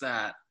workouts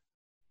that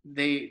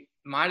they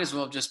might as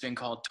well have just been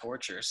called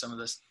torture. Some of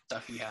the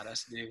stuff he had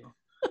us do.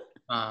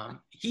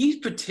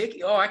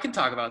 I can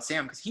talk about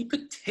Sam because he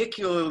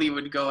particularly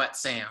would go at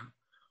Sam.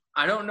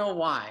 I don't know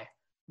why,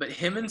 but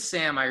him and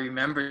Sam, I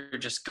remember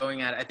just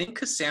going at it. I think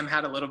because Sam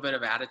had a little bit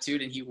of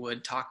attitude and he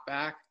would talk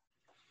back.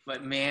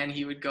 But man,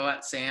 he would go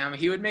at Sam.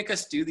 He would make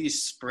us do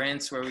these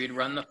sprints where we'd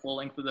run the full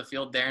length of the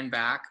field there and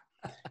back.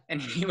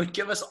 And he would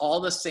give us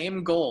all the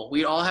same goal.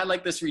 We all had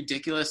like this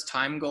ridiculous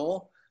time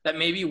goal that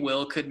maybe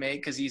Will could make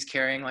because he's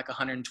carrying like a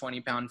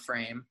 120-pound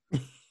frame.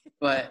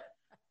 But,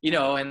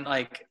 and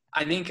like,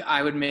 I think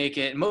I would make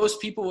it. Most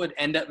people would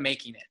end up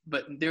making it,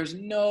 but there's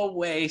no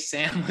way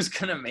Sam was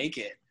going to make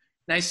it.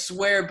 And I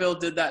swear Bill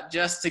did that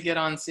just to get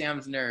on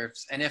Sam's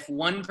nerves. And if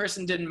one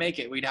person didn't make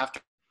it, we'd have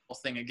to whole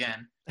thing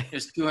again. It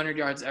was 200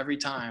 yards every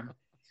time.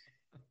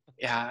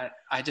 Yeah,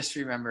 I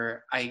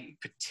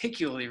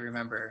particularly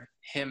remember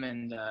him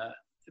and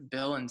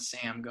Bill and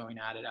Sam going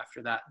at it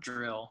after that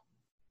drill.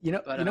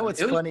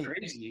 What's funny?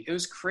 It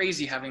was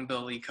crazy having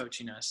Bill Lee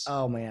coaching us.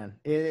 Oh man,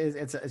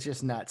 it's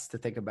just nuts to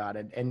think about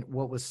it. And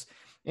what was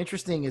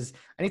interesting is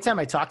anytime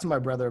I talk to my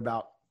brother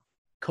about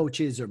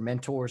coaches or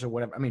mentors or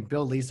whatever, I mean,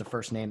 Bill Lee's the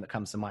first name that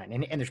comes to mind,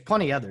 and there's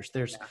plenty others.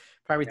 There's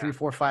probably 3,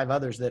 4, 5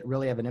 others that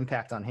really have an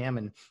impact on him,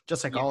 and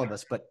just like all of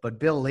us. But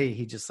Bill Lee,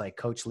 he just like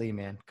Coach Lee,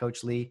 man,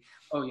 Coach Lee.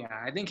 Oh yeah,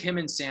 I think him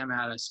and Sam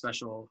had a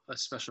special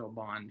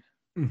bond.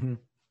 Mm-hmm.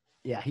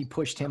 Yeah, he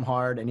pushed him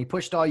hard, and he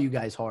pushed all you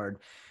guys hard.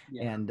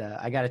 Yeah. And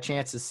I got a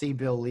chance to see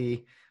Bill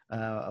Lee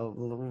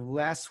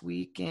last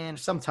weekend,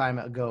 some time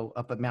ago,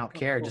 up at Mount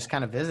Care, just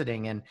kind of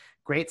visiting, and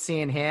great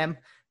seeing him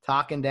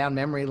talking down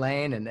memory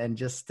lane and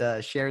just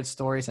shared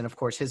stories. And of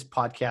course, his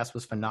podcast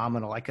was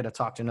phenomenal. I could have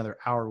talked another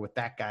hour with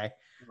that guy.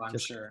 I'm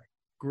sure.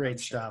 Great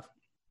stuff.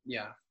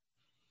 Yeah.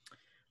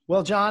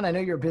 Well, John, I know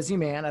you're a busy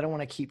man. I don't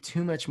want to keep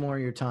too much more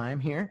of your time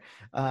here.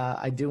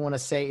 I do want to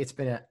say it's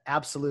been an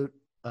absolute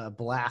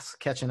blast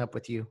catching up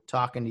with you,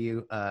 talking to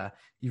you.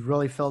 You've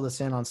really filled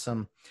us in on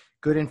some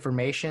good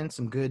information,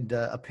 some good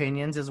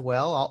opinions as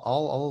well.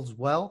 All as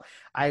well.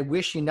 I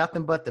wish you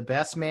nothing but the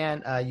best,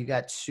 man. You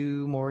got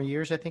 2 more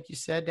years, I think you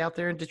said, out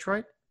there in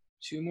Detroit.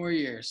 2 more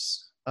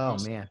years. Oh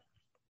man.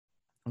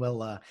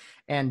 Well,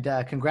 and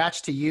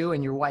congrats to you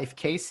and your wife,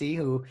 Casey,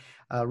 who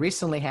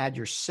recently had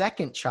your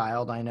second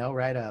child, I know,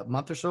 right? A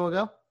month or so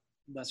ago.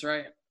 That's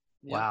right.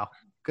 Yeah. Wow.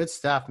 Good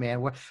stuff,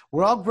 man.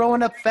 We're all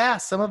growing up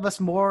fast. Some of us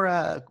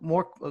more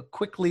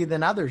quickly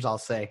than others, I'll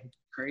say.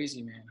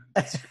 Crazy, man.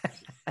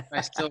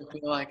 I still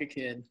feel like a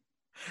kid.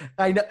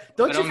 I know.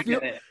 Don't you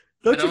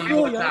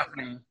feel what's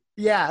happening?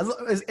 Yeah,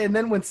 and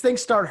then when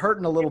things start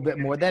hurting a little bit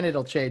more, then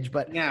it'll change.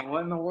 But yeah,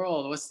 what in the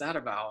world? What's that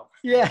about?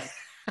 Yeah.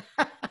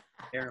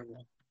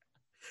 Terrible.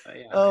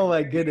 Yeah, oh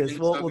my goodness.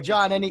 Well,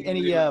 John,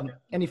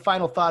 any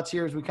final thoughts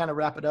here as we kind of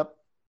wrap it up?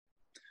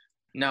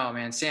 No,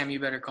 man. Sam, you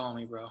better call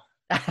me, bro.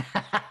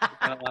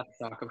 Got a lot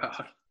to talk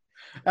about.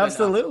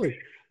 Absolutely.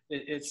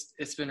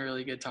 It's been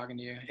really good talking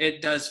to you.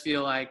 It does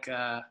feel like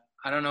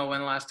I don't know when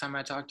the last time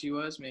I talked to you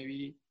was.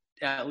 Maybe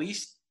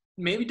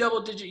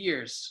double-digit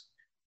years,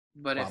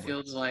 but Probably. It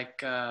feels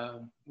like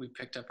we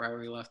picked up right where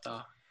we left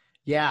off.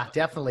 Yeah,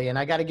 definitely. And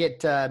I got to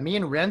get me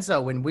and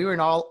Renzo, when we were in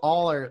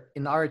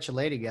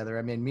RHLA together.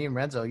 I mean, me and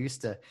Renzo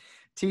used to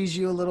tease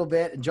you a little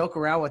bit and joke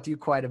around with you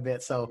quite a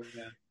bit. So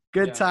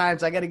good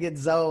times. I got to get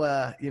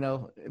Zoe.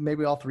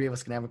 Maybe all 3 of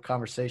us can have a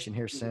conversation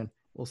here soon.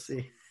 We'll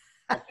see.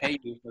 I'll pay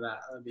you for that.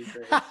 That'd be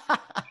great.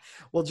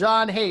 Well,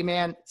 John, hey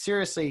man,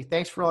 seriously,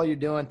 thanks for all you're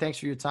doing. Thanks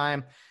for your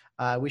time.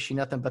 I wish you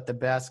nothing but the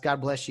best.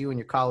 God bless you and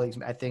your colleagues.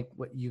 I think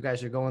what you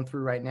guys are going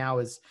through right now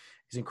is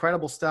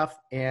incredible stuff.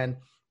 And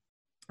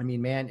I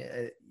mean,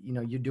 man,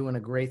 you're doing a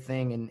great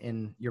thing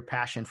in your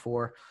passion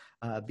for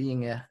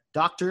being a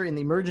doctor in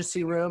the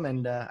emergency room.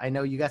 And I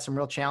know you got some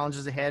real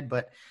challenges ahead,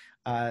 but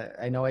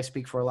I know I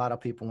speak for a lot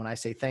of people when I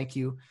say thank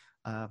you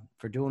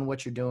for doing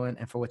what you're doing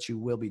and for what you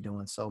will be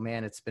doing. So,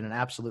 man, it's been an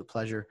absolute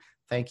pleasure.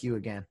 Thank you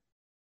again.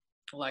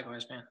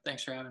 Likewise, man.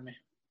 Thanks for having me.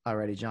 All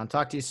righty, John.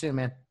 Talk to you soon,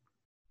 man.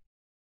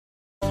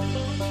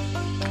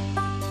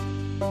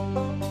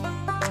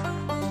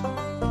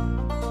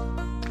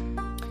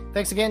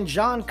 Thanks again,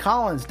 John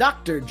Collins,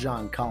 Dr.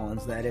 John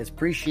Collins, that is.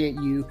 Appreciate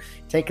you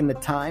taking the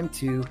time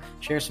to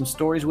share some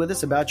stories with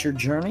us about your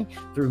journey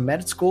through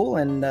med school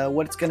and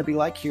what it's going to be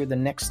like here the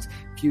next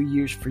few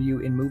years for you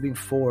in moving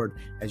forward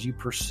as you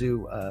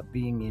pursue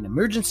being an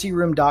emergency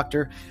room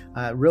doctor.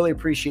 Really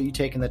appreciate you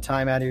taking the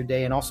time out of your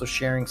day and also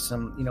sharing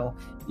some,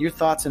 your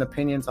thoughts and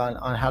opinions on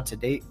how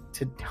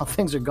how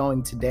things are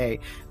going today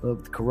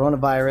with the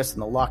coronavirus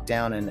and the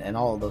lockdown and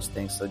all of those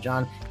things. So,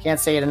 John, can't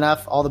say it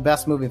enough. All the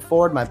best moving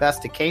forward. My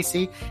best to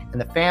Casey and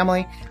the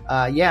family.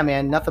 Yeah,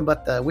 man,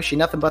 wish you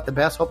nothing but the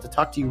best. Hope to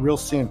talk to you real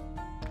soon.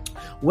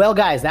 Well,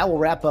 guys, that will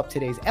wrap up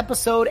today's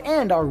episode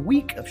and our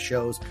week of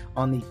shows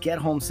on the Get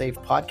Home Safe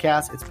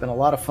podcast. It's been a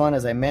lot of fun,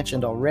 as I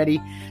mentioned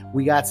already.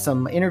 We got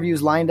some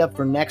interviews lined up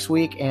for next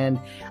week, and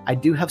I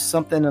do have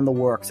something in the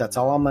works. That's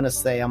all I'm going to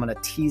say. I'm going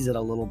to tease it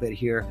a little bit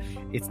here.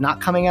 It's not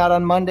coming out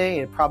on Monday.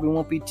 It probably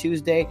won't be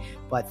Tuesday,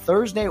 but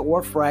Thursday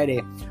or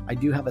Friday, I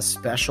do have a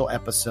special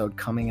episode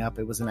coming up.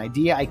 It was an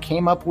idea I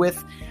came up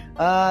with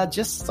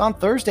just on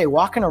Thursday,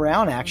 walking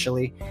around,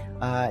 actually.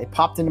 It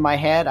popped into my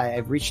head.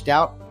 I've reached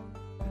out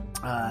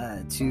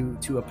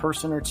to a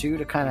person or two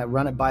to kind of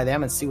run it by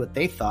them and see what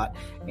they thought,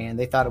 and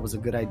they thought it was a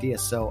good idea.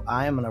 So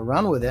I am going to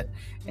run with it.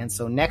 And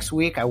so next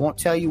week, I won't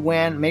tell you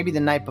when, maybe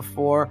the night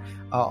before,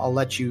 I'll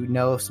let you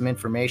know some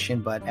information.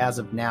 But as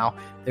of now,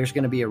 there's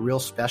going to be a real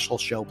special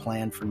show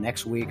planned for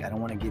next week. I don't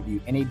want to give you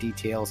any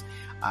details.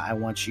 I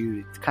want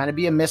you to kind of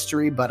be a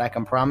mystery, but I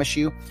can promise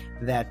you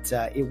that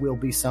it will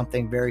be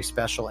something very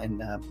special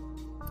and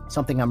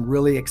something I'm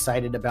really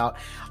excited about.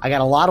 I got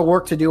a lot of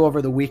work to do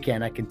over the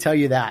weekend. I can tell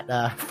you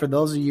that. For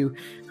those of you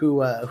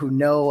who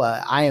know,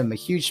 I am a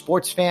huge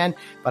sports fan,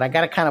 but I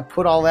got to kind of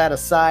put all that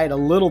aside a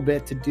little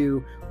bit to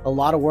do a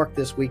lot of work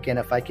this weekend.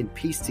 If I can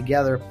piece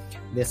together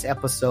this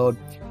episode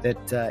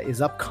that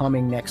is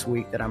upcoming next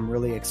week that I'm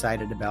really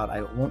excited about.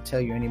 I won't tell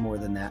you any more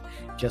than that,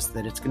 just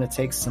that it's going to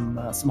take some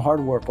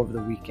hard work over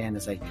the weekend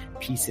as I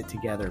piece it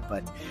together.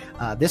 But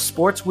this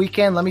sports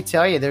weekend, let me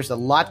tell you, there's a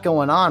lot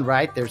going on,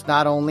 right? There's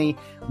not only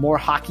more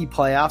hockey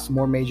playoffs,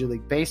 more Major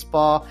League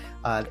Baseball,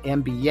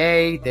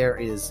 NBA, there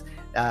is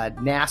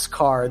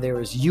NASCAR, there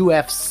is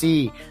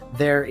UFC,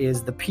 there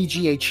is the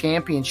PGA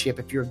Championship.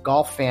 If you're a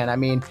golf fan, I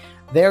mean,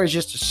 there is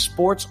just a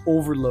sports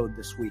overload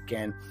this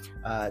weekend.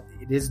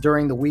 It is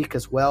during the week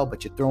as well,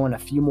 but you throw in a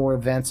few more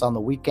events on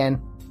the weekend.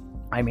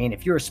 I mean,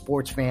 if you're a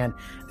sports fan,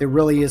 there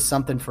really is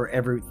something for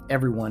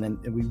everyone, and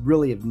we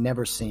really have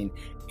never seen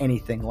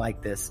anything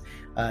like this,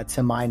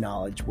 to my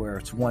knowledge, where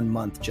it's 1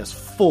 month just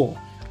full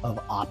of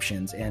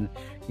options. And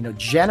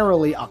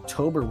generally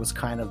October was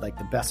kind of like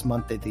the best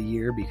month of the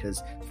year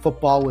because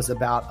football was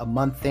about a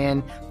month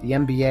in, the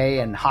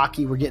NBA and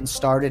hockey were getting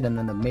started, and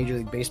then the Major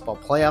League Baseball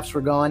playoffs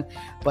were going.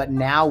 But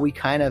now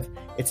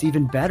it's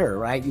even better,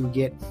 right? You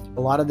get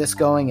a lot of this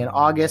going in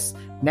August.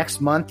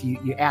 Next month,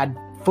 you add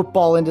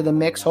football into the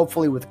mix,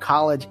 hopefully with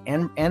college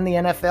and the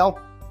NFL.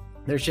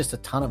 There's just a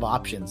ton of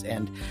options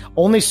and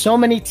only so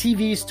many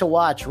TVs to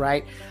watch,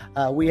 right?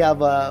 We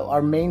have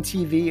our main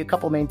TV, a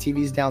couple main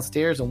TVs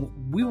downstairs, and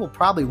we will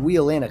probably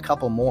wheel in a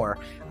couple more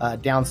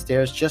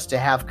downstairs just to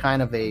have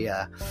kind of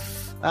a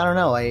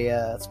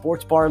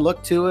sports bar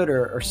look to it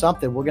or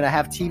something. We're going to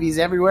have TVs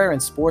everywhere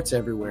and sports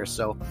everywhere.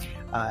 So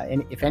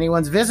and if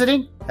anyone's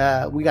visiting,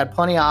 we got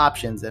plenty of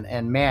options.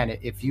 And man,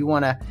 if you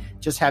want to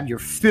just have your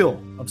fill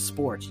of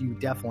sports, you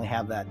definitely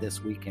have that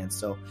this weekend.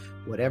 So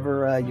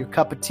whatever your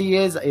cup of tea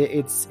is,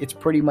 it's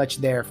pretty much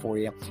there for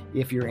you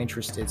if you're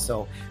interested.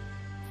 So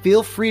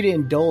feel free to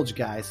indulge,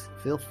 guys.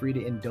 Feel free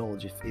to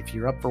indulge if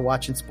you're up for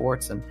watching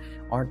sports and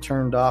aren't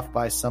turned off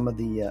by some of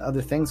the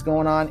other things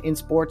going on in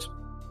sports.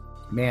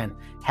 Man,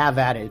 have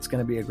at it. It's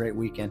going to be a great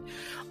weekend.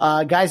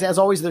 Guys, as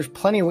always, there's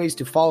plenty of ways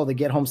to follow the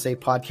Get Home Safe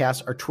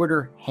podcast. Our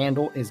Twitter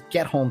handle is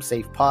Get Home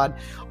Safe Pod.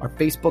 Our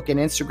Facebook and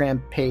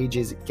Instagram page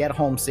is Get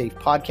Home Safe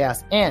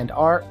Podcast. And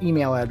our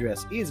email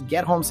address is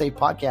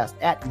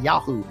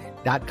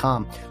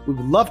gethomesafepodcast@yahoo.com. We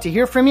would love to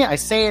hear from you. I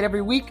say it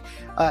every week,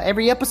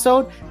 every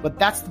episode, but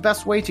that's the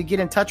best way to get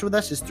in touch with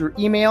us is through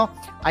email.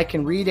 I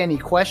can read any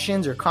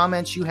questions or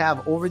comments you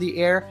have over the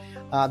air.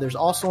 There's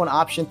also an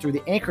option through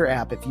the Anchor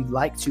app if you'd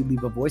like to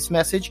leave a voice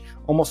message,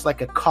 almost like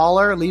a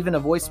caller leaving a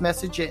voice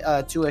message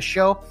to a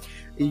show.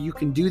 You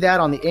can do that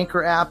on the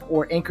Anchor app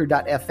or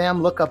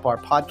anchor.fm. Look up our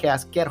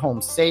podcast, Get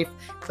Home Safe.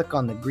 Click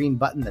on the green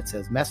button that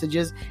says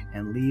messages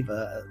and leave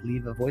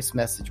a voice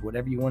message,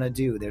 whatever you want to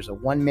do. There's a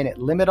 1 minute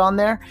limit on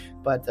there,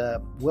 but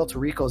Will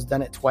Tarico's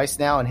done it twice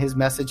now, and his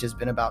message has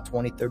been about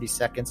 20, 30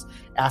 seconds,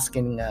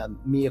 asking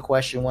me a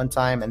question one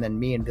time and then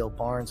me and Bill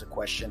Barnes a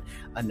question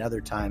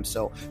another time.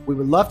 So we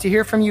would love to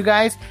hear from you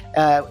guys,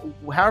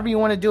 however you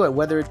want to do it,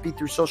 whether it be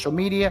through social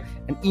media,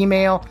 an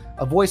email,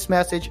 a voice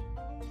message.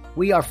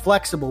 We are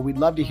flexible. We'd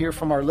love to hear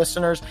from our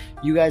listeners.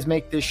 You guys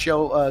make this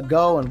show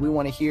go, and we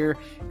want to hear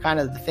kind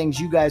of the things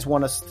you guys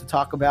want us to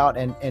talk about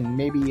and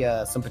maybe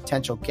some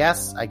potential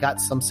guests. I got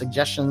some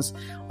suggestions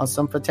on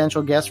some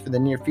potential guests for the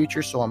near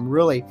future, so I'm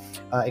really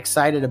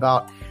excited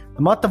about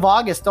the month of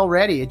August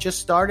already. It just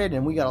started,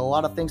 and we got a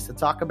lot of things to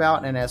talk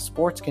about, and as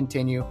sports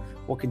continue,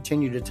 we'll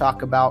continue to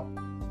talk about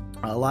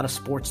a lot of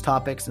sports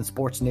topics and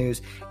sports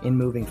news in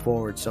moving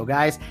forward. So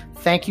guys,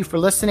 thank you for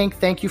listening.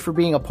 Thank you for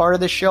being a part of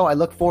this show. I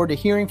look forward to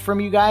hearing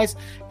from you guys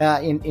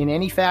in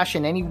any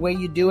fashion, any way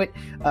you do it.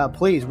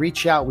 Please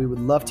reach out. We would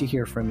love to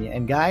hear from you.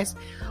 And guys,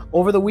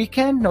 over the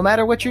weekend, no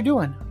matter what you're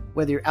doing,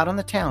 whether you're out on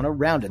the town or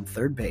rounding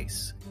third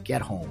base,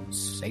 get home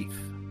safe.